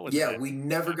 That was yeah, we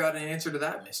never got an answer to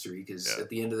that mystery, because Yeah. at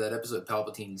the end of that episode,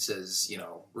 Palpatine says, you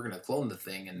know, we're going to clone the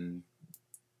thing, and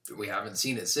we haven't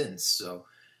seen it since. So,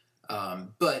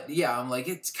 but yeah, I'm like,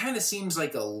 it kind of seems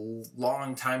like a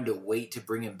long time to wait to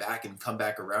bring him back and come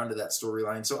back around to that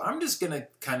storyline. So I'm just going to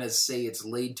kind of say it's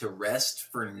laid to rest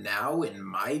for now in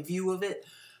my view of it.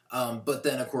 But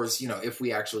then, of course, you know, if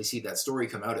we actually see that story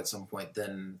come out at some point,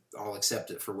 then I'll accept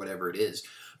it for whatever it is.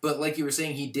 But like you were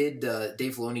saying, he did,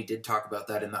 Dave Filoni did talk about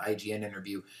that in the IGN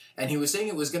interview, and he was saying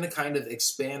it was going to kind of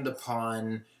expand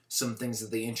upon some things that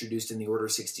they introduced in the Order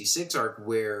 66 arc,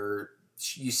 where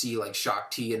you see like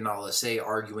Shakti and Nala Se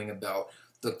arguing about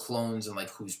the clones and like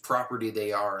whose property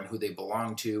they are and who they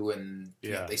belong to, and you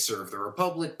know, they serve the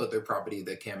Republic, but they're property of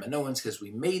the Kaminoans because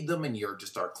we made them, and you're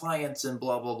just our clients, and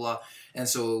blah blah blah. And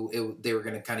so they were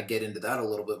going to kind of get into that a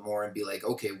little bit more and be like,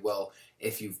 okay, well,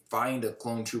 if you find a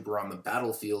clone trooper on the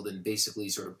battlefield and basically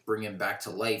sort of bring him back to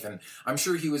life, and I'm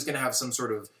sure he was going to have some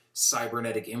sort of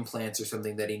cybernetic implants or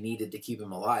something that he needed to keep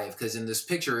him alive, because in this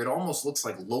picture it almost looks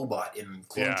like Lobot in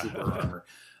clone trooper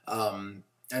armor.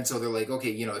 And so they're like,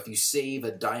 okay, you know, if you save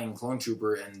a dying clone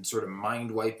trooper and sort of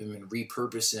mind wipe him and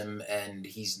repurpose him, and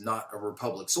he's not a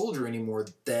Republic soldier anymore,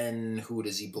 then who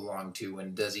does he belong to?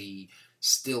 And does he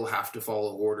still have to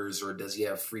follow orders, or does he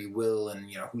have free will? And,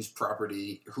 you know, whose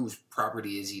property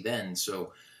is he then?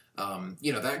 So,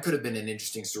 you know, that could have been an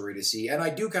interesting story to see. And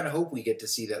I do kind of hope we get to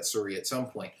see that story at some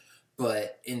point.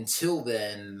 But until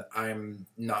then, I'm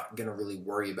not going to really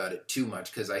worry about it too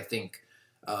much, because I think,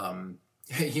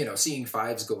 you know, seeing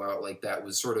Fives go out like that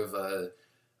was sort of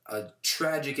a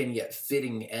tragic and yet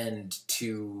fitting end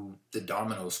to the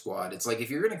Domino Squad. It's like, if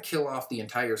you're going to kill off the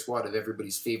entire squad of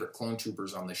everybody's favorite clone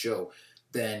troopers on the show,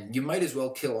 then you might as well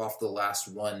kill off the last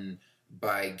one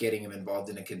by getting him involved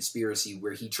in a conspiracy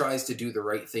where he tries to do the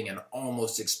right thing and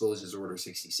almost exposes Order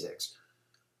 66.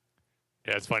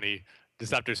 Yeah, it's funny.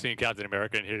 Just after seeing Captain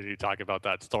America and hearing you talk about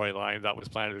that storyline that was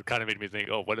planned, it kind of made me think,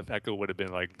 oh, what if Echo would have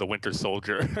been like the Winter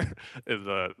Soldier in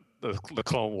the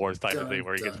Clone Wars type of thing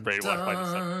where he gets brainwashed by the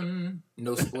Sun?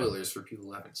 No spoilers for people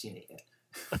who haven't seen it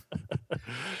yet.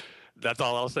 That's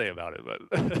all I'll say about it, but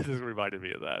it just reminded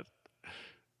me of that.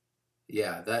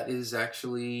 Yeah, that is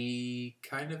actually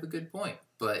kind of a good point.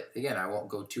 But again, I won't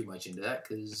go too much into that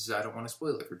because I don't want to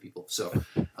spoil it for people. So,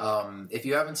 if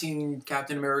you haven't seen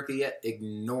Captain America yet,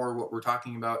 ignore what we're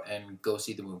talking about and go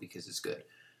see the movie because it's good.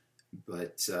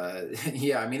 But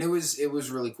yeah, I mean, it was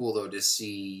really cool though to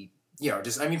see.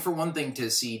 For one thing,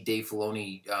 to see Dave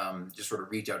Filoni just sort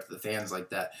of reach out to the fans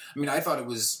like that. I mean, I thought it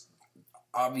was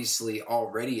obviously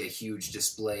already a huge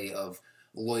display of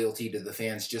loyalty to the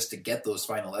fans just to get those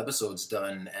final episodes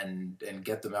done and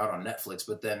get them out on Netflix,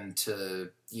 but then to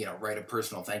write a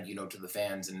personal thank you note to the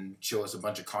fans and show us a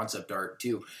bunch of concept art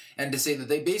too, and to say that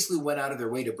they basically went out of their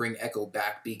way to bring Echo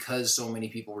back because so many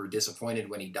people were disappointed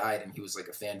when he died and he was like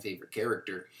a fan favorite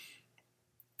character.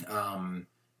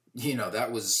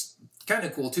 That was kind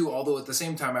of cool too, although at the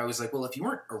same time I was like, well, if you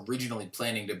weren't originally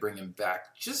planning to bring him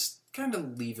back, just kind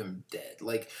of leave him dead.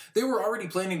 Like, they were already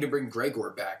planning to bring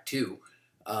Gregor back too.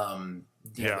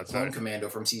 The Clone Commando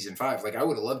from season 5. Like, I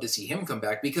would have loved to see him come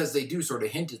back because they do sort of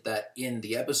hint at that in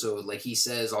the episode. Like, he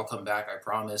says, I'll come back, I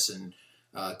promise. And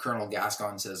Colonel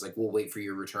Gascon says, like, we'll wait for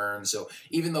your return. So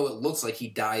even though it looks like he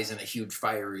dies in a huge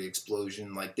fiery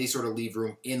explosion, like, they sort of leave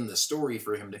room in the story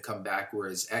for him to come back.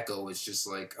 Whereas Echo is just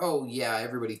like, oh yeah,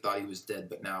 everybody thought he was dead,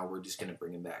 but now we're just going to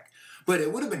bring him back. But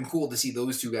it would have been cool to see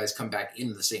those two guys come back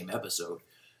in the same episode.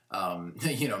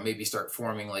 Maybe start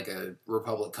forming like a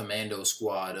Republic Commando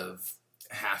squad of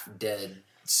half-dead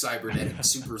cybernetic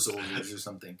super soldiers or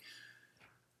something.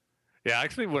 Yeah,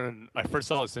 actually, when I first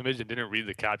saw this image and didn't read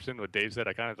the caption, what Dave said,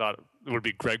 I kind of thought it would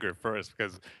be Gregor first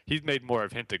because he's made more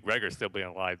of a hint to Gregor still being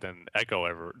alive than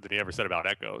he ever said about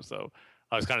Echo. So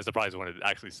I was kind of surprised when it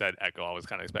actually said Echo. I was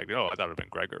kind of expecting, I thought it would have been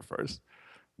Gregor first.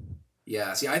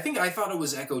 Yeah, see, I thought it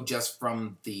was Echo just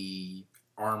from the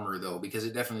armor though, because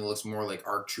it definitely looks more like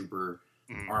ARC Trooper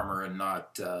armor and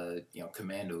not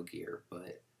commando gear.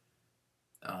 But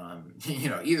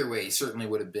either way, certainly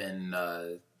would have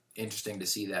been interesting to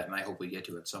see that, and I hope we get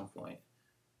to at some point.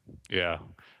 Yeah,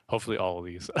 hopefully all of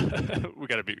these. We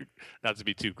gotta be not to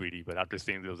be too greedy, but after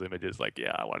seeing those images, like,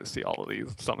 yeah, I want to see all of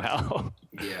these somehow.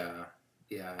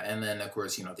 Yeah, and then of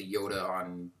course the Yoda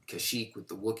on Kashyyyk with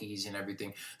the Wookiees and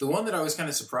everything. The one that I was kind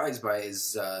of surprised by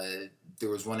is there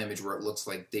was one image where it looks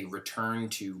like they return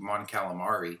to Mon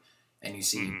Calamari, and you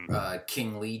see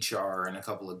King Lichar and a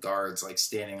couple of guards like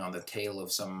standing on the tail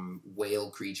of some whale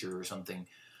creature or something.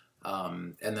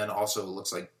 And then also it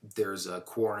looks like there's a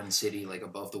Quarren city like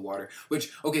above the water.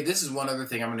 Which, okay, this is one other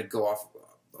thing. I'm going to go off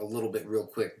a little bit real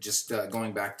quick, just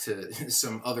going back to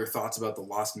some other thoughts about the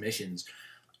Lost Missions.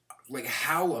 Like,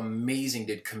 how amazing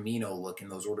did Kamino look in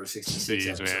those Order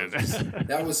 66 episodes? Man.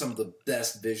 That was some of the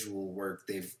best visual work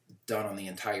they've done on the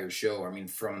entire show. I mean,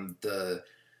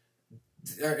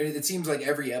 it seems like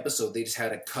every episode they just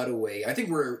had a cutaway. I think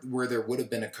where there would have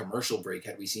been a commercial break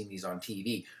had we seen these on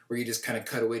TV, where you just kind of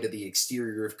cut away to the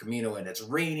exterior of Kamino and it's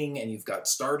raining and you've got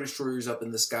Star Destroyers up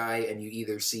in the sky and you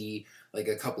either see like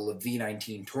a couple of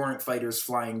V-19 Torrent fighters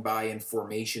flying by in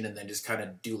formation and then just kind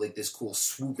of do like this cool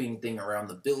swooping thing around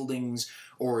the buildings,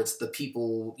 or it's the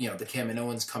people, the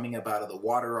Kaminoans coming up out of the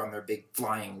water on their big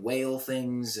flying whale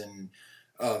things, and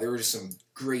there were just some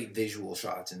great visual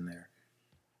shots in there.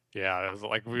 Yeah, it was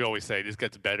like we always say, it just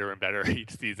gets better and better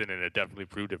each season, and it definitely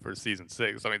proved it for season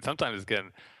 6. I mean, sometimes it's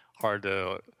getting hard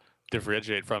to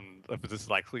differentiate from if this is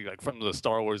likely like from the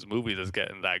Star Wars movies is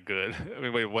getting that good. I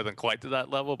mean, it wasn't quite to that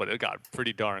level, but it got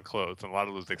pretty darn close. And a lot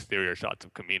of those exterior shots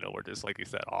of Kamino were just, like you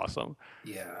said, awesome.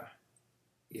 Yeah,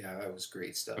 that was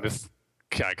great stuff.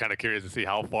 I'm kind of curious to see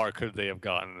how far could they have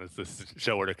gotten as this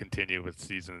show were to continue with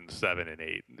season 7 and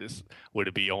 8. Would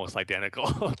it be almost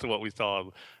identical to what we saw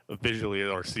visually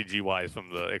or CG-wise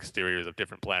from the exteriors of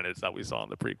different planets that we saw in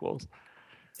the prequels?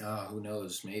 Who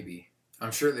knows? Maybe.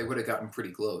 I'm sure they would have gotten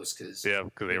pretty close because they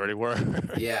already were.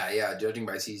 yeah. Judging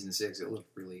by season 6, it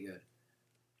looked really good.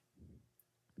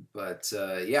 But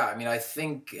I mean, I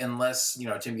think unless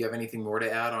Tim, you have anything more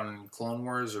to add on Clone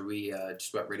Wars, or are we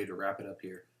just about ready to wrap it up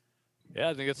here? Yeah,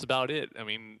 I think that's about it. I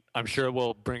mean, I'm sure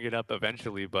we'll bring it up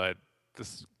eventually, but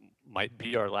this might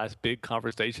be our last big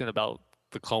conversation about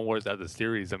the Clone Wars as a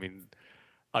series. I mean,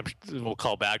 we'll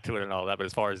call back to it and all that, but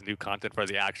as far as new content for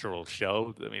the actual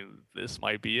show, I mean, this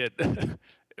might be it.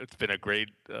 It's been a great,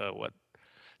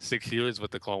 6 years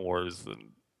with the Clone Wars, and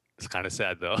it's kind of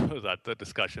sad, though, that the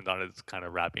discussion on it is kind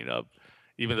of wrapping up.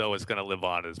 Even though it's going to live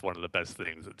on as one of the best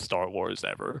things in Star Wars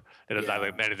ever. And it's not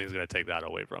like anything's going to take that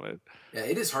away from it. Yeah,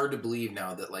 it is hard to believe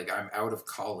now that, like, I'm out of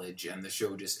college and the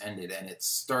show just ended. And it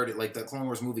started, like, the Clone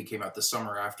Wars movie came out the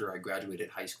summer after I graduated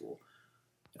high school.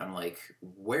 And I'm like,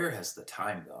 where has the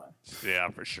time gone? Yeah,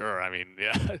 for sure. I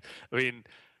mean,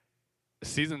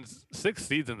 6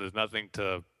 seasons is nothing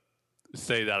to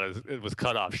say that it was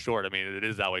cut off short. I mean, it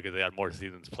is that way because they had more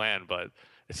seasons planned, but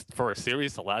it's for a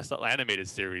series, the last animated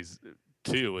series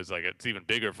too is like it's even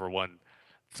bigger for one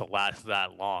to last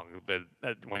that long. But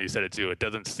when you said it too, it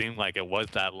doesn't seem like it was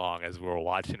that long as we were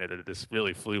watching it. It just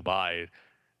really flew by.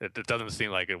 It doesn't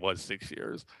seem like it was 6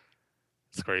 years.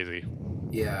 It's crazy.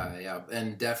 Yeah,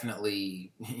 and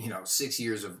definitely, 6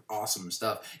 years of awesome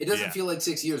stuff. It doesn't feel like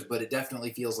 6 years, but it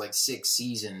definitely feels like 6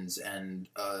 seasons and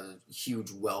a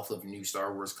huge wealth of new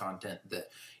Star Wars content that,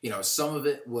 some of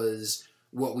it was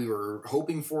what we were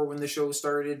hoping for when the show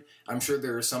started. I'm sure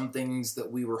there are some things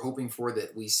that we were hoping for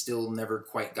that we still never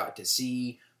quite got to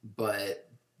see, but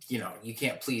you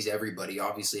can't please everybody.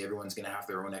 Obviously, everyone's going to have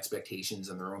their own expectations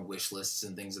and their own wish lists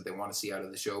and things that they want to see out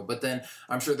of the show. But then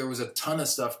I'm sure there was a ton of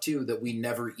stuff, too, that we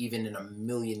never even in a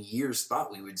million years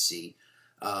thought we would see.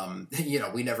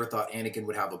 We never thought Anakin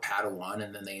would have a Padawan,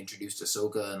 and then they introduced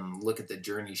Ahsoka, and look at the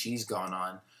journey she's gone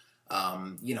on.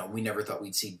 We never thought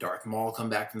we'd see Darth Maul come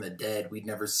back from the dead. We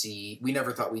never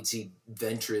thought we'd see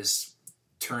Ventress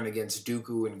turn against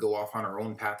Dooku and go off on her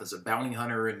own path as a bounty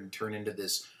hunter and turn into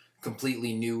this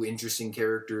completely new, interesting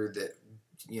character that,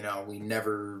 we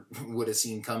never would have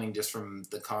seen coming just from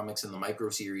the comics and the micro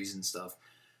series and stuff.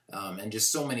 And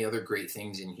just so many other great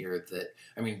things in here that,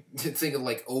 think of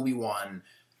like Obi-Wan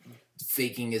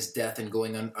faking his death and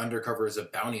going undercover as a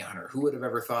bounty hunter. Who would have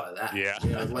ever thought of that? Yeah.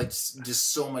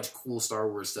 Just so much cool Star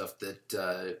Wars stuff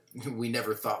that we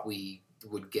never thought we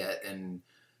would get, and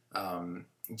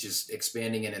just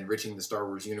expanding and enriching the Star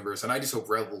Wars universe. And I just hope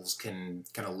Rebels can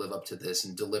kind of live up to this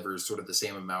and deliver sort of the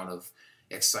same amount of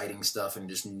exciting stuff and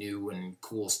just new and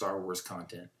cool Star Wars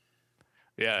content.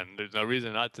 Yeah, and there's no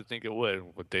reason not to think it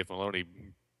would, with Dave Filoni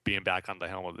being back on the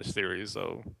helm of the series.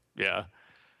 So, yeah.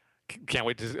 Can't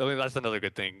wait to. That's another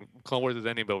good thing. Clone Wars is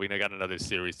ending, but we got another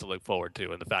series to look forward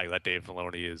to, and the fact that Dave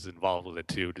Filoni is involved with it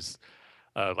too, just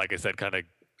like I said, kind of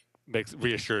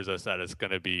reassures us that it's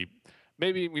going to be.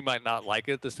 Maybe we might not like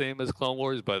it the same as Clone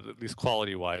Wars, but at least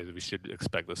quality-wise, we should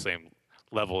expect the same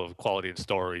level of quality and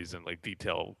stories and like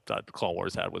detail that Clone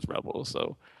Wars had with Rebels.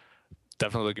 So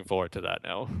definitely looking forward to that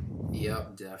now.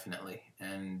 Yep, definitely.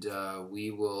 And we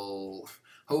will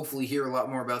hopefully hear a lot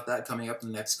more about that coming up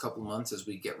in the next couple months as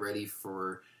we get ready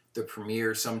for the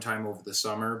premiere sometime over the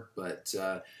summer. But,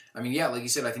 like you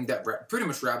said, I think that pretty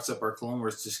much wraps up our Clone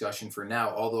Wars discussion for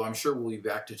now, although I'm sure we'll be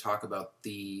back to talk about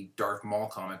the Darth Maul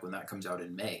comic when that comes out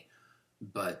in May.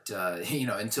 But,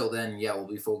 until then, we'll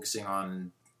be focusing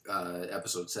on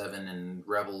Episode 7 and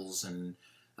Rebels, and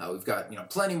we've got,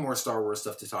 plenty more Star Wars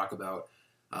stuff to talk about.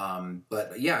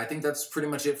 I think that's pretty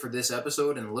much it for this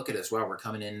episode. And look at us. Wow, we're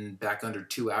coming in back under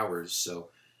 2 hours. So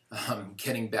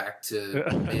getting back to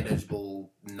manageable,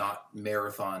 not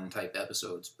marathon type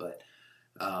episodes. But,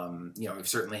 we've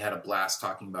certainly had a blast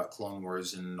talking about Clone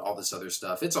Wars and all this other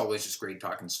stuff. It's always just great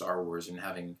talking Star Wars and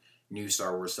having new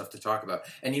Star Wars stuff to talk about.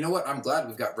 And you know what? I'm glad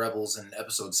we've got Rebels and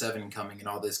Episode 7 coming and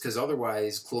all this, because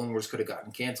otherwise Clone Wars could have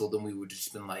gotten canceled and we would have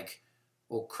just been like,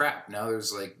 well, crap, now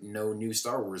there's like no new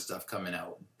Star Wars stuff coming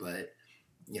out. But,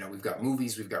 we've got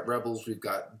movies, we've got Rebels, we've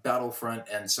got Battlefront,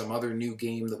 and some other new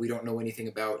game that we don't know anything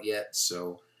about yet.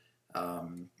 So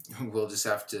we'll just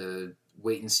have to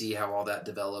wait and see how all that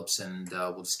develops, and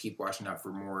we'll just keep watching out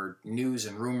for more news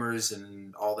and rumors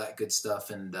and all that good stuff,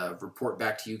 and report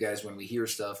back to you guys when we hear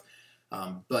stuff.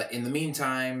 But in the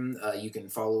meantime, you can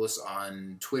follow us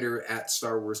on Twitter at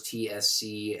Star Wars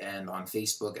TSC and on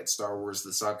Facebook at Star Wars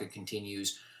The Saga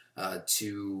Continues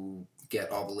to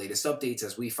get all the latest updates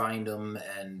as we find them,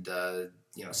 and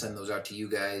send those out to you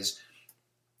guys.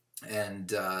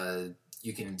 And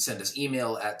you can send us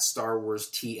email at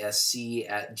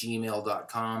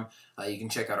starwarstsc@gmail.com. You can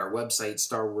check out our website,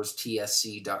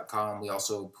 starwarstsc.com. We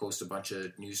also post a bunch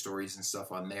of news stories and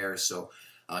stuff on there. So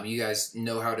you guys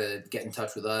know how to get in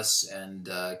touch with us and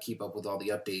keep up with all the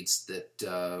updates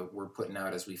that we're putting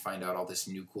out as we find out all this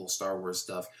new cool Star Wars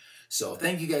stuff. So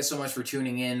thank you guys so much for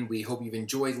tuning in. We hope you've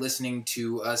enjoyed listening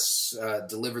to us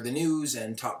deliver the news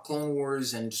and talk Clone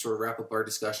Wars and just sort of wrap up our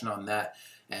discussion on that.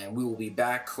 And we will be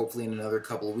back hopefully in another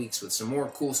couple of weeks with some more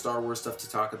cool Star Wars stuff to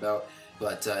talk about.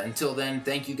 But until then,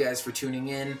 thank you guys for tuning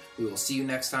in. We will see you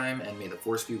next time, and may the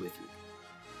Force be with you.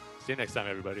 See you next time,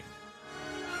 everybody.